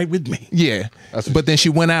went, all right with me. Yeah, but then she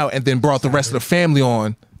went out and then brought the rest of the family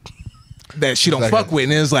on that she don't fuck with,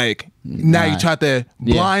 and it's like now you tried to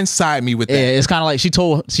blindside me with that. Yeah, it's kind of like she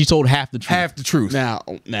told half the truth. Half the truth. Now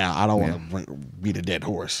I don't want to beat a dead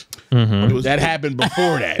horse. It was, That happened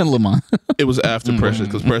before that. Lamont. it was after Precious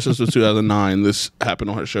because Precious was 2009. This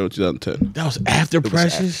happened on her show in 2010. That was after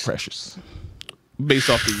Precious. Precious. Based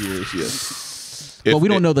off the years, yes. Well, we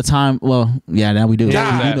don't know the time. Well, yeah, now we do.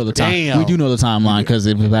 God We do know the time. damn. We do know the timeline because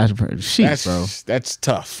it was after Precious. Shit, bro. That's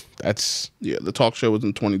tough. That's Yeah, the talk show was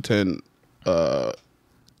in 2010.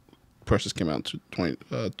 Precious came out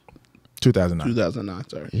in 2009.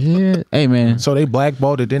 Sorry. Yeah. Hey, man. So they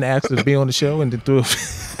blackballed it, didn't ask her to be on the show, and then threw.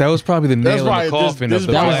 That was probably the nail in the coffin this of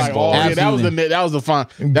the was was like, blackball. oh, yeah, that was the fun.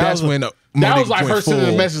 That's when that Mo'Nique was like went her sending a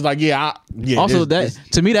full. message like, Also,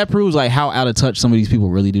 to me, that proves like how out of touch some of these people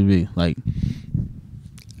really do be. Like,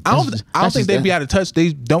 I don't that's think just they'd be out of touch.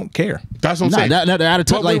 They don't care. That's what I'm no, saying. they're out of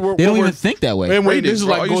touch. What Like, we're- they don't what even we're- think that way. And wait, this Ratings, is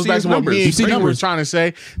bro. like All you goes see back is to what numbers. me You and see Green were numbers. trying to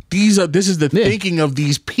say. This is the Yeah. thinking of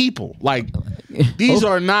these people. Like these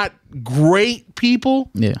are not great people.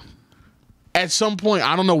 Yeah. At some point,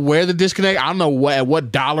 I don't know where the disconnect. I don't know at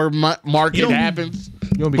what dollar mark it don't- happens.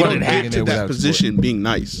 You don't be But getting it in had there to that without position being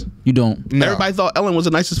nice. You don't. No. Everybody thought Ellen was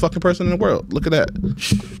the nicest fucking person in the world. Look at that.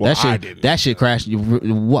 Well, I that didn't. shit crashed.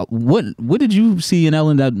 What did you see in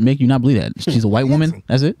Ellen that make you not believe that she's a white woman?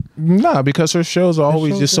 That's it. Nah, because her shows are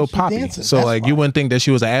always shows just so that she poppy. dances, So that's like why. you wouldn't think that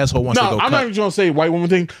she was an asshole once they No, go I'm cut. not even gonna say white woman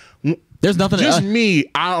thing. There's nothing. Just me.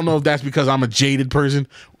 I don't know if that's because I'm a jaded person.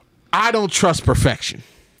 I don't trust perfection.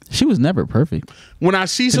 She was never perfect. When I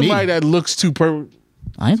see somebody that looks too perfect,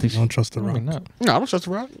 I didn't think I she. don't trust the Probably rock. not. no, I don't trust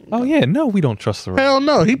the rock. Oh yeah, no, we don't trust the rock. Hell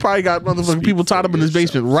no. He probably got motherfucking people tied up in his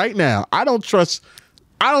basement right now. I don't trust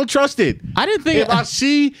it. I didn't think. If I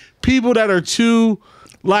see people that are too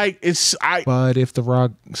like But if The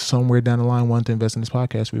Rock somewhere down the line wanted to invest in this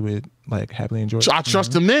podcast, we would like happily enjoy it. I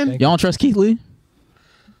trust him then. Y'all don't trust Keith Lee?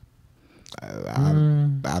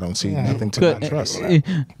 I don't see nothing to not trust.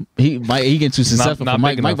 He get too successful. not for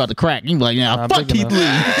Mike. big Mike enough. about to crack. He be like, yeah, Not fuck big Keith enough.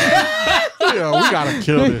 Lee. Yo, we gotta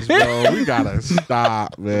kill this, bro. We gotta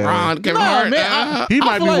stop, man. Ron, Kevin Nah, Hart. man, He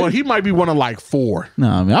might feel be like- one. He might be one of like 4. No,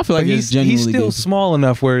 I mean, I feel like But it's he's genuinely still good. small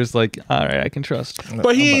enough where it's like, all right, I can trust.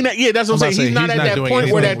 But he ain't. Yeah, that's what I'm I'm saying. about to He's say, not he's at not that doing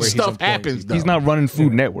point where anything that where he's stuff employed. happens. Though. He's not running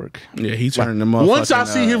Food Network. Yeah, he's turning them off. Once I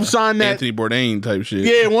see him sign that, Anthony Bourdain type shit.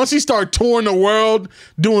 yeah. Once he start touring the world,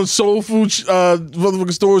 doing soul food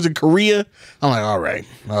motherfucking stores in Korea, I'm like, all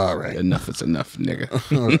right. Enough is enough, nigga.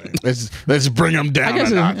 All right. Let's bring him down I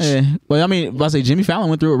guess. a notch. Well, I mean, I say Jimmy Fallon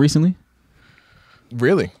went through it recently.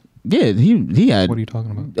 Really? Yeah, he had. What are you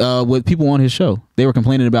talking about? With people on his show, they were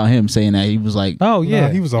complaining about him, saying that he was like, Oh yeah, Nah,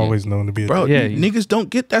 he was always known to be a Bro, Yeah, niggas don't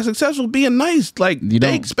get that successful being nice. Like, You they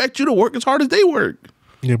don't. expect you to work as hard as they work.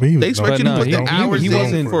 Yeah, but he was They expect you to known- put the hours in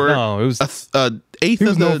wasn't. for No, it was. eighth He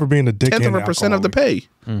was of known for being a dick 10th of and a percent of the alcoholic.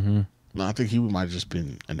 pay. No, I think he might have just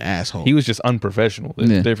been an asshole. He was just unprofessional.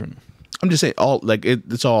 It's Yeah. different. I'm just saying,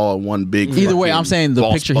 it's all one big. either way, I'm fucking saying the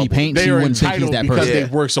false picture he bubble. paints, they you are wouldn't think he's entitled that because person.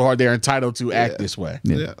 they've worked so hard. They're entitled to act this way.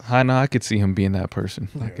 Yeah. I know. I could see him being that person.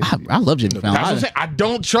 I love Jimmy That's what I'm Fallon. saying. I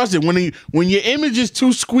don't trust it when your image is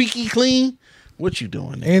too squeaky clean. What you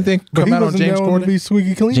doing? Nigga? Anything But come he out on wasn't James known to be Corden?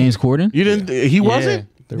 squeaky clean. James Corden. You didn't? He wasn't.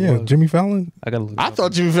 There Yeah, was. Jimmy Fallon. I gotta look. I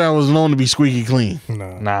thought Jimmy Fallon was known to be squeaky clean.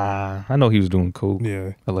 Nah. Nah, I know he was doing coke.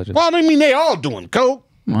 Yeah. Allegedly. Well, I mean, they all doing coke.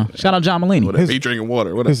 Shout out John Mulaney. Whatever. He drinking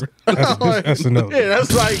water. His, Whatever. his SNL. Yeah,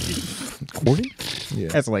 that's like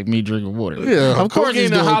That's like me drinking water. yeah. Of course, he's cocaine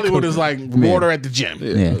in doing Hollywood coke. is like water at the gym.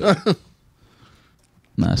 Yeah.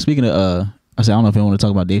 Nah. Speaking of, I said I don't know if you want to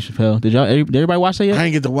talk about Dave Chappelle. Did everybody watch that yet? I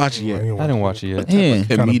ain't get to watch it yet. I didn't watch it yet. Yeah.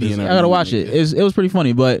 Comedian. I gotta watch it. It was pretty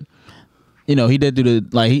funny, but you know he did do the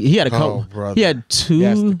like he had a couple. brother. He had two.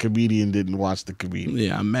 Yes, the comedian didn't watch the comedian.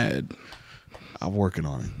 Yeah, I'm mad. I'm working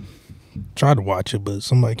on it. Tried to watch it, but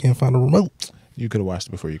somebody can't find a remote. You could have watched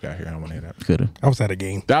it before you got here. I don't want to hear that. Could have. I was at a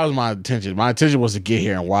game. That was my intention. My intention was to get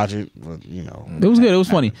here and watch it, but you know, It was good. It was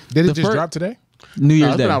funny. Did The it just fir- drop today? New Year's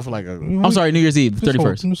it's Day? been out for like a. I'm sorry, New Year's Eve, Just hold-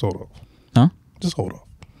 31st. Just hold off. Huh? Just hold off.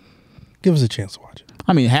 Give us a chance to watch it.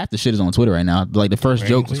 I mean, half the shit is on Twitter right now. Like the first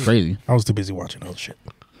joke was crazy. I was too busy watching other shit.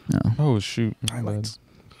 Oh shoot! Highlights.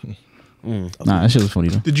 Nah, that shit was funny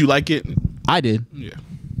though. Did you like it? I did. Yeah.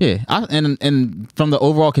 Yeah, and from the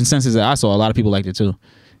overall consensus that I saw, a lot of people liked it too.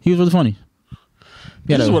 He was really funny.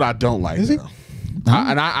 This is what I don't like. Is he? Though.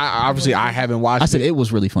 I obviously I haven't watched. I said it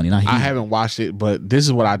was really funny. Not he. I haven't watched it, but this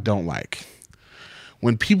is what I don't like.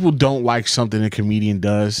 When people don't like something a comedian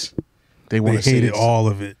does, they want They to say hated all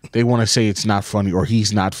of it. they want to say it's not funny or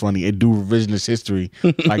he's not funny and do revisionist history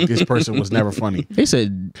like this person was never funny. They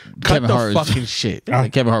said Cut Kevin the Hart. fucking shit.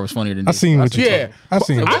 Kevin Hart was funnier than I this. seen what you. Yeah, I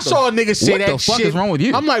seen. I saw a nigga say what that the fuck shit. is wrong with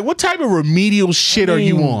you? I'm like, what type of remedial shit are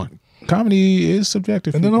you on? Comedy is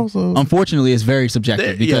subjective. And then people. also, Unfortunately, it's very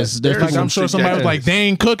subjective because there's like people, I'm sure somebody was like,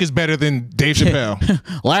 Dane Cook is better than Dave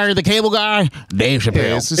Chappelle. Larry the Cable Guy, Dave Chappelle.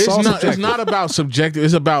 Yeah, it's all It's subjective. not about subjective.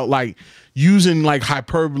 It's about like using like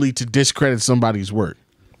hyperbole to discredit somebody's work.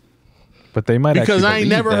 But they might Because actually I ain't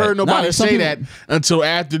believe never that. heard nobody there's some say people- that until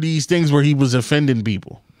after these things where he was offending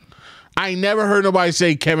people. I ain't never heard nobody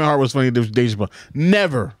say Kevin Hart was funny to Dave Chappelle.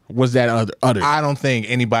 Never was that uttered. I don't think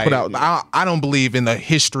anybody. Put out- I don't believe in the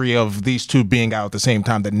history of these two being out at the same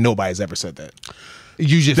time that nobody's ever said that.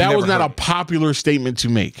 You just that never was not a heard it. popular statement to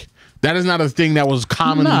make. That is not a thing that was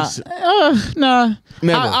commonly. Nah.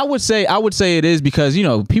 Never. I would say it is because you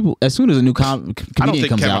know people as soon as a new I don't comedian think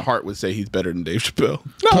comes Kevin out, Hart would say he's better than Dave Chappelle.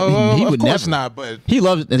 No, he of would course never. not. But he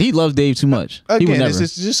loves Dave too much. He would again, never.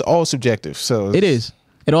 it's just all subjective. So It is.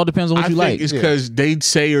 It all depends on what I you think like. it's because they'd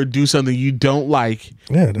say or do something you don't like.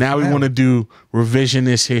 Yeah, that's now we bad. want to do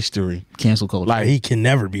revisionist history. Cancel culture. Like he can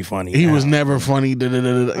never be funny. he now. was never funny. Da, da,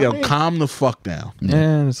 da, da. Yo, calm the fuck down.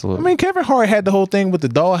 Yeah, it's a little. I mean, Kevin Hart had the whole thing with the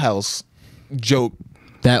dollhouse joke.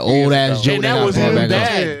 that old ass joke And that got was brought even back up.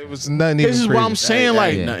 bad. It was nothing. This even is what crazy. I'm saying.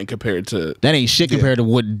 Like, yeah. Nothing compared to. That ain't shit compared to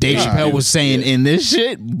what Dave Chappelle was saying in this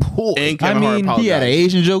shit. Boy. And Kevin Hart he had an apologized.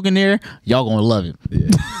 Asian joke in there. Y'all gonna love it.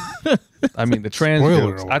 I mean, the trans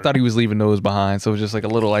Spoiler jokes. alert. I thought he was leaving those behind, so it was just like a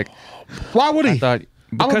little like. why would he? I thought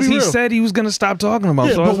I'ma because be he real. said he was gonna stop talking about.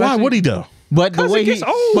 Yeah, so I but was why actually- would he though? But the 'Cause way it gets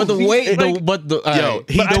old. but the way, He's like- Yo,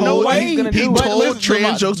 he But I know told what he's gonna he do. But told listen,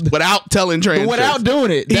 trans jokes without telling trans without jokes.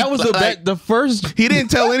 doing it. That was like- the first. He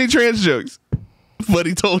didn't tell any trans jokes, but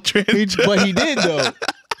he told trans jokes. But he did though.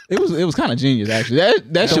 It was kind of genius actually.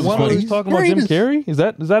 That The shit was one where funny. he's talking about Jim Carrey. Is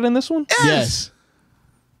that in this one? Yes.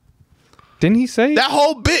 Didn't he say? That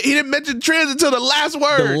whole bit, he didn't mention trans until the last The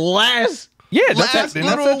word. last. Yeah, that's last a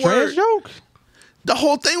literal trans word. joke. The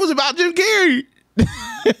whole thing was about Jim Carrey.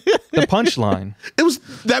 The punchline. It was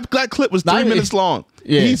that clip was 3 Not- minutes long.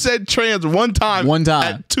 Yeah. He said trans one time. One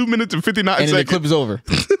time. At 2 minutes and 59 And then the seconds. clip is over.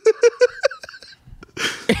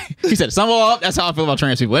 He said, "Sum all up. That's how I feel about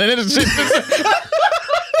trans people." And it's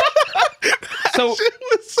So,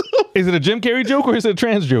 is it a Jim Carrey joke or is it a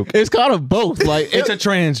trans joke? it's kind of both. Like It's a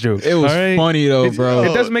trans joke. It was all right? funny though, bro.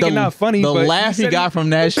 It doesn't make it not funny. The but laugh he said got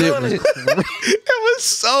from that shit was. It was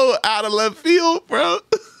so out of left field, bro.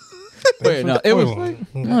 Wait, no, it was. I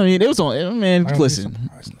mean, it was on. Man, listen,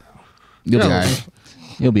 you'll be all right.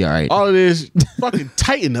 He'll be all right. All it is, fucking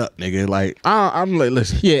tighten up, nigga. Like I'm like,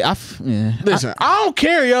 listen. Yeah, Listen, I don't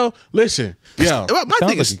care, yo. Listen, yo. My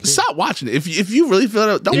thing is, stop watching it. If you really feel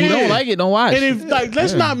it, If you don't like it, don't watch. And if like,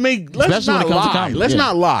 let's not Especially when it comes to lie. comedy. Let's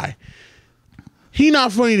not lie. He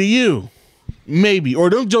not funny to you, maybe, or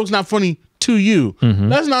them jokes not funny to you.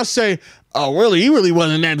 Let's not say, oh, really, he really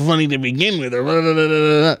wasn't that funny to begin with.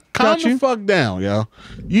 Or calm the fuck down, yo.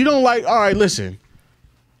 You don't like. All right, listen.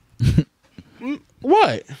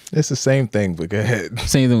 What? It's the same thing, but go ahead.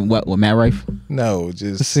 Same thing what Matt Rife? No,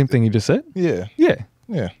 just The same thing you just said? yeah,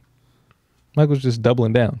 Yeah. Michael's just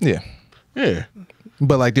doubling down. yeah. Yeah.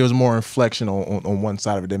 But like there was more inflection on one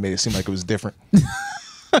side of it that made it seem like it was different.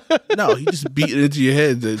 no, he just beat it into your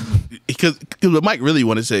head. Because what Mike really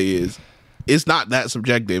want to say is, it's not that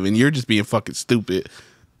subjective, and you're just being fucking stupid.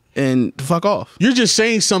 And fuck off. You're just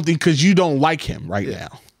saying something because you don't like him right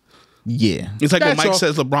now. Yeah. It's like when That's Mike all.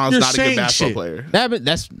 says LeBron's You're not a saying good basketball shit. player.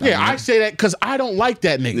 That's I say that because I don't like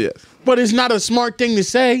that nigga. Yes. But it's not a smart thing to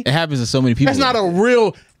say. it happens to so many people. That's not a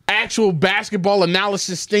real, actual basketball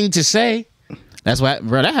analysis thing to say. That's why,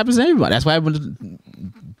 bro. That happens to everybody. That's why happened.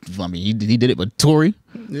 I mean, he did it with Tory.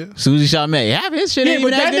 Yeah. Susie Chalmette. Half his shit Yeah, ain't but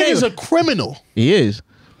even that that nigga's good. a criminal. He is.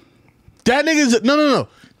 That nigga's no.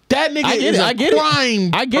 That nigga is a crime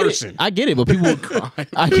I get person. it. I get it. But people,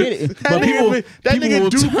 I get it. But That nigga will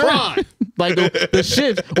do turn. crime. Like the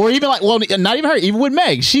shit, or even like, well, not even her. Even with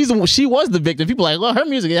Meg, she was the victim. People like, well, her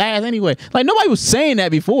music is ass anyway. Like nobody was saying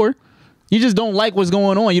that before. You just don't like what's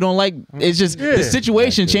going on. You don't like. It's just the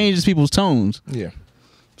situation changes people's tones. Yeah,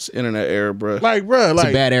 It's internet era, bro. Like, bro, It's like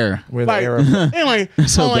a bad era. we're the like, era. and like,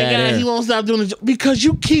 So oh my bad god, era. he won't stop doing this because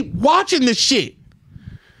you keep watching this shit.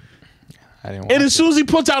 I didn't And watch as soon as he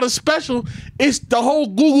puts out a special, it's the whole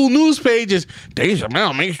Google News page is Dave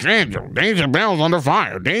Chappelle makes trans jokes. Dave Chappelle's under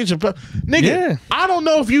fire. Dave Chappelle, nigga. Yeah. I don't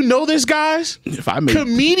know if you know this, guys. If I make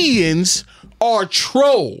Comedians are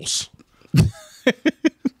trolls.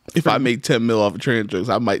 if I make 10 mil off of trans jokes,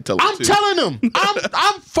 I might tell I'm too. telling them.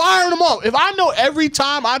 I'm firing them off. If I know every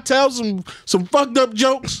time I tell some fucked up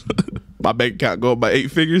jokes, my bank account go up by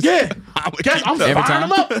 8 figures. yeah, I'm I'm telling firing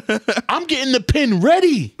them up. I'm getting the pin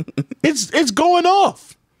ready. It's going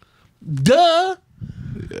off. Duh.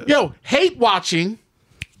 Yo, hate watching.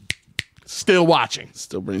 Still watching.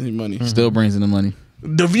 Still brings me money. Still brings in the money.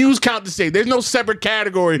 The views count the same. There's no separate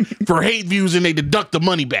category for hate views and they deduct the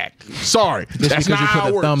money back. Sorry. Just That's because not you how put it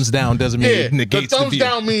a works. thumbs down doesn't mean Yeah, it negates the the thumbs view.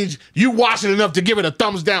 down means you watching enough to give it a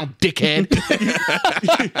thumbs down, dickhead.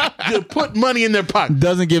 You put money in their pocket.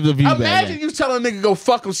 Doesn't give the view back. Imagine you tell a nigga go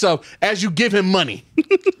fuck himself as you give him money.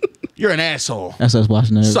 You're an asshole. That's us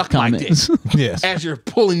watching the Suck my comments. Yes. As you're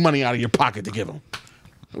pulling money out of your pocket to give him.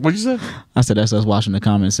 What'd you say? I said that's us watching the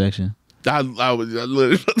comment section. I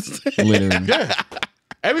literally about to say. Literally. Yeah.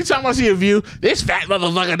 Every time I see a view, this fat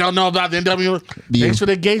motherfucker don't know about the NW. Yeah. Thanks for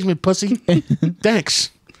the engagement, pussy.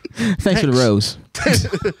 Thanks. Thanks for the rose. Thanks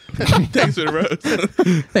for the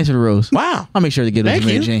rose. Thanks for the rose. Wow. I'll make sure to get those Thank to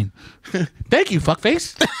Mary you. Jane. Thank you,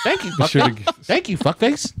 fuckface. Thank you, sure fuckface. to- Thank you,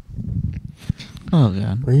 fuckface. Oh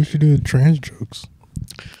god. Or you should do the trans jokes.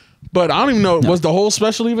 But I don't even know. Was the whole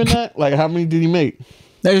special even that? Like, how many did he make?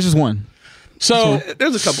 There's just one. So,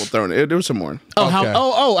 There's a couple thrown in. There was some more. Oh,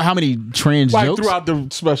 Okay. how many trans like, jokes? throughout the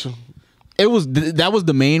special. It was that was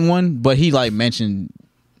the main one, but he like mentioned.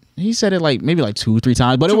 He said it like maybe like 2-3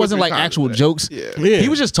 times, but it 2 or wasn't 3 like times, actual yeah. jokes. Yeah. Yeah. He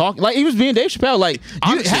was just talking like he was being Dave Chappelle. Like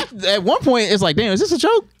you have, at one point, it's like, damn, is this a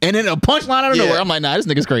joke? And then a punchline out of Yeah. nowhere. I'm like, nah, this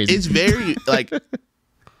nigga's crazy. It's very like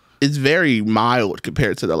it's very mild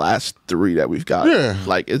compared to the last 3 that we've got. Yeah.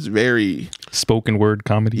 Like it's very spoken word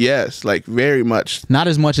comedy. yes, like very much. Not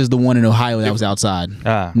as much as the one in Ohio that was outside.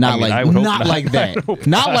 Ah, not I mean, like I would hope not not. like I that. hope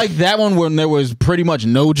Not like that one where there was pretty much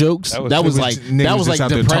no jokes. That was like niggas just out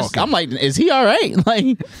there depressed. talking. I'm like, is he all right?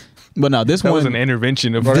 Like, but no, this That one was an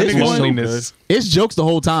intervention of that nigga's so loneliness. it's jokes the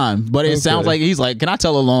whole time, but it sounds like he's like, can I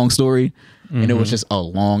tell a long story? And it was just a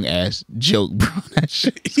long ass joke, bro. That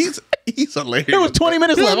shit. He's hilarious. It was 20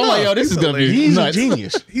 minutes left. I'm like, yo, this is gonna be He's a nuts.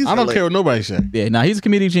 genius. He's I don't care what nobody say. Yeah, nah, he's a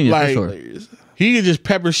comedic genius Like- for sure. hilarious. He can just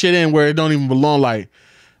pepper shit in where it don't even belong. Like,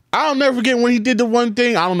 I'll never forget when he did the one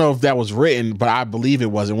thing. I don't know if that was written, but I believe it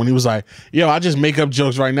wasn't. When he was like, yo, I just make up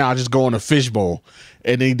jokes right now. I just go in a fishbowl.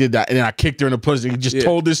 And then he did that. And then I kicked her in the pussy. He just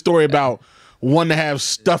told this story about wanting to have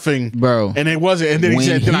stuffing. Bro. And it wasn't. And then he When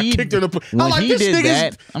said, then I he- kicked her in the pussy. when I'm like, he this did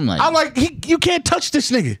nigga's. that, I'm like- you can't touch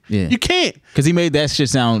this nigga. Yeah. You can't. Because he made that shit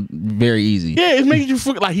sound very easy. Yeah, it makes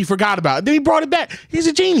you like he forgot about it. Then he brought it back. He's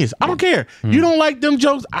a genius. I don't care. You don't like them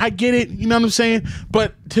jokes. I get it. You know what I'm saying?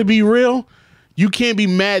 But to be real, you can't be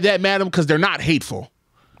mad at him because they're not hateful.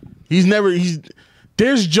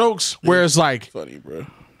 There's jokes where it's like, Funny, bro.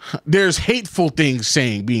 there's hateful things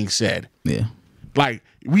being said. Yeah. Like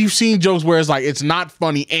we've seen jokes where it's like it's not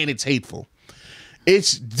funny and it's hateful.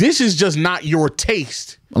 This is just not your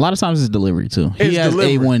taste. A lot of times it's delivery too. He has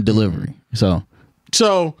delivery. A1 delivery.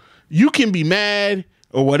 So you can be mad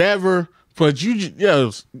or whatever, but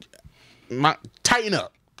tighten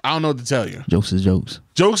up. I don't know what to tell you. Jokes is jokes.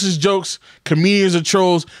 Jokes is jokes. Comedians are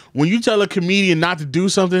trolls. When you tell a comedian not to do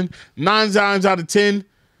something, 9 times out of 10,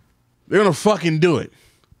 they're gonna fucking do it.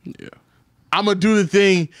 Yeah. I'm gonna do the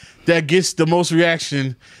thing that gets the most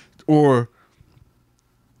reaction, or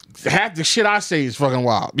half the shit I say is fucking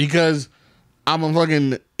wild because I'm a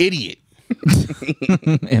fucking idiot.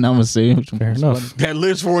 And I'm gonna say Fair enough. That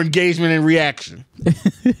lives for engagement and reaction.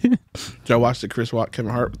 Did y'all watch the Chris Rock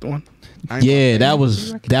Kevin Hart one? Yeah, that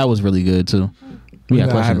was really good too. We got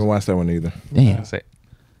I questions. haven't watched that one either. Damn. I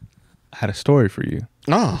had a story for you.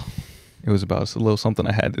 Oh, It was about a little something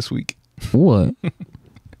I had this week. What?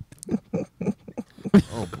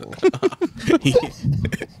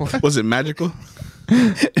 Was it magical?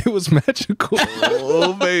 It was magical.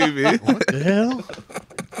 Oh baby. what the hell?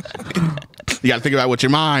 You gotta think about it with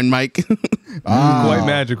your mind, Mike. Quite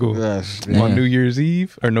magical. Yes. On New Year's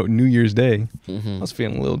Eve or no New Year's Day, I was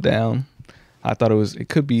feeling a little down. I thought it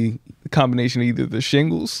could be a combination of either the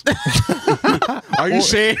shingles Are you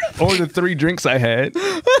saying? or the 3 drinks I had.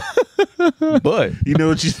 But You know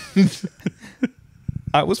what you?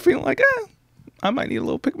 I was feeling like, I might need a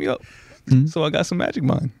little pick me up. So I got some Magic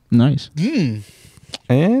Mind. Nice.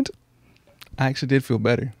 And I actually did feel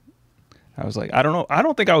better. I was like, I don't know. I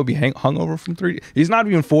don't think I would be hungover from 3. He's not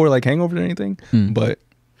even for like hangover or anything, but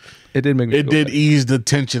it did make me It feel did better. ease the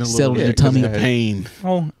tension a little Settled bit. the tummy. The pain.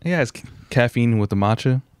 Oh, yeah, it's caffeine with the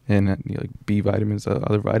matcha and like B vitamins,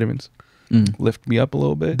 other vitamins. Lift me up a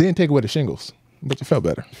little bit. Didn't take away the shingles, but you felt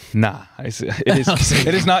better. Nah, it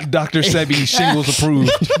is not Dr. Sebi shingles approved.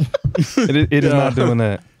 It is not doing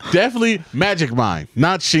that. Definitely Magic Mind,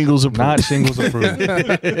 not shingles approved. Not shingles approved.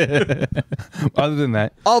 Other than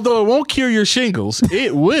that, Although it won't cure your shingles,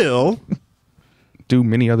 it will. do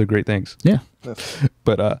many other great things. Yeah.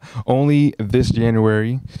 But only this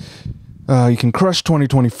January, you can crush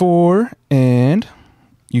 2024 and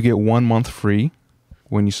you get 1 month free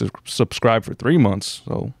when you subscribe for 3 months.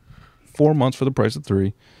 So 4 months for the price of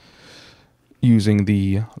 3 using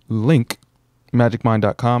the link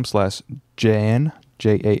magicmind.com/Jan,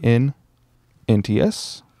 Jan,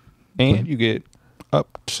 NTS. And you get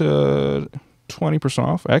up to 20%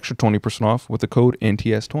 off, extra 20% off with the code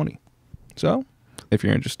NTS20. So if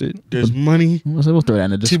you're interested, There's money We'll throw that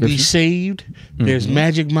in the to description. be saved. There's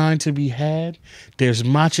Magic Mind to be had. There's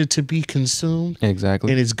matcha to be consumed.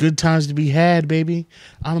 exactly. And it's good times to be had, baby.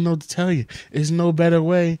 I don't know what to tell you. There's no better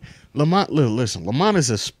way. Listen, Lamont is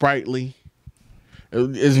a sprightly,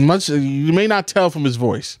 as much you may not tell from his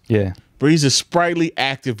voice, Yeah. but he's a sprightly,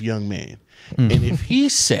 active young man. And if he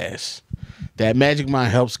says that Magic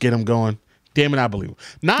Mind helps get him going, damn it, I believe him.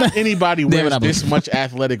 Not anybody Damn it, wears I believe this much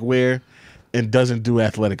athletic wear and doesn't do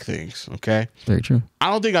athletic things, okay? Very true. I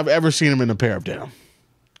don't think I've ever seen him in a pair of down.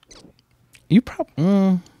 You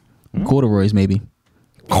probably Corduroys, maybe.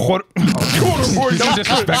 don't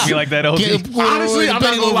disrespect me like that, LG. Honestly, I'm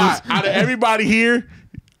not gonna lie. Out of everybody here,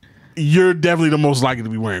 you're definitely the most likely to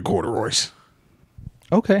be wearing corduroys.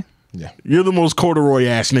 Okay, You're the most corduroy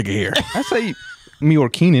ass nigga here. I say me or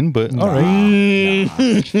Keenan, but all right.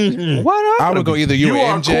 Why not? I would go either You you or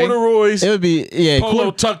are MJ. corduroys, It would be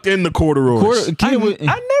polo tucked in the corduroys. I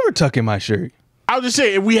never tuck in my shirt. I was just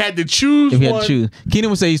saying, if we had to choose if you one, had to choose, Keenan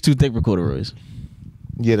would say he's too thick for corduroys.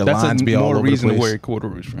 Yeah, the That's lines a be all more over reason the to place. wear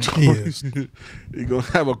corduroys. From. Yes. you're gonna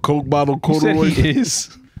have a Coke bottle You said corduroy. he is.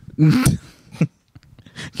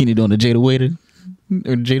 Keenan doing the Jada Waiter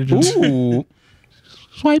or Jada Jones. Ooh,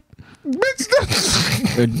 Swipe. Or,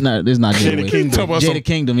 no, it's not Jada, Jada Waiter. Kingdom. Jada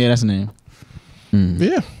Kingdom. Yeah, that's the name.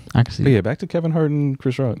 Yeah. I can see. but it. yeah. Back to Kevin Hart and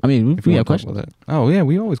Chris Rock. I mean, If you we wanna have talk questions. about that. Oh yeah,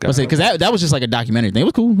 we always got. Because that was just like a documentary thing. It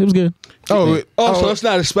was cool. It was good. Oh, so it's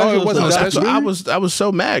not a special. it wasn't a That's special. what I was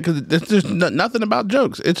so mad because there's just nothing about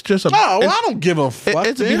jokes. It's just a. Oh, well, it's, I don't give a fuck.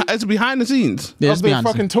 it's behind the scenes. Yeah, Of it's the behind the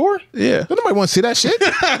fucking tour? Yeah. Nobody want to see that shit.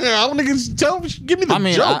 I don't niggas tell me. Give me the I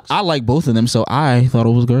mean, jokes. I like both of them, so I thought it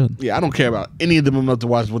was good. Yeah, I don't care about any of them enough to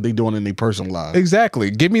watch what they doing in their personal lives.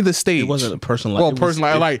 Exactly. Give me the stage. It wasn't a personal. Well, it was- personal,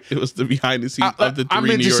 I like- It was the behind the scenes of the 3 I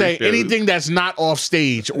meant New to York say shows. anything that's not off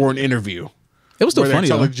stage or an interview. It was still where they're funny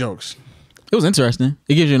though. telling jokes. It was interesting.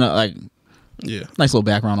 It gives you like Yeah. nice little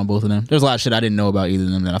background on both of them. There's a lot of shit I didn't know about either of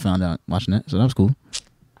them that I found out watching it, so that was cool.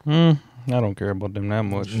 I don't care about them that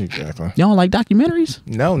much. Exactly. Y'all don't like documentaries?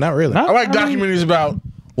 No, not really. I like documentaries about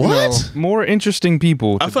What? More interesting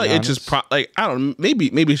people. I feel like it's just like I don't. Maybe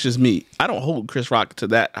it's just me. I don't hold Chris Rock to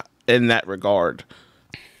that in that regard.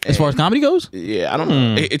 As far as comedy goes, Yeah, I don't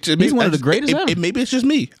know. It just, He's one of the greatest ever. Maybe it's just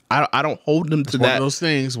me. I don't hold him to One that. of those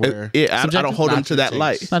things where I don't hold him to that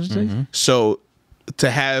light. not just So to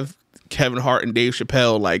have Kevin Hart and Dave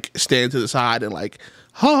Chappelle like stand to the side and like,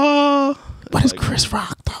 ha. But it's Chris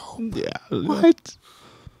Rock though. Yeah. What?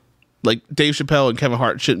 Like Dave Chappelle and Kevin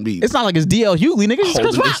Hart shouldn't be. It's not like it's DL Hughley, nigga. It's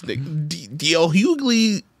Chris holding Rock. this nigga. DL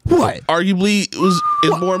Hughley. What? Arguably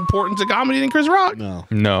is more important to comedy than Chris Rock.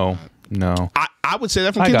 No. I would say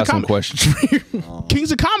that from I Kings got of some Comedy. questions for you.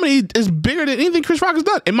 Kings of Comedy is bigger than anything Chris Rock has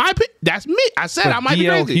done. In my opinion, that's me. I said I might be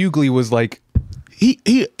DL crazy. Hughley was like He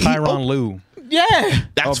Tyronn Lue. Yeah.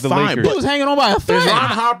 That's of the fine. Lakers. He was hanging on by a is thread. Ron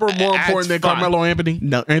Hopper more That's important than fine. Carmelo Anthony?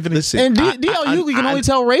 No, Anthony. listen. And DL Hughley can only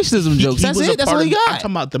tell racism jokes. That's was a it. That's part all he of- I'm got.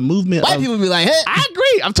 talking about the movement. White of, people be like, hey. I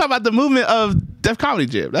agree. I'm talking about the movement of Def Comedy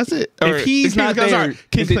Jam. That's it. If he's not there,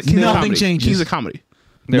 Kings if of it's Comedy. nothing changes. Kings of Comedy.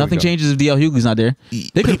 There we Nothing go. changes if DL Hughley's not there. They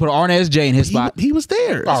could have put Arnaz J in his spot. He was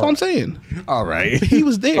there. That's what I'm saying. All right. He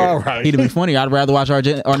was there. All right. He'd have been funny. I'd rather watch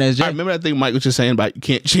Arnaz J. I remember that thing Mike was just saying about you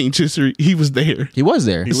can't change history. He was there. He was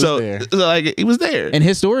there. So there. like he was there. And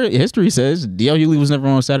history says DL Hughley was never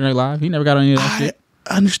on Saturday Night Live. He never got on any of that I shit.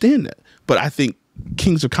 understand that, but I think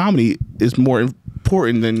Kings of Comedy is more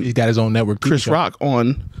important than He's got his own network. Chris Rock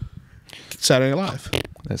on Saturday Night Live.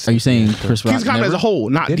 Are you saying Chris Rock? Kings of Comedy as a whole,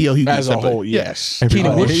 not DL Hughley As a separately. whole, yes.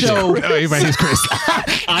 Keenan, what show? Everybody hates Chris.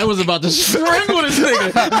 I was about to strangle this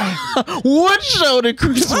nigga. What show did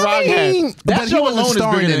Chris Rock have? That but he show wasn't alone is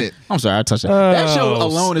starring bigger in than. it. I'm sorry, I touched that. That show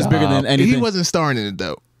alone is bigger than anything. He wasn't starring in it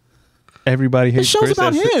though. Everybody The hates show's Chris.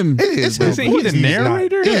 about him. It is. He's a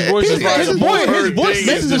narrator? Yeah, voice is it- probably his the voice- most his voice thing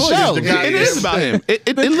makes is the show. the goddamn It is about him. It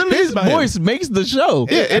literally is His about him. voice makes the show.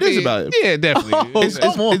 Yeah, it is about him. Yeah, definitely.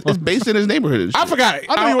 It's based in his neighborhood. and I shit. forgot.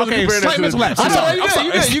 I know you wasn't comparing that to the I'm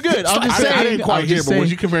sorry, you good. I'm just saying. I didn't quite I'm hear, just but was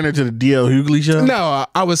saying. you comparing it to the DL Hughley show? No,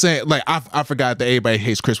 I was saying like I forgot that everybody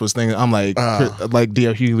hates Chris was thinking. I'm like like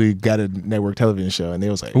DL Hughley got a network television show and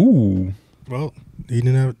they was like Ooh. Well, he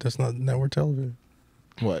didn't have. That's not network television.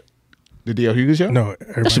 what the DL Hughley show? No,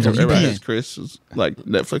 shit from Everybody UPN. has Chris is like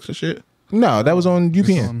Netflix and shit. No, that was on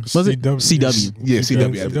UPN. Was it CW? Yeah,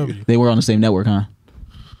 CW. CW. They were on the same network, huh?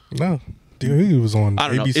 No, dude, he was on I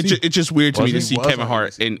don't know. ABC. It's just weird to me to Was see he? Kevin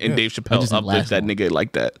Hart and Dave Chappelle just didn't uplift last that long. nigga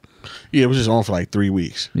like that. Yeah, it was just on for like 3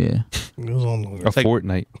 weeks. Yeah. It was on. A like-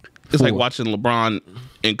 fortnight. It's like watching LeBron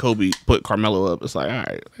and Kobe put Carmelo up. It's like, all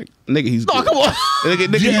right, like, nigga, he's good. come on. Nigga,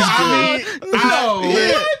 he's good.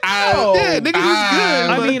 Yeah, nigga, he's good.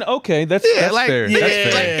 I but- mean, okay, that's like, fair. yeah, That's fair.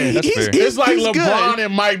 like, That's he's- fair. It's like He's LeBron good.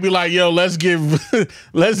 and Mike be like, "Yo, let's give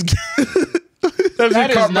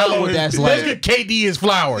That is not what that's let's like. give KD his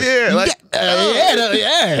flowers." Yeah, like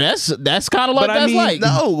That's kind of like But I that's mean, like.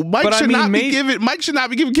 no, Mike But I should mean, not be may- giving. Mike should not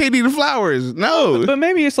be giving KD the flowers. No, But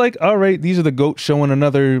maybe it's like, all right, these are the GOATs showing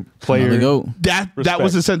another player. There we go. that Respect.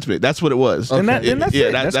 was the sentiment. That's what it was. And that- and that's yeah,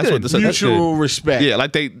 it. That's that's good. what the sentiment. Mutual respect. Yeah,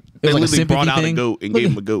 like they was like a literally sympathy brought out thing. a goat and Look gave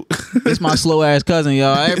at- him a goat. It's my slow ass cousin,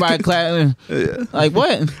 y'all. Everybody clapping. Like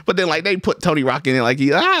what? But then like they put Tony Rock in it, like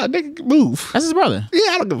nigga, move. That's his brother.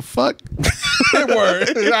 Yeah, I don't give a fuck. Word.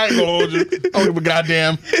 I ain't gonna hold you. I don't give a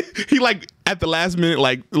goddamn. He like at the last minute,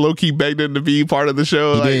 like low key begged him to be part of the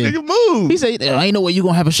show. Like did. nigga, move. He said, "Ain't no way you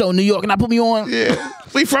gonna have a show in New York and not put me on." yeah,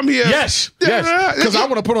 we from here. Yes, Yeah, yes. Because I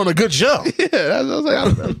want to put on a good show. Yeah, I was like, I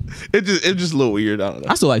don't know. It's just a little weird. I don't know.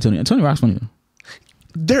 I still like Tony. Tony Rock's funny.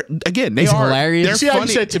 They're again, they He's are hilarious. They're See how you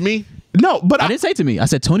funny. said to me? No, but I didn't say to me. I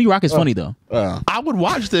said Tony Rock is funny though. I would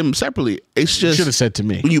watch them separately. It's just Should have said to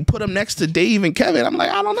me. when you put them next to Dave and Kevin, I'm like,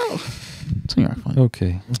 I don't know. Tony Rock funny.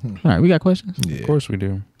 Okay. All right, we got questions. Of course we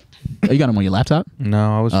do. Oh, you got them on your laptop?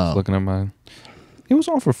 No, I was just Oh. looking at my. It was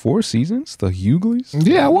on for 4 seasons. The Hughleys.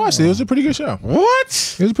 Yeah, I watched it. It was a pretty good show.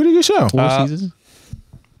 What? It was a pretty good show. 4 seasons.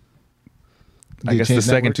 I guess the change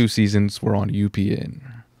second networks? 2 seasons were on UPN.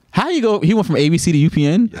 How you go? He went from ABC to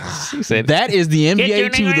UPN. He said That is the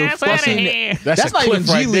NBA to the fucking. That's a not even cliff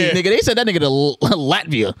G right League, there. nigga. They said that nigga to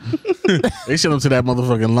Latvia. They sent him to that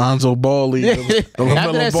motherfucking Lonzo Ball league. The after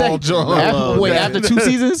LaMelo that Ball second, joint. after 2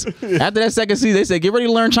 seasons, after that second season, they said get ready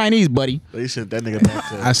to learn Chinese, buddy. They sent that nigga back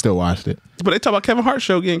to. I still watched it. But they talk about Kevin Hart's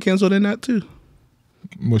show getting canceled in that too.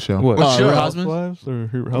 What show? what? Real Housewives? Housewives or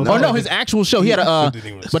Oh no, his actual show. He had a.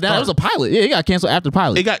 But that was a pilot. Yeah, he got canceled after the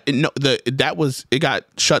pilot. It got it got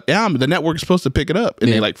shut down. But the network was supposed to pick it up, and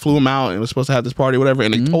Yeah. they like flew him out and was supposed to have this party, or whatever.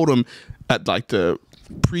 And they told him at like the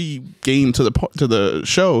pre-game to the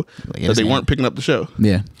show yeah, that they this weren't picking up the show.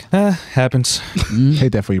 Yeah, Happens.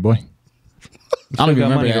 Hate that for you, boy. I don't even got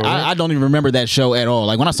remember money that. though, right? I don't even remember that show at all.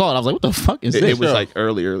 Like when I saw it, I was like, "What the fuck is this?" It was show? like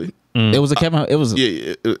early. It was a Kevin. It was.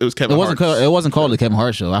 Yeah, it was Kevin. It wasn't called the Kevin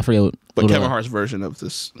Hart show. I forget. But Kevin Hart's version of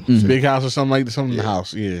this. Big House or something like that. Something in the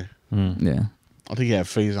house. Yeah. Yeah. I think he had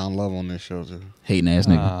Faison Love on this show too. Hating ass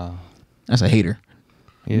nigga. That's a hater.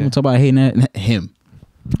 Yeah. You want to talk about hating that? Him.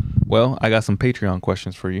 Well, I got some Patreon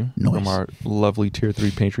questions for you Nice. from our lovely Tier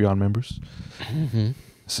 3 Patreon members.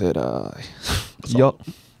 Said, y'all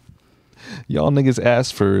niggas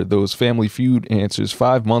asked for those Family Feud answers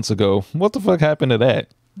 5 months ago. What the fuck happened to that?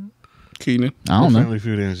 Keenan. I don't know. Family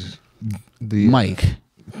Feud answers. Mike.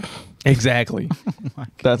 Exactly.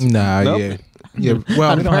 That's Nah, nope. yeah. Yeah,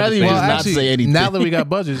 well, I'd rather you just not say anything. now that we got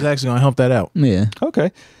budget, it's actually gonna help that out. Yeah.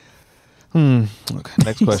 Okay. Okay.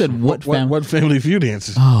 Next He question. said what family? What Family Feud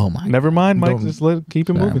answers? Oh my. Never mind, Mike. Don't- Just keep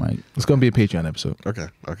it God, moving. Mike. It's gonna be a Patreon episode. Okay.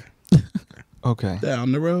 Okay.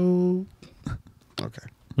 Down the road.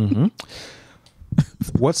 Okay.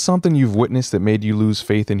 What's something you've witnessed that made you lose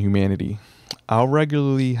faith in humanity? I'll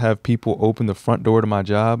regularly have people open the front door to my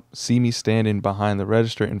job, see me standing behind the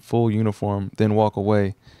register in full uniform, then walk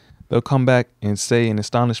away. They'll come back and say in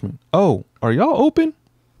astonishment, "Oh, are y'all open?"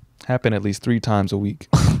 Happen at least 3 times a week.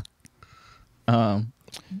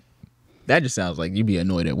 That just sounds like you be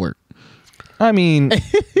annoyed at work. I mean,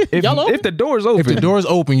 if the door's open, If the door's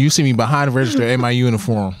open, you see me behind the register in my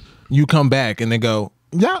uniform. You come back and they go,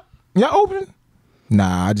 y'all open?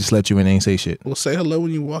 Nah, I just let you in and ain't say shit. Well, say hello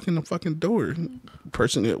when you walk in the fucking door.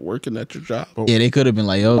 Person that working at your job. Yeah, they could have been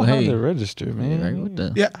like, "Oh, behind hey, the register, man. Right, what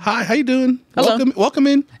the?" Yeah. Hi. How you doing? Hello. Welcome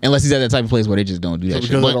in. Unless he's at that type of place where they just don't do that So shit.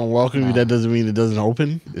 because But I don't welcome you, that doesn't mean it doesn't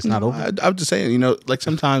open. It's not open. I'm just saying, like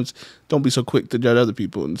sometimes don't be so quick to judge other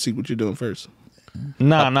people and see what you're doing first.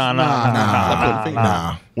 Nah.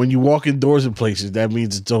 When you walk in doors and places, that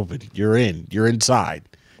means it's open. You're in. You're inside.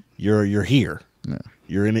 You're here.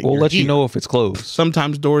 You're in it. We'll you're let you here. know if it's closed.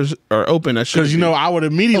 Sometimes doors are open. Because I would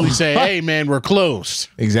immediately say, "Hey, man, we're closed."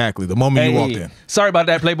 Exactly. The moment you walked in. Sorry about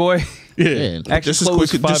that, Playboy. yeah, Actually, just as closed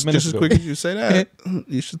quick, 5 minutes just as ago. quick as you say that,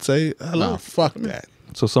 you should say hello. Nah, fuck that.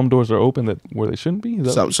 So some doors are open where they shouldn't be.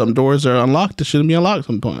 Is that Some doors are unlocked that shouldn't be unlocked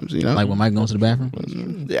sometimes. You know, like when Mike goes to the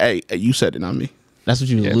bathroom. hey, you said it, not me. That's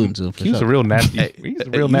what you was alluding to. For He's sure. a real nasty. He's a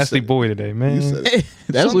real you nasty said- boy today, man. You said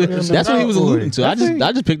That's what he was alluding to. I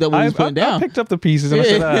just picked up what he was putting I down. picked up the pieces and I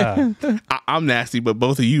said, I'm nasty, but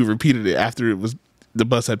both of you repeated it after the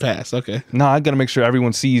bus had passed. Okay. no, I gotta make sure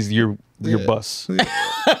everyone sees your bus.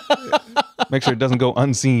 Make sure it doesn't go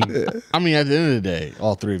unseen. I mean, at the end of the day,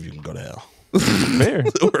 all 3 of you can go to hell. Fair.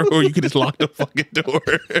 or you could just lock the fucking door.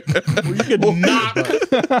 You can knock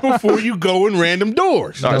before you go in random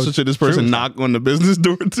doors. All right, so should this person knock on the business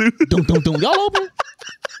door too? Don't y'all open?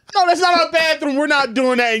 No, that's not our bathroom. We're not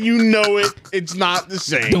doing that, and you know it. It's not the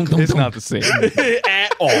same It's not the same.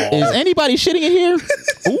 at all. Is anybody shitting in here?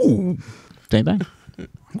 Ooh, same thing.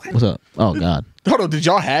 What's up? Oh God. Hold on, did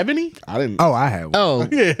y'all have any? I didn't. Oh, I had one. Oh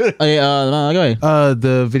yeah. Go ahead.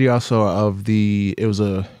 The video I saw of it was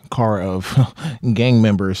a car of gang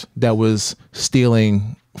members that was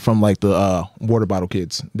stealing from like the water bottle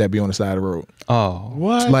kids that be on the side of the road. Oh,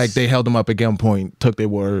 What? Like they held them up at gunpoint, took their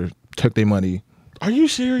water, took their money. Are you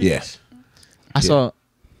serious? Yes. I saw.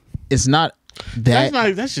 It's not That's that.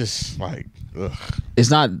 not. That's just like. Ugh. It's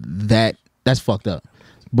not that. That's fucked up.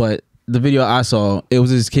 But the video I saw, it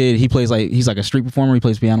was this kid. He's like a street performer. He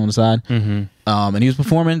plays piano on the side. Mm-hmm. And he was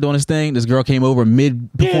performing, doing his thing. This girl came over mid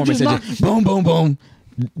performance and just boom, boom, boom.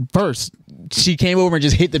 First, she came over and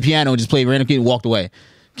just hit the piano and just played random kid and walked away.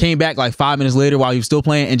 Came back like 5 minutes later while he was still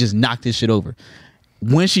playing and just knocked this shit over.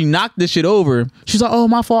 When she knocked this shit over, she's like, "Oh,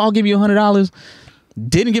 my fault. I'll give you $100."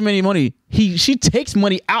 Didn't give him any money. She takes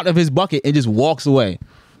money out of his bucket and just walks away.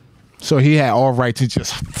 So he had all right to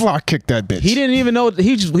just fly kick that bitch. He didn't even know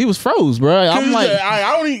he was froze, bro. I'm like,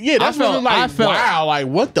 I don't. Yeah, that's I felt- wow. Like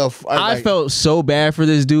what the? I felt so bad for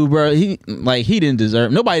this dude, bro. He didn't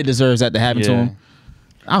deserve. Nobody deserves that to happen to Yeah. him.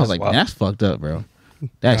 I was like, wild. man, that's fucked up, bro.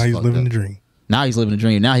 That's Now he's fucked living up. the dream. Now he's living the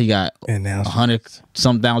dream. Now he got And now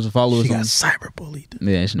 100,000 followers. she got on- cyberbullied.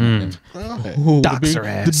 Yeah, she Dox her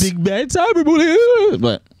ass. The big bad cyberbully.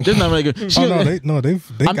 But there's not really good. She,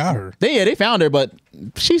 They got her. They found her, but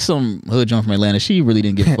she's some hood jump from Atlanta. She really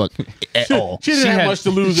didn't give a fuck at all. She didn't have much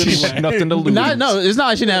to lose She anyway. had nothing to lose. No, it's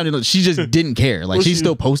not. She didn't. She just didn't care. Like she's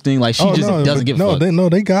still posting. Like she just doesn't give a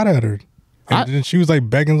fuck. They got at her. And then she was like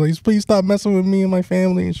begging, like, "Please stop messing with me and my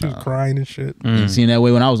family." And she was crying and shit. And seeing that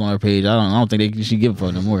way when I was on her page, I don't think she give a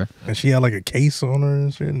fuck no more. And she had like a case on her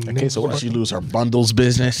and shit. And Okay, so what? She lose her bundles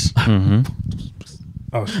business?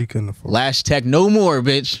 Oh, she couldn't afford. Lash Tech no more,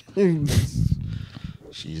 bitch.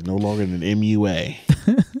 She's no longer an MUA.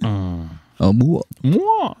 A moi.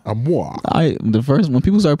 A moi. The first when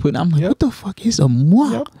people start putting, I'm like, what the fuck is a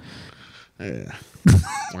moi? Yeah.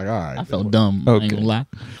 Like, all right. I felt dumb. I ain't Okay. gonna lie.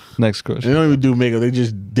 Next They question. don't even do makeup. They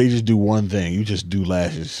just do one thing. You just do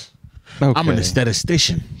lashes. Okay. I'm an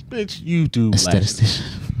aesthetician. Bitch, you do lashes. Statistician.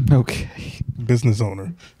 Okay. Business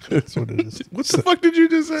owner. That's what it is. What the fuck did you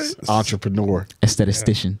just say? Entrepreneur.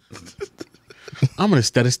 Aesthetician. I'm an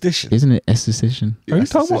aesthetician. Isn't it esthetician? Are you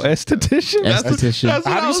talking about esthetician? Esthetician.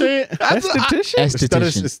 How do you say it? Esthetician?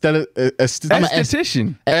 Esthetician. I'm an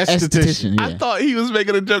Esthetician. Esthetician. I Yeah. thought he was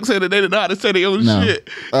making a joke saying that they didn't know how to say their own No. shit.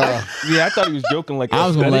 Yeah, I thought he was joking. Like I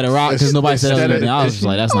was gonna let it rock because nobody said anything. I was just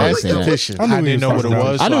like, that's not saying that. Esthetician. I didn't know what it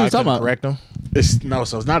was. I knew so what he was talking couldn't about. correct him. No,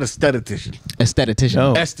 so it's not aesthetician. Esthetician.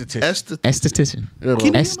 No. Esthetician. Esthetician.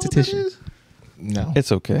 Esthetician. No.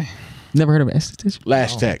 It's okay. Never heard of an esthetician?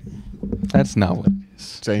 Lash tech. That's not what it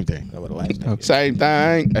is. Same thing. Okay. Same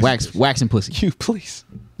thing. Wax and pussy. You please.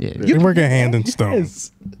 Yeah. They work at hand and stone.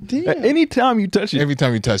 Anytime you touch it, Every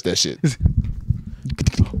time you touch that shit. this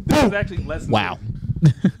is actually less. Wow.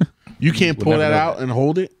 You can't pull never that know out and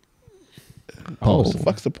hold it. Pause. What the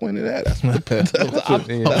fuck's the point of that? That's the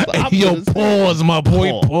opposite. Yo, pause, my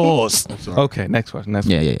boy, pause. Okay, next question. That's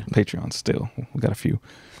Yeah. Patreon still. We got a few.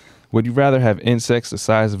 Would you rather have insects the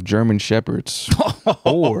size of German shepherds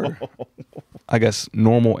or, I guess,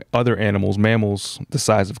 normal other animals, mammals the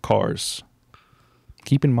size of cars?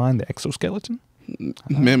 Keep in mind the exoskeleton.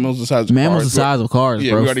 Mammals the size of Mammals the cars. size of cars,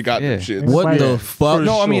 Yeah, bro. we already got Yeah. them shit. What the fuck?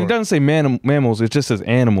 No, I mean, it doesn't say mammals. It just says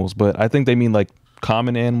animals. But I think they mean like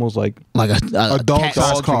common animals like Like a A dog-sized cat.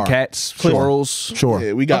 dogs car. and cats, squirrels. Sure.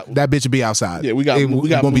 Yeah, we got. That bitch would be outside. Yeah, we got. It we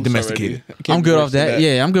got won't be moose domesticated. already. Can't I'm be good worse off than that.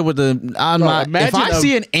 Yeah, I'm good with the. I'm not. If imagine I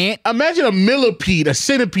see an ant, Imagine a millipede, a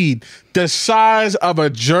centipede, the size of a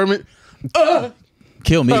German.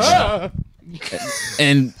 kill me.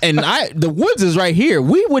 And the woods is right here.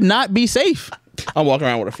 We would not be safe. I'm walking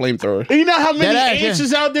around with a flamethrower. You know how many That ass, ants yeah.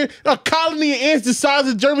 is out there? A colony of ants the size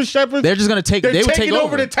of German shepherds. They're just gonna take. They're They would taking take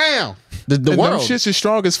over the town. the And them world. shits is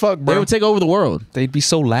strong as fuck, They bro. would take over the world. They'd be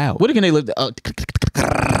so loud. What can they live?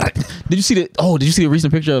 Did you see the? Oh, did you see the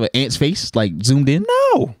recent picture of an ant's face, like zoomed in?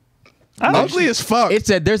 No. Ugly as fuck. It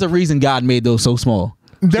said there's a reason God made those so small.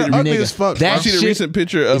 They're ugly Nigga, as fuck. that bro. You see the shit recent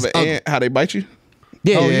picture of is an ugly. ant? How they bite you?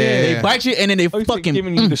 Yeah, Oh, yeah. They bite you and then they Oh, fucking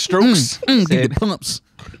giving you the strokes, give you Said, the pumps.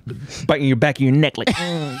 biting your back of your neck like.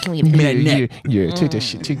 Give me that neck. Yeah, take that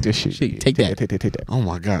shit. Take that shit. Shit, take that. Take that. Oh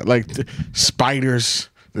my god! Like spiders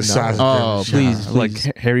the size of Oh, German please, like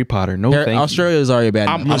please. Harry Potter. No, thank Australia is already bad.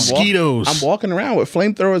 I'm Mosquitoes. I'm walking around with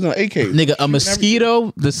flamethrowers and AKs. Nigga, a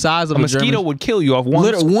mosquito the size of you. A a German, mosquito would kill you off one.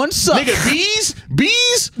 literally one suck. Nigga,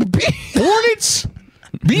 bees, hornets,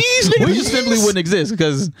 bees. Nigga, We just simply wouldn't exist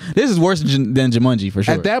because this is worse than Jumanji for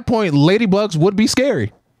sure. At that point, ladybugs would be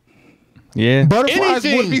scary. Yeah. Butterflies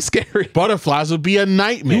Anything. would be scary. Butterflies would be a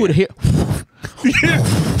nightmare. you would hear.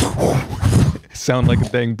 Sound like a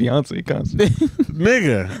dang Beyonce concert.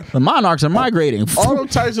 Nigga, The monarchs are migrating. all them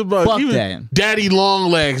types of bugs. Fuck Even that. Daddy long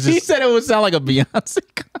legs. He said it would sound like a Beyonce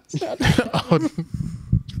concert.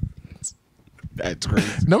 That's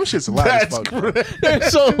crazy. Them shits are loud as That's fuck. crazy. They're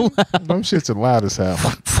so loud. Them shits are loud as hell.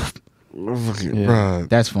 Bruh.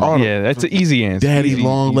 That's fun. Yeah, that's an easy answer. Daddy Easy,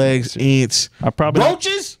 long easy legs, answer. ants, I probably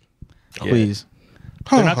roaches. Please.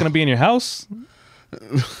 They're not going to be in your house.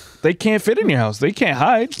 They can't fit in your house. They can't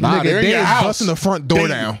hide. Nah, Nigga, they're in they your is house. busting the front door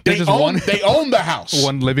down. They just own, one. they own the house.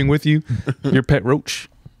 One living with you, your pet roach.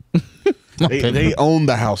 They own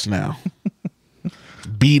the house now.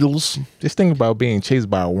 Beetles, Just think about being chased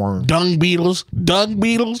by a worm. dung beetles.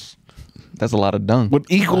 That's a lot of dung. With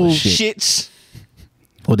equal shit. shits.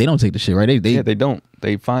 Well, they don't take the shit, right? They Yeah, they don't.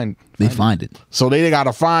 They find. find it So they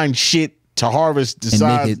gotta find shit to harvest the and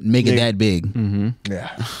size. make it that big.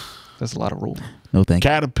 Yeah. That's a lot of roll. No thank you.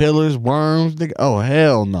 Caterpillars, worms. Nigga. Oh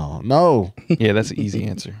hell no. Yeah, that's an easy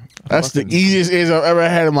answer. That's the easiest answer I've ever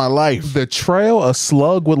had in my life. The trail a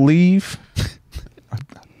slug would leave.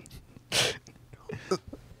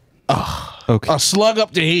 Okay. A slug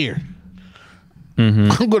up to here.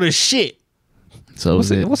 I'm gonna shit. So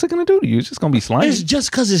What's is it? it gonna do to you? It's just gonna be slimy. It's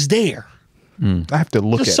just because it's there. I have to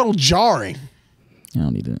look It's at so jarring. I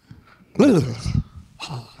don't need that.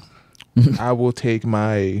 it. I will take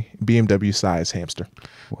my BMW size hamster.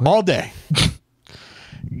 All day.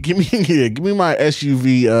 give me my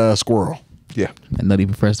SUV squirrel. Yeah. That nutty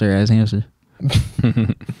professor ass hamster.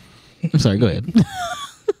 I'm sorry. Go ahead.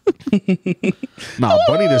 Nah, a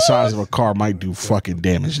bunny the size of a car might do fucking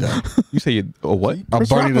damage though. You say a what? A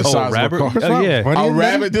bunny the size rabbit? of a car. Oh, yeah. A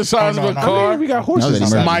rabbit the size of a car. We got horses No, they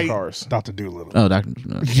inside the might- cars. Dr. Doolittle. Oh, Doctor.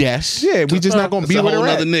 Yes. Yeah, we just not gonna That's be a with whole her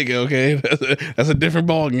other at. nigga, okay? That's a different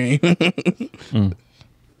ball game.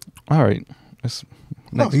 All right. Let's,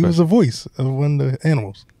 No, next he was question. a voice of one of the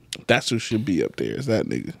animals. That's who should be up there. Is that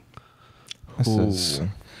nigga?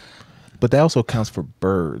 But that also counts for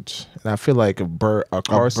birds. And I feel like a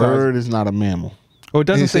car bird is not a mammal. Oh, it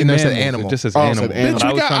doesn't say it's mammals, an animal. It just says Oh, it animal. said animal. But I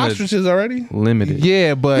We was got trying to ostriches already. limit it.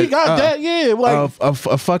 Yeah, but He got that, yeah. Like a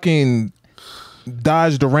fucking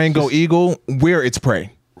Dodge Durango Eagle, where it's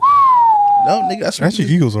prey. No, nigga, that's Actually,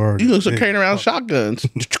 eagles are already Eagles are big. carrying around shotguns.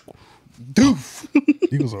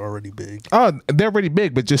 Eagles are already big. Oh, they're already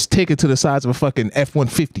big, but just take it to the size of a fucking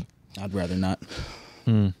F-150. I'd rather not.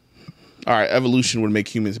 All right, evolution would make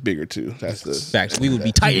humans bigger too. That's the Facts. We would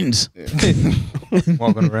be titans.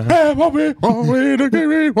 Walking around. I would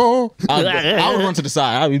run to the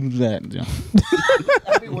side. I would do that. You know.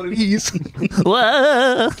 I'd be one of these.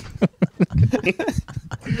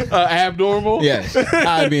 abnormal. Yes,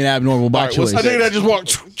 I'd be an abnormal by choice. I think that just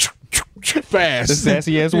walked fast. The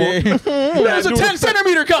sassy ass walk. There's a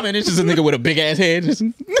 10-centimeter coming. It's just a nigga with a big ass head. Just-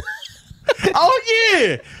 Oh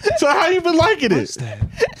yeah. So how you been liking it?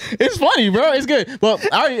 It's funny, bro. It's good. Well,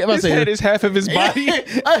 I already about to His say head is half of his body.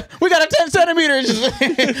 we got a 10-centimeter. It's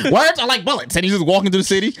just words are like bullets, and he's just walking through the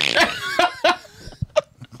city.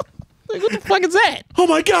 Like, what the fuck is that? Oh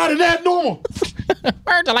my god, an abnormal.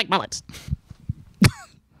 Words are like bullets.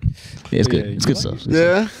 Yeah, it's good. Yeah, It's you good like stuff.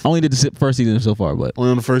 Yeah. I only did the first season so far, but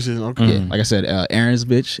Only on the first season. Okay. yeah, like I said, Aaron's a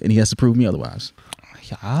bitch, and he has to prove me otherwise.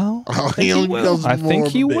 Oh, he only becomes I more think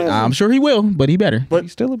of he a bitch. will. I'm sure he will, but he better. But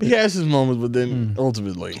He's still a bitch. he has his moments, but then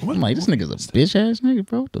ultimately, I'm like, this nigga's a bitch ass nigga,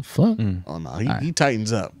 bro. What the fuck? oh no, he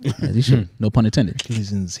tightens up. Yeah, he should. No pun intended.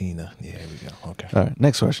 He's in Xena. Yeah, here we go. Okay. All right,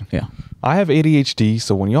 next question. Yeah. I have ADHD,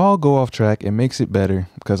 so when y'all go off track, it makes it better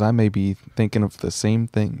because I may be thinking of the same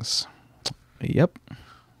things. Yep.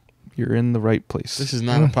 You're in the right place. This is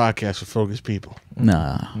not a podcast for focused people.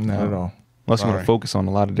 Nah. Not at all. Unless you want Sorry. to focus on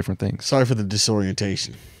a lot of different things. Sorry for the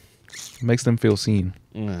disorientation. Makes them feel seen.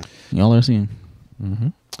 Yeah. Y'all are seeing.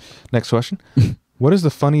 Next question. What is the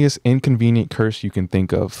funniest inconvenient curse you can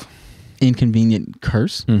think of? Inconvenient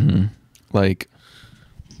curse? Like,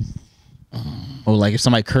 Or like if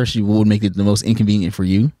somebody cursed you, what would make it the most inconvenient for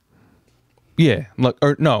you? yeah, like,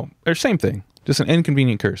 or same thing. Just an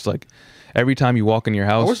inconvenient curse. Like, every time you walk in your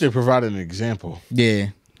I wish house, they provided an example. Yeah.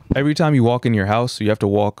 every time you walk in your house, you have to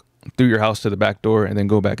walk through your house to the back door and then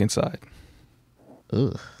go back inside.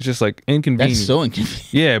 Ugh. It's just like inconvenient. That's so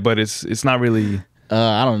inconvenient. Yeah, but it's not really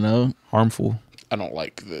I don't know. harmful. I don't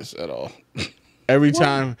like this at all. Every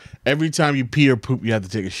time you pee or poop, you have to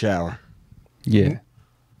take a shower. Yeah,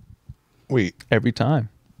 Wait, every time.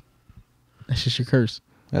 That's just your curse.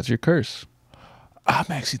 That's your curse. I'm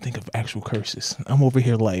actually thinking of actual curses. I'm over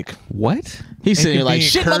here like, What? He's sitting here like, Inconvenient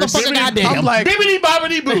shit, curse. motherfucker, goddamn. I'm like, Bibbidi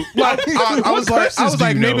bobbidi boop. like I was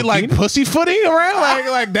like you maybe know, like pussyfooting around,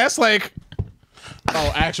 like that's like,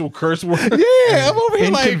 Oh, actual curse word. yeah. I'm over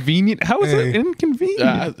here like, Inconvenient? How is it Hey.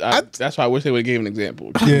 inconvenient? That's why I wish they would have gave an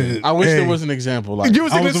example. Yeah, I wish hey, there was an example. Like you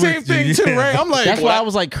was I thinking the was same with thing you, too, yeah. right? I'm like, That's why I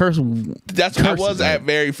was like, curse. That's what I Curses, was at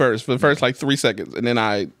very first for the first like 3 seconds, and then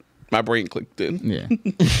my brain clicked in. Yeah.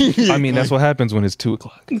 I mean, that's what happens when it's 2:00.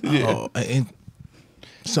 oh, and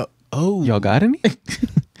so Y'all got any?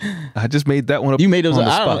 I just made that one up. You made those. on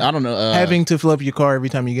the I spot. don't know. having to fill up your car every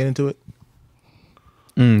time you get into it.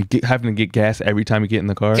 Having to get gas every time you get in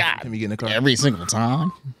the car. God, Time you get in the car. every single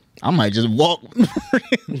time. I might just walk.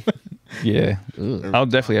 Yeah, I'll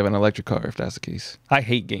definitely have an electric car if that's the case. I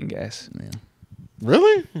hate getting gas.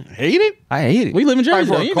 really? Hate it? I hate it. We live in Like Jersey.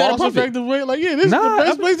 for Though. a You ain't gotta cost pump it. effective way? Like, yeah, this is Nah, the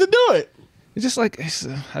best place to do it. It's just like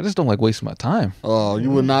I just don't like wasting my time. Oh,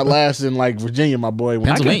 you would not last in like Virginia, my boy. I can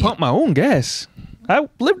Pennsylvania. pump my own gas. I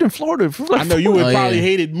lived in Florida for like I know you would Oh, probably yeah.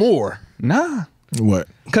 hate it more. Nah, What?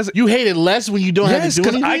 because You hate it less when you don't have to do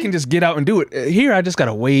anything. I can just get out and do it. Here, I just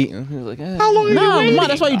gotta wait. Like, How long are you Nah, waiting? man,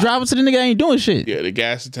 that's why you driving to the nigga that ain't doing shit. Yeah, the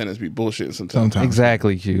gas attendants be bullshitting sometimes.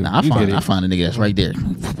 Exactly, Q. Nah, I You get it. find a nigga that's right there.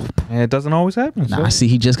 And it doesn't always happen. Nah, so. I see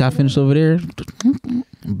he just got finished over there.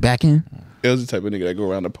 Back in. It was the type of nigga that go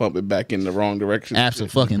around the pump and back in the wrong direction.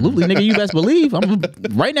 Absolutely, nigga. You best believe I'm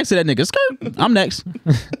right next to that nigga. Skirt. I'm next.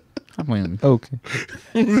 I'm playing. Okay.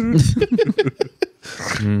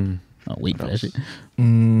 Oh, wait for that shit. I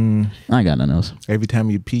ain't got nothing else. Every time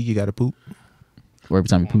you pee, you gotta poop. Or every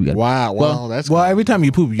time you poop, you got. Wow, Well, that's Well, every time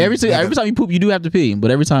you poop, you Every time you poop, you do have to pee. But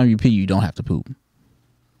every time you pee, you don't have to poop.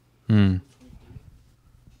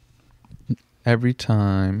 Every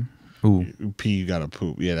time. Ooh. you pee, you gotta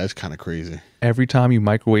poop. Yeah, that's kind of crazy. Every time you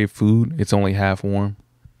microwave food, it's only half warm.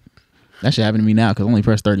 That shit happened to me now because I only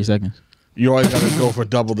press 30 seconds. You always gotta go for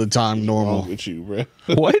double the time normal. Wrong with you, bro.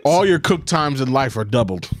 What? All your cook times in life are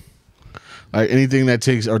doubled. Like anything that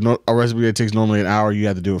takes a recipe that takes normally an hour, you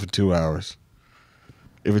have to do it for 2 hours.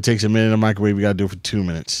 If it takes a minute in the microwave, you gotta do it for 2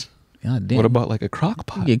 minutes. God damn. What about like a crock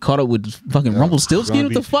pot? You get caught up with fucking Rumpelstiltskin?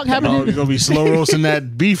 What the fuck happened? You're gonna be slow roasting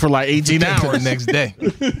that beef for like 18 hours the next day.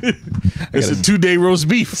 It's a 2-day roast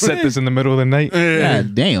beef. Set this in the middle of the night.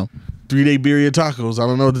 God damn. 3-day birria tacos. I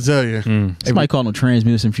don't know what to tell you. Somebody called them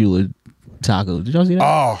transmucin fuel tacos. Did y'all see that?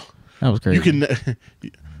 Oh, That was crazy. you can.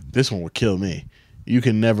 This one would kill me. You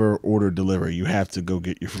can never order delivery. You have to go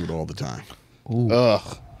get your food all the time.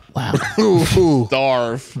 Ugh. Wow.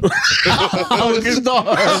 Starve. Fucking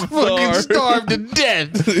starved to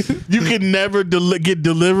death. You can never get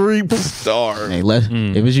delivery. Starve. Hey,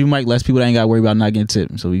 if it's you, Mike, less people that ain't got to worry about not getting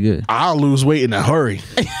tipped. So we good. I'll lose weight in a hurry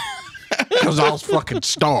because I was fucking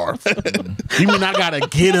starved. You mean I gotta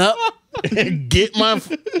get up and get my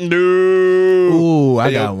no? Ooh,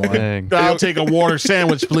 I got one. Dang. I'll take a water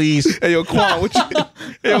sandwich, please. Hey yo, Quan,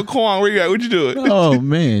 where you at? What you doing? Oh,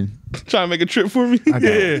 man. Trying to make a trip for me?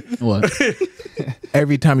 What?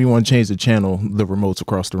 Every time you want to change the channel, the remote's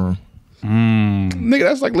across the room. Nigga,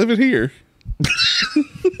 that's like living here.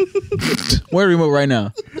 Where the remote right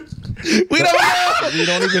now? We don't know. You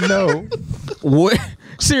don't even know. What?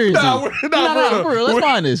 Seriously. No, For real. Let's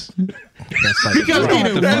find this. That's like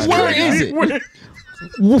Because where is it?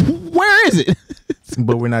 Where is it?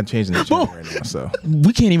 But we're not changing the channel right now, so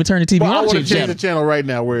We can't even turn the TV Well, I on. want to change the channel right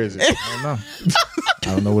now. Where is it? I don't know.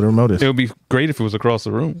 I don't know what the remote is. It would be great if it was across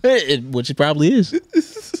the room. Which it probably is.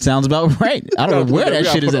 Sounds about right. I don't know where that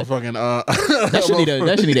shit is at. Fucking,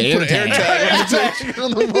 That should need an air tag.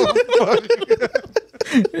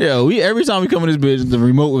 Yo, every time we come in this bitch, the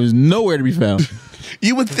remote was nowhere to be found.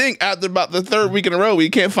 You would think after about the third week in a row we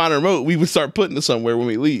can't find a remote, we would start putting it somewhere when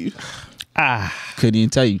we leave. Couldn't even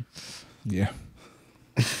tell you. Yeah.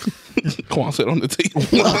 Quan said on the table.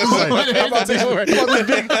 this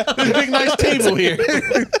big nice table here.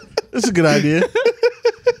 That's a good idea.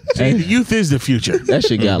 See, the youth is the future. That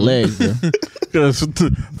shit got legs, bro. There's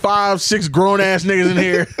 5, 6 grown ass niggas in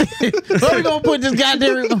here. Where we gonna put this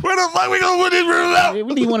goddamn remote? Where the fuck we gonna put this room out? We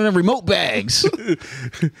need one of them remote bags.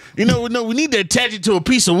 You know, no, we need to attach it to a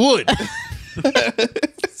piece of wood.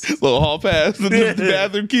 Little hall pass, the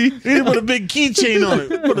bathroom key. We need to put a big keychain on it.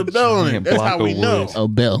 Put a bell on it. That's how we know. A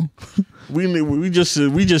bell. We just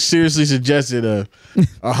seriously suggested a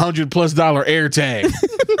 $100+ air tag.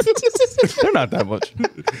 They're not that much,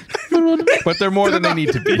 but they're more than they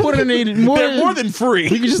need to be. They're more than free.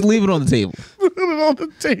 We can just leave it on the table. Put it on the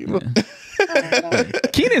table.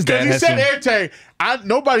 Keenan's dad He has said some, air tag.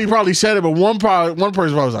 Nobody probably said it, but one person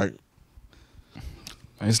probably was like,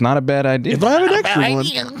 it's not a bad idea. if I have an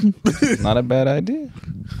extra one. Not a bad idea.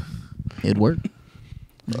 It worked.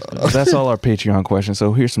 That's all our Patreon questions.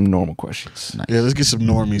 So here's some normal questions. Yeah, let's get some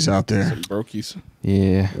normies out there. Brokies.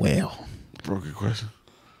 Yeah. Well, Broken question.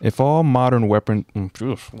 If all modern weapons,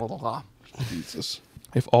 Jesus.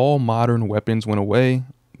 if all modern weapons went away,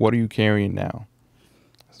 what are you carrying now?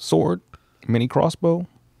 Sword, mini crossbow,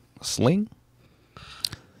 a sling.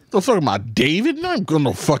 Don't fuck about David. No, I'm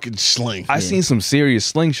gonna fucking sling. I seen some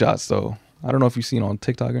serious slingshots though. I don't know if you've seen on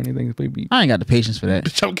TikTok or anything. Maybe I ain't got the patience for that.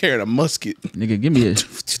 Bitch, I'm carrying a musket. Nigga, give me a.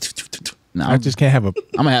 Nah, I just can't have a.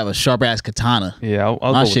 I'm gonna have a sharp ass katana. yeah,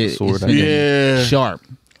 I'll My go shit with the sword. is I finna guess. Yeah. sharp.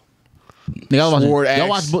 Nigga, I was Sword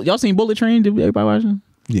watching, axe. y'all seen Bullet Train? Did everybody watching?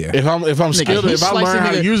 Yeah. If I'm skilled, he if I sliced learn the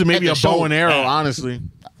how to nigga use it, maybe at a the bow and shoulder. arrow. Honestly,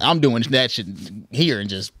 I'm doing that shit here and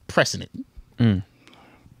just pressing it.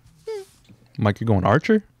 Mike, you're going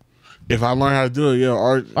archer, if I learn how to do it, yeah.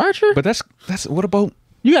 Archer? but that's what about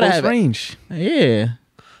You gotta close have it. range? Yeah.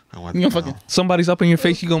 I want You to gonna fucking Somebody's up in your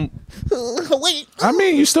face. You gonna wait. I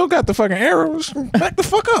mean, you still got the fucking arrows. Back the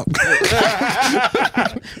fuck up.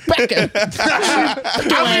 Back up.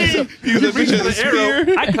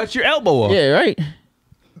 I cut your elbow off. Yeah, right.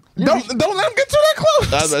 Don't let him get too that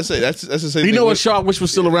close. I was about to say that's the same. You thing know what with- show I wish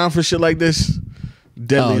was still around for shit like this?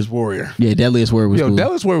 Deadliest Warrior. Yeah, Deadliest Word was Yo, cool.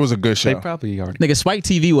 Dallas Word was a good They show. probably already. Nigga, Spike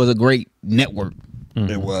TV was a great network.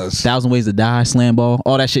 It was 1,000 Ways to Die, Slam Ball,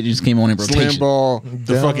 all that shit just came on in rotation. Slam Ball,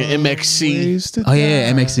 the fucking MXC. Oh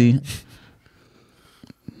yeah, MXC.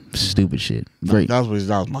 Stupid shit. Great. That was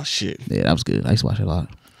my shit. Yeah, that was good. I used to watch it a lot.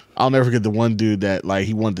 I'll never forget the one dude that like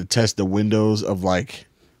he wanted to test the windows of like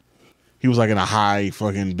he was like in a high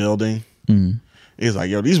fucking building. He's like,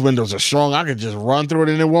 yo, these windows are strong. I could just run through it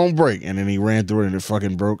and it won't break. And then he ran through it and it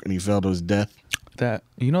fucking broke and he fell to his death. That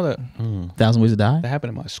you know that 1,000 Ways to Die. that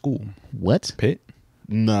happened in my school. What? Pitt.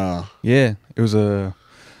 Nah. Yeah, it was a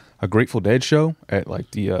Grateful Dead show at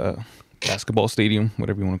like the basketball stadium,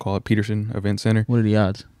 whatever you want to call it, Peterson Event Center. What are the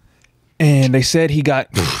odds? And they said he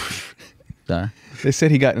got Sorry. they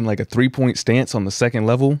said he got in like a 3-point stance on the second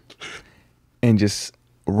level and just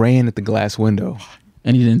ran at the glass window.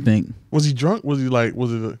 And he didn't think. Was he drunk? Was he like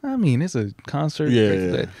was it I mean, it's a concert. Yeah, Grateful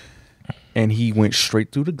yeah. Dead. and he went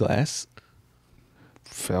straight through the glass,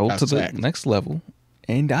 fell to the next level,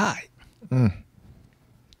 and died.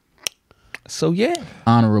 So yeah,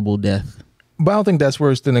 honorable death. But I don't think that's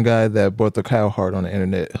worse than the guy that bought the cow heart on the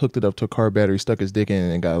internet, hooked it up to a car battery, stuck his dick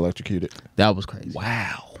in, and got electrocuted. That was crazy.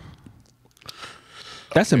 Wow.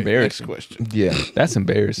 That's embarrassing. Next question. Yeah, that's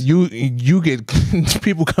embarrassing. You get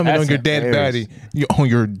people coming on your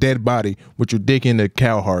dead body with your dick in the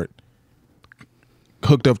cow heart,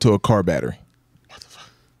 hooked up to a car battery.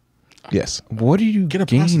 Yes. What do you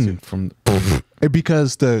gain from?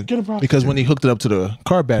 Because when he hooked it up to the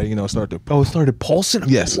car battery, it started. It started pulsing.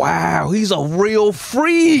 Yes. Wow, he's a real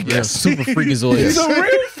freak. Yeah, super freakazoid. He's a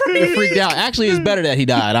real freak. He freaked out. Actually, it's better that he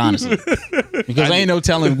died, honestly, because ain't no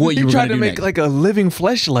telling what you were trying to to make next. like a living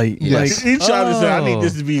fleshlight. Yes. He tried to say, "I need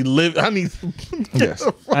this to be live. I need. Yes.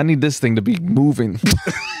 I need this thing to be moving.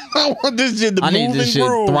 I want this shit to I need this shit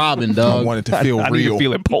throbbing, I dog. want it to feel I need real. to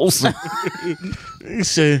feel it pulsing. He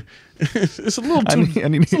said, "It's a little too.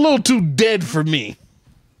 It's a little too dead for me."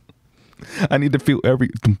 I need to feel every.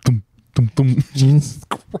 Jesus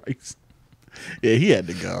Christ. Yeah, he had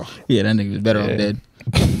to go. Yeah, that nigga was better off dead.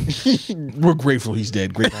 We're grateful he's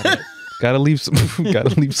dead. Grateful. Gotta leave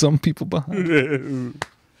some people behind.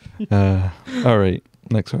 All right,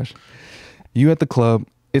 next question. You at the club,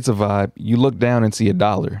 it's a vibe. You look down and see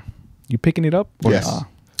 $1. You picking it up? Or Yes. nah?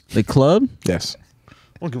 The club? Yes. I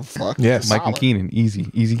don't give a fuck. Yes. Mike and Keenan, easy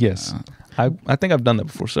yes. I think I've done that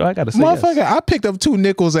before, so I gotta say Motherfucker, yes. I picked up 2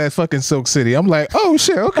 nickels at fucking Silk City. I'm like, oh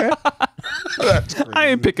shit, okay. I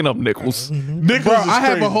ain't picking up nickels. Bro, I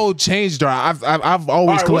have a whole change jar. I've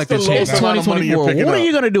always collected change. It's 2024. What are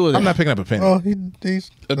you gonna do with it? I'm not picking up a penny. Oh, he's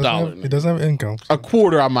 $1. He doesn't have income. A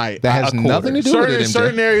quarter, I might. That has nothing to do with it.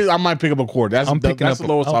 Certain MJ. areas, I might pick up a quarter. That's I'm picking that's up.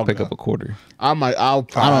 the lowest I'll I'll pick go. up a quarter. I might. I'll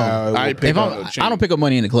probably. I pick up a I change. don't pick up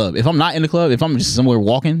money in the club. If I'm not in the club, if I'm just somewhere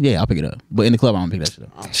walking, yeah, I'll pick it up. But in the club, I don't pick that shit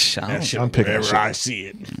up. That shit I'm picking that wherever shit I up. see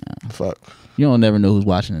it. Fuck. You don't never know who's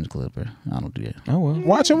watching in the club, bro. I don't do that. Oh well.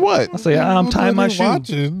 Watching what? I say I'm tying my shoe.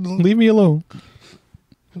 Watching. Leave me alone.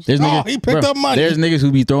 There's niggas, he picked up money. There's niggas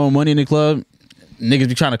who be throwing money in the club. Niggas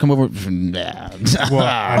be trying to come over. Nah.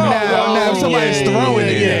 Now, somebody's throwing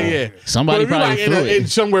it. Yeah. Somebody But if probably you're threw like in it.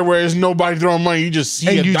 somewhere where there's nobody throwing money, you just see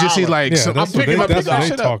And a you just see dollar. like, Yeah, so I'm that's what picking they, up that's this what they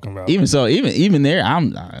shit up. talking about. Even so, even there,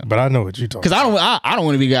 I'm. But I know what you talking. Because I don't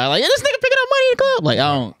want to be a guy like, yeah, this nigga picking up money in the club. Like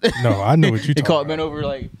I don't. No, I know what you He talking caught about. bent over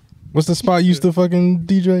like What's the spot you used to fucking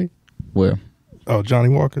DJ? where? Oh, Johnny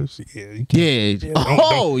Walker's. Yeah. You can't- Yeah.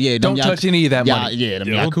 Oh yeah. Don't touch any of that money. Yeah. Them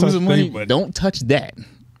Yeah, don't Yakuza touch money. that money. Don't touch that.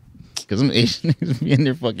 Because them Asian niggas be in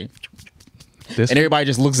there fucking. This And everybody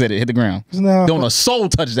just looks at it, hit the ground. Isn't that- Don't a soul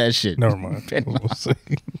touch that shit. Never mind. We'll see.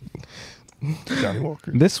 Johnny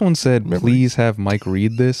Walker. This one said, please have Mike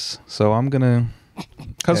read this. So I'm gonna,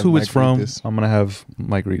 because Have who it's Mike read from, this. I'm gonna have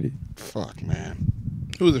Mike read it. Fuck, man.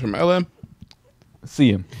 Who is it from? LM?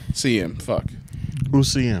 See him. CM. Fuck.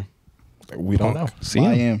 Who's seeing? We don't know. See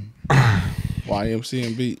him.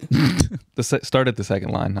 YMCM beat. Start at the second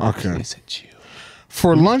line. Okay. Is it you?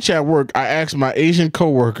 For lunch at work, I asked my Asian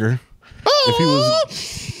coworker if he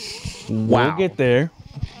was. Wow. We'll get there.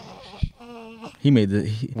 He made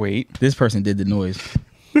Wait. This person did the noise.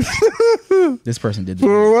 This person did the For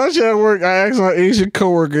noise. lunch at work, I asked my Asian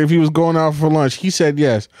coworker if he was going out for lunch. He said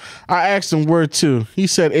yes. I asked him where to. He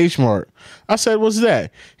said H Mart. I said, what's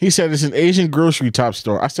that? He said it's an Asian grocery top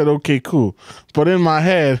store. I said, okay, cool. But in my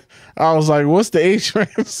head, I was like, what's the H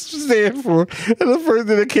stand for? And the first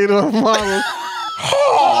thing that came to my mind was,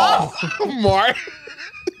 oh, Mart.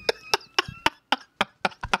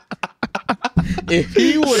 If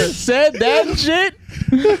he would have said that shit,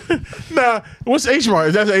 Nah, what's H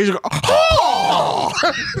Mart? That's Asian. Oh,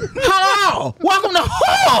 hello, welcome to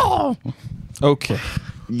Hall. Okay.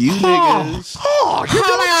 You niggas. oh, you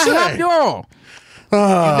How may I help you?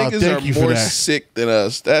 Niggas thank you are for more that. sick than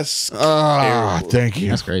us. That's terrible. Thank you.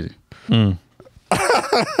 That's crazy. I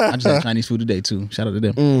just had Chinese food today too. Shout out to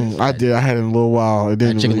them. I did. I had it in a little while. It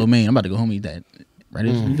didn't. Chicken Really, lo mein. I'm about to go home and eat that right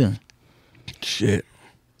after we done. shit.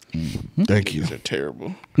 Thank you. These are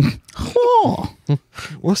terrible. Oh,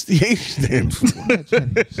 What's the H stand for?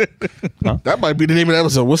 That might be the name of the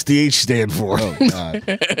episode. What's the H stand for? oh God.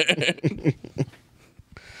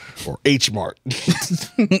 Or H Mart.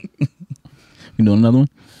 You doing another one?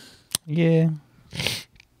 Yeah.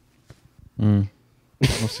 We'll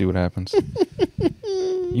see what happens.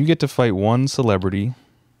 You get to fight one celebrity,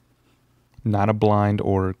 not a blind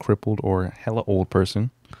or crippled or hella old person.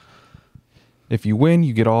 If you win,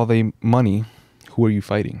 you get all the money. Who are you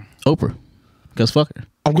fighting? Oprah. Cause fuck her.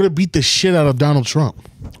 I'm gonna beat the shit out of Donald Trump.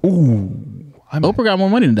 Ooh. Oprah got more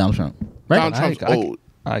money than Donald Trump. Right? Donald Trump's old.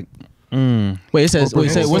 Wait, it says.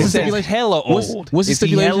 What's the stipulation? Hella old. What's the Is he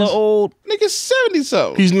stipulation? hella old? Nigga's 70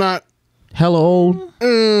 something. He's not. Hella old.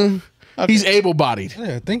 He's able-bodied.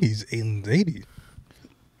 Yeah, I think he's in the 80s.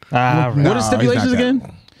 What are stipulations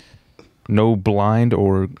again? No blind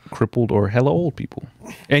or crippled or hella old people,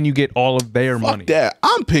 and you get all of their money. Fuck that.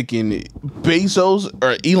 I'm picking Bezos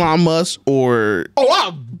or Elon Musk or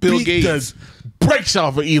I'll Bill beat Gates. the brakes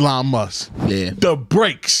off of Elon Musk. Yeah. The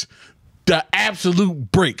brakes. The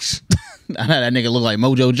absolute brakes. I know that nigga look like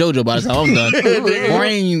Mojo Jojo by the time I'm done.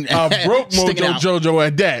 Brain Broke sticking Mojo out. Jojo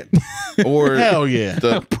at that. or Hell yeah.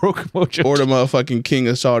 the Broke Mojo. or the motherfucking king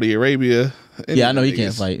of Saudi Arabia. Yeah, I know he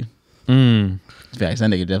can't Niggas. fight. Facts, that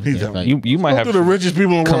nigga definitely can't fight. You might have Go to the richest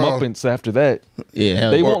people in the come world. up after that. Yeah,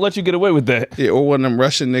 hell They yeah. won't let you get away with that. Yeah, or one of them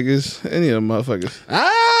Russian niggas. Any of them motherfuckers.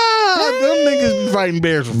 Them niggas be fighting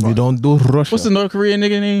bears for We fun. don't do Russia. What's the North Korean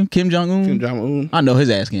nigga name? Kim Jong Un. Kim Jong-un. I know his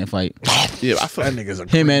ass can't fight. Yeah, I feel That like, nigga's a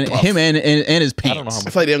Him and buff. him and his I don't know pants. how I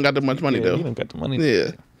feel like they don't got that much money Yeah, though. you don't got the money.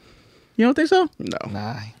 Yeah. You don't think so? No.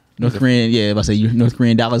 Nah. North Korean, yeah. If I say North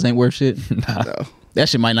Korean dollars ain't worth shit, No. that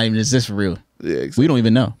shit might not even exist for real. Yeah, exactly. We don't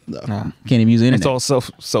even know. Nah. Can't even use the internet. It's all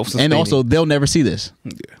self-sustaining. And also, they'll never see this.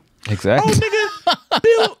 exactly.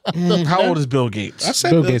 How old is Bill Gates? I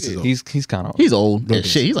said Bill Bill Gates Gates. is He's kind of. He's old.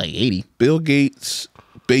 Shit, he's like 80. Bill Gates,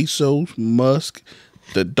 Bezos, Musk,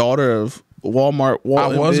 the daughter of Walmart.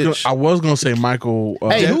 I was gonna say Michael.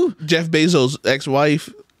 Hey, who? Jeff Bezos' ex-wife,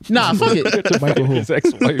 Nah, fuck it. Michael who? his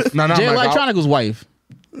ex-wife. No, Jay Michael. Electronica's wife.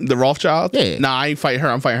 the Rothschild. Yeah. Nah, I ain't fighting her.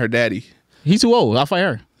 I'm fighting her daddy. He's too old. I'll fight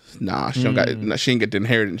her. Nah, she don't got. Nah, she ain't get the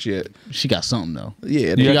inheritance yet. She got something though.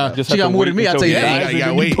 Yeah, She Yeah, got, just she have got to more than wait me. I'll until tell you he that. dies. you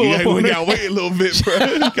gotta wait. You gotta wait a little bit, bro.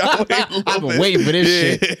 You gotta wait a little I've been bit. waiting for this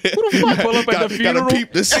shit. Who the fuck pull up at the funeral? Gotta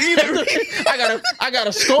peep the scenery. I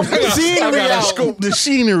gotta scope the scenery out. Scope the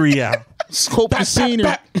scenery out. Scope the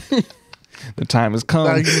scenery. The time has come.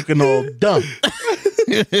 Now you looking all dumb.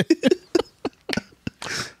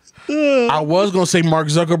 I was gonna say Mark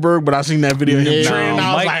Zuckerberg, but I seen that video of him Yeah. training.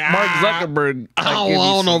 I was Mark like, Zuckerberg. I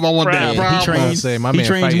don't know if I want that. Yeah, he problem. trains. say, my He man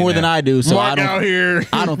trains fighting more than now. I do, so Mark out here.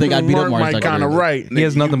 I don't think I'd beat up Mark might Zuckerberg. kind of right. He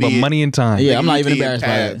has nothing but money and time. Yeah, I'm not even You embarrassed by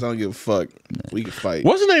pads. it. Don't give a fuck. We can fight.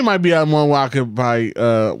 What's his name? Might be on one where I could buy.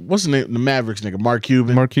 What's the name? The Mavericks nigga, Mark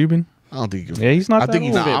Cuban. Mark Cuban. I don't think he can. Yeah, he's not I that think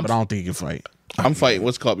he's old. fit, but I don't think he can fight. I'm fighting.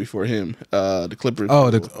 What's called before him? The Clippers.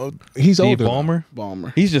 He's Steve older. Ballmer.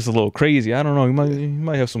 Balmer. He's just a little crazy. I don't know. He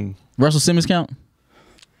might have some. Russell Simmons count?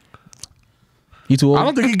 He too old? I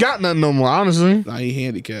don't think he got nothing no more. Honestly, Nah, he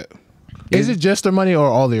handicapped. Is it just their money or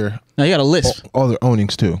all their No, you got a list.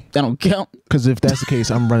 ownings too? That don't count. Because if that's the case,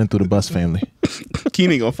 I'm running through the Bus family.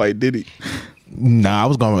 Keenan gonna fight Diddy. Nah, I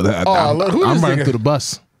was going with that. look, who I'm is running nigga? through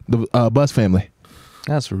the Bus family.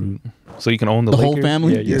 That's rude. So you can own the whole Lakers?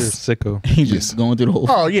 family? Yeah, you're a Yes. sicko. He's just going through the whole.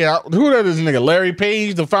 oh yeah, who that is nigga? Larry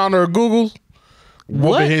Page, the founder of Google,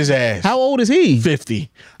 What? whooping his ass. How old is he?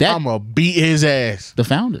 50. That- I'm gonna beat his ass. The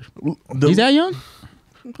founder. He's that young?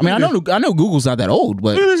 I mean, I know Google's not that old,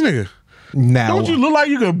 but Look at this nigga. Now, Don't you look like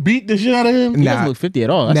you could beat the shit out of him? he doesn't Nah. look 50 at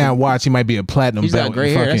all. That's now watch, he might be a platinum he's belt. got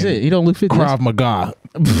gray in hair. That's fucking it. He don't look 50. Krav Maga.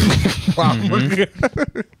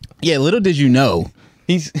 Yeah, little did you know.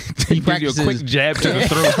 He gives you a practices- quick jab to the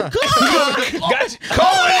throat. Guys,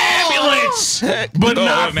 call an ambulance, but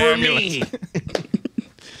not for me.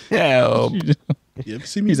 Help. Yeah,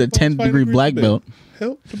 see me He's a 10th degree black belt.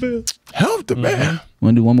 Help the bell. Help the man.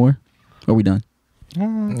 Want to do one more? Or are we done?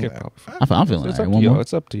 Okay, probably. I'm feeling It's all right. up to One y'all. more?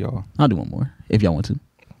 It's up to y'all. I'll do one more if y'all want to.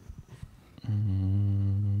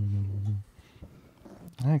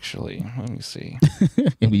 Actually, let me see.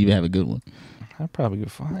 If we even have a good one. I probably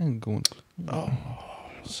could find going.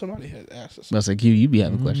 Somebody had asked us. That's like Q, you be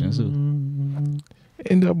having questions too.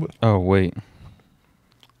 End up with, Oh wait,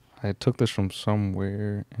 I took this from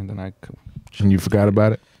somewhere and then I. and you forgot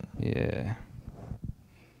about it. Yeah.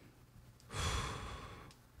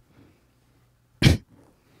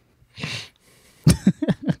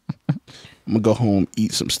 I'm gonna go home,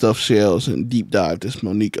 eat some stuffed shells, and deep dive this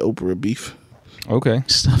Mo'Nique Oprah beef. Okay.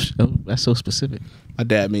 Stuff. That's so specific. My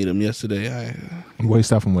dad made them yesterday. I What you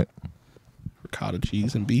stuff him with? ricotta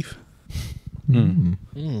cheese and beef.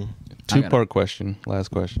 Two-part question. Last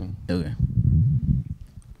question. Okay.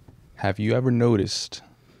 Have you ever noticed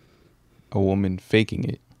a woman faking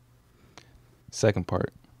it? Second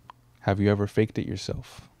part. Have you ever faked it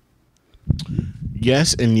yourself?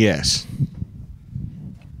 Yes and yes.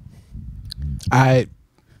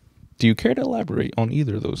 Do you care to elaborate on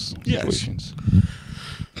either of those Yes. situations?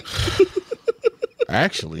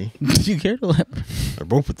 Actually, Do you care to let? they're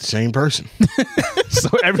both with the same person. So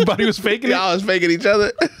everybody was faking it? Y'all was faking each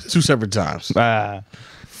other. 2 separate times. Ah.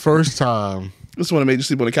 First time, This one that made you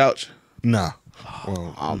sleep on the couch. nah.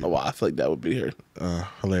 Well, I don't know why. I feel like that would be her.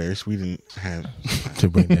 hilarious. We didn't have. To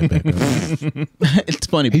bring that back up. It's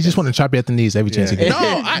funny. He just want to chop you at the knees every chance he gets.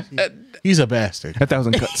 No, He's a bastard.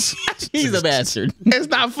 1,000 cuts. He's a bastard. it's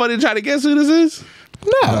not funny to try to guess who this is.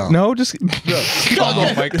 No, just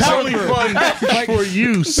It's only fun for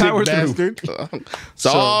you, sick bastard.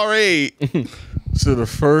 Sorry. So the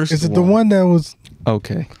first. Is it the one that was?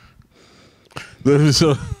 okay.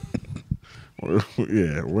 So,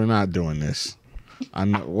 yeah, we're not doing this. I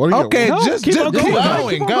know. What are you? Okay, just keep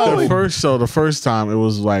going. The first time it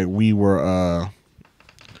was like we were.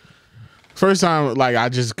 First time, like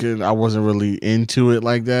I wasn't really into it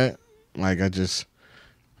like that. Like it just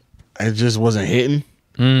wasn't hitting.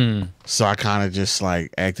 So I kind of just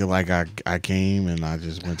like acted like I came and I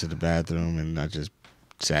just went to the bathroom and I just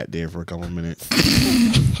sat there for a couple minutes.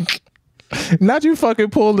 Not you fucking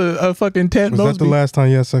pulled a fucking Ted Was Mosby. that the last time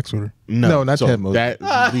you had sex with her? No, not so Ted Mosby.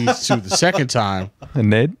 That leads to the second time.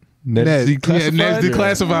 Ned? Ned's declassified? Ned's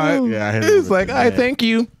declassified. Yeah, I hit It's it like, with all right, that. thank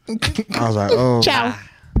you. I was like, oh, Ciao.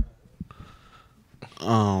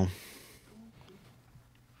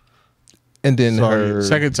 And then so her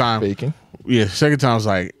second time, bacon. yeah, second time was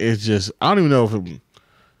like, it's just, I don't even know if it,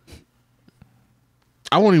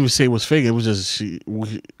 I won't even say it was fake. It was just,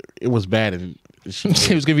 it was bad. And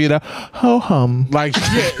She was giving you the ho hum. like,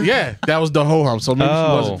 yeah, that was the whole hum. So maybe she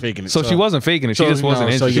wasn't faking it. So she wasn't faking it. She just wasn't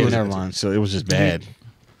So interested. yeah, never mind. So it was just bad.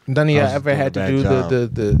 None of y'all I was ever doing had a to bad do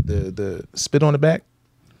job. the spit on the back?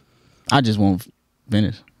 I just won't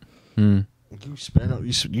finish. You spit out,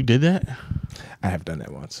 you did that? I have done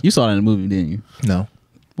that once. You saw that in the movie, didn't you? No.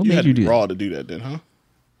 What You made had you to do be that? raw to do that then, huh?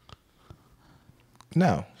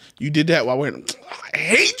 No. You did that while wearing. I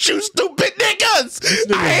hate you, stupid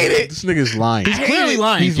niggas. I hate it. This nigga's lying. He's clearly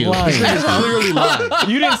lying. He's lying. He's clearly lying.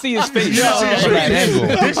 You didn't see his face. You didn't see his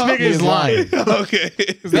face. This nigga is lying. Okay.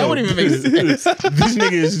 That wouldn't even make sense. This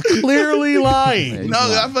nigga is clearly lying. No,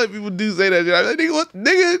 I feel like people do say that. I'm like, nigga, what?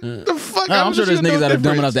 Nigga, the fuck? No, I'm sure there's niggas that are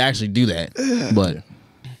dumb enough difference. to actually do that. But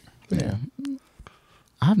yeah,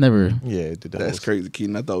 I've never. Yeah, did that. That's crazy,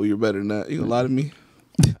 Keaton. I thought we were better than that. You gonna lie to me?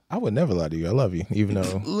 I would never lie to you. I love you, even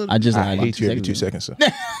though I just I lied hate you every 2 seconds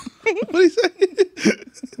seconds. So. What he say?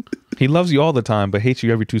 He loves you all the time, but hates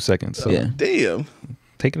you every 2 seconds. So Yeah. Damn.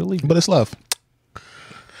 take it or leave it. But it's love.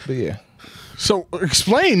 But yeah. So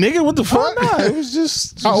explain, nigga. What the fuck? Nah, it was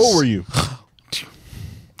just. How old were you?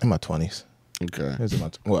 In my 20s. Okay. It was in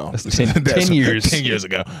my well, That's 10 years. 10 years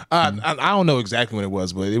ago. I don't know exactly when it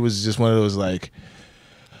was, but it was just one of those like,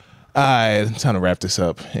 I'm trying to wrap this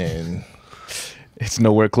up, and It's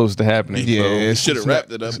nowhere close to happening. yeah, bro. it's Should have it's wrapped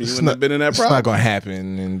not- it up. You it's wouldn't have been in that It's not problem. gonna happen,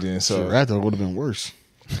 and then so So that would have been worse.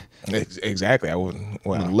 exactly, I wouldn't.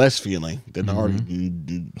 Well, Less feeling than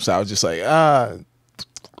already. so I was just like,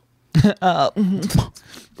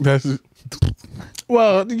 That's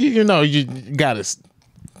well, you know, you gotta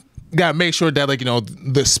make sure that, like, you know,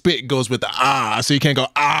 the spit goes with the so you can't go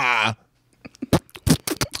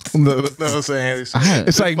You know what I'm saying?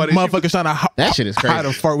 It's like funny. motherfuckers trying to That shit is hide crazy.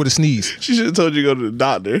 a fart with a sneeze. She should have told you to go to the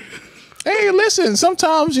doctor. Hey, listen,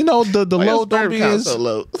 sometimes, you know, the Why your load don't sperm be count as so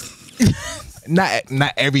low.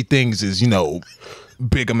 not everything's is, you know,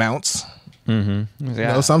 big amounts. You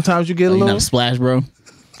know, sometimes you get a You little. know, splash, bro.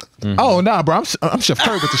 Oh nah, bro, I'm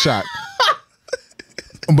chauffeur with the shot.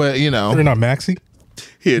 But you know, You're not Maxi.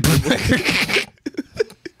 Here,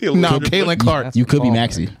 no, Caitlin Clark. You could be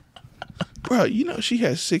Maxi. bro. You know she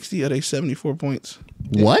has 60 of they 74 points.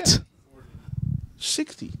 What?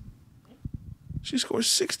 60. She scored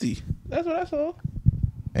 60. That's what I saw.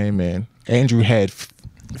 Hey man, Andrew had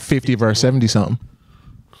 50 versus 70 something.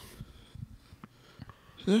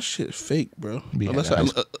 That shit fake, bro. Yeah, Unless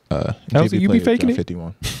guys. Elsie, JB you be played faking John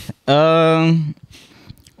it? 51.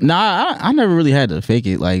 Nah, I never really had to fake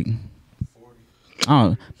it. Like,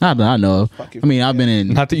 not that I know of. I mean, I've been in.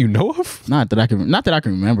 Not that you know of? Not that I can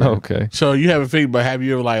remember. Okay. so you have a fake, but have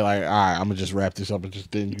you ever like, all right, I'm gonna just wrap this up and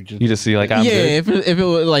just then You just see, like, I'm yeah, good. if it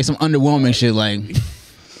was like some underwhelming shit, like,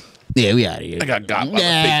 yeah, we out of here. I got by the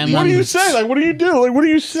Yeah, fake What do man. you say? Like, what do you do? Like, what do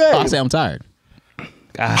you say? I say I'm tired.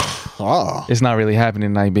 It's not really happening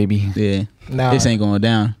tonight, baby. Yeah, Nah. this ain't going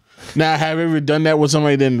down. Now, have you ever done that with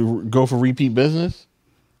somebody then go for repeat business?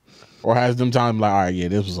 Or has them time like, all right, yeah,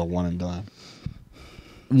 this was a one and done?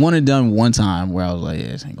 One and done one time where I was like, yeah,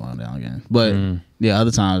 this ain't going down again. But yeah,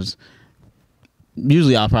 other times,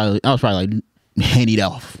 usually I was probably like hennied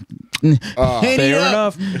off. Hennied Fair up.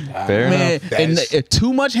 enough. Fair Man, enough. and if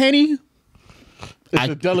too much henny, It's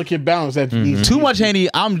a delicate balance that needs too much henny,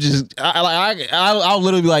 I'm just I'll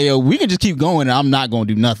literally be like, yo, we can just keep going and I'm not gonna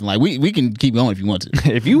do nothing. Like we can keep going if you want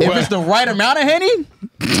to. If you If it's the right amount of henny,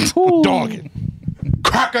 dogging.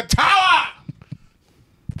 Krakatoa!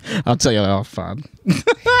 I'll tell you all fine.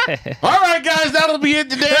 All right, guys, that'll be it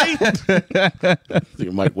today.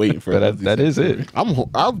 Mike waiting for that is it.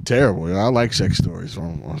 I'm terrible. You know? I like sex stories.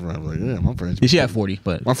 I'm like, yeah, my friends. Yeah, she had 40,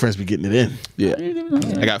 but My friends be getting it in. Yeah.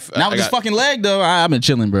 I got. now with this fucking leg though, I've been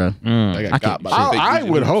chilling, bro. I got by the fake I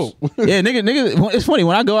would hope. Yeah, nigga. It's funny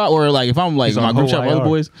when I go out or like if I'm like my group chat with other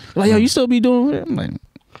boys, like yo, you still be doing it? I'm like,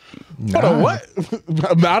 Hold on, what?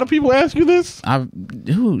 A lot of people ask you this? I've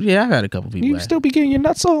had a couple people. You ask. still be getting your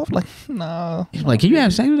nuts off? Like, nah. Like, can you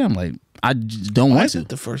have sex with them? Like, I just don't Why want is to. it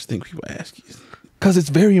the first thing people ask you? Because it's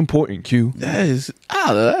very important, Q. That is, I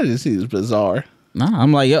don't know. That just seems bizarre. Nah,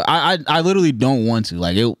 I'm like, yo, I literally don't want to.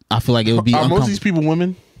 Like, I feel like it would be. Are most of these people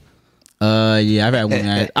women? Yeah, I've had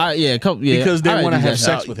women. A couple. Yeah, Because they I've want to had have these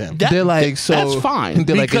sex guys. with him. They're like, so that's fine.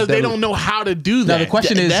 They're like, Because is that- they don't know how to do Now that. the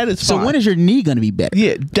question That is, is so fine. when is your knee gonna be better?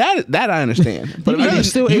 Yeah, that I understand. But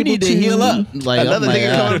you need to heal up. Like another I'm nigga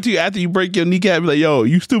like, coming up to you after you break your kneecap, be like, "Yo,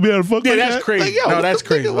 you still be able to fuck?" Yeah, like that's that? crazy. Like, yo, no, what that's the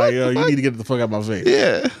crazy. fuck? Like, yo, What the you fuck? need to get the fuck out of my face.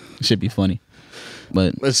 Yeah, should be funny,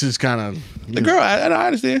 but Let's just kind of. the girl, I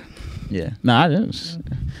understand. yeah, I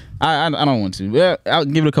don't want to. Yeah, I'll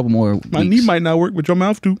give it a couple more. My weeks. knee might not work, but your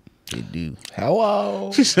mouth do. It do.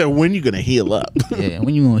 Hello. She said, "When you gonna heal up?" Yeah,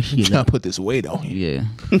 when you gonna heal Gotta up? put this weight on you.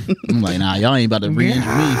 Yeah, I'm like, nah, y'all ain't about to re-injure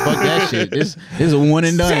me. Fuck that shit. This is a one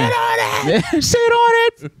and done. Sit on it. Yeah, sit on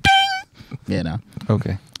it. Ding. Yeah, nah,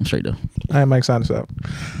 Okay. I'm straight though. All right, Mike, sign us out.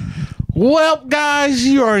 Well, guys,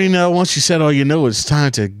 you already know. Once you said all you know, it's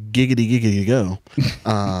time to giggity go.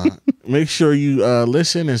 Make sure you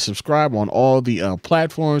listen and subscribe on all the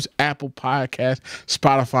platforms. Apple Podcast,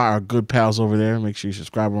 Spotify are good pals over there. Make sure you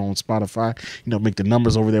subscribe on Spotify. You know, make the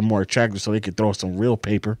numbers over there more attractive so they can throw some real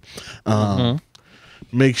paper.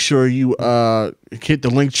 Make sure you hit the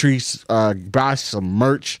link tree, buy some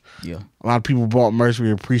merch. Yeah, A lot of people bought merch.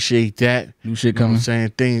 We appreciate that. new shit You know what coming.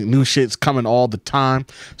 I'm saying? New shit's coming all the time.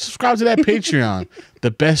 Subscribe to that Patreon,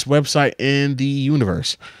 the best website in the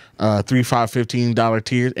universe. $3, $5, $15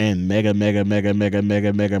 tiers and mega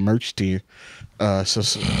merch tier.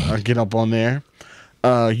 So get up on there.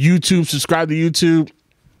 YouTube, subscribe to YouTube.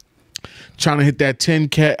 Trying to hit that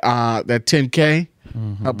 10K.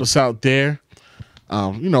 Help us out there.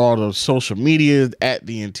 You know, all the social media at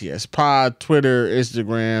the NTS Pod, Twitter,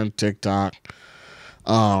 Instagram, TikTok.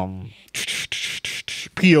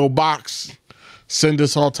 P.O. Box. Send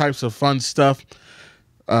us all types of fun stuff.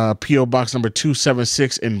 P.O. Box number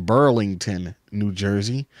 276 in Burlington, New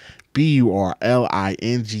Jersey. Burlington,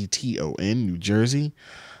 New Jersey.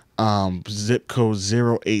 Zip code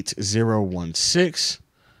 08016.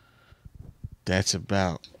 That's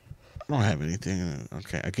about... I don't have anything.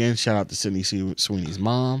 Okay. Again, shout out to Sydney Sweeney's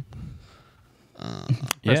mom.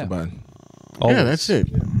 Press the button. Yeah, that's it.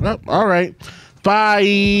 Well, all right.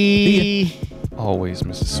 Bye. Always,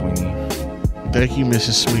 Mrs. Sweeney. Thank you,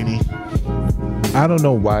 Mrs. Sweeney. I don't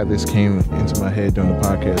know why this came into my head during the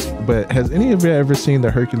podcast, but has any of you ever seen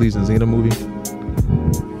the Hercules and Xena movie?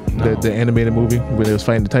 No. The animated movie where they was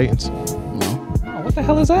fighting the Titans? No, Oh, what the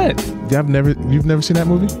hell is that? You've never seen that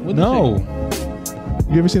movie? No.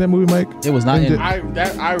 You ever seen that movie, Mike? it was not in.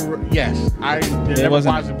 Yes. I never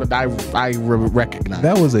wasn't- watched it, but I recognize.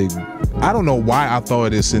 That was I don't know why I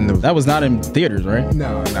thought this in the. That was not in theaters, right?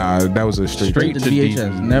 No, that was a Straight to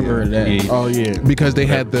VHS. Never that. Yeah. Oh yeah. because they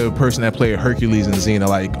had the person that played Hercules and Xena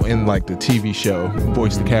like in like the TV show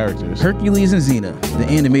voice the characters. Hercules and Xena, the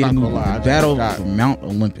animated Not gonna movie, lie, I just Battle got- for Mount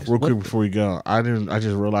Olympus. Real What? quick before we go, I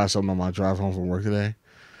just realized something on my drive home from work today.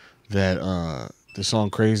 That the song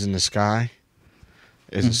 "Crazy in the Sky"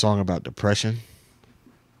 is a song about depression.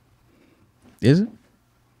 Is it?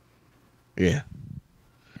 Yeah,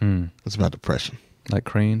 it's about depression. Like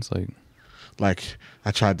cranes? Like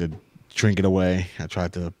I tried to drink it away. I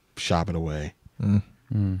tried to shop it away.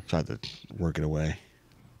 Tried to work it away.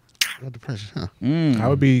 About depression, huh? I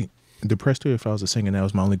would be depressed too if I was a singer. That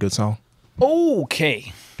was my only good song.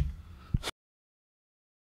 Okay.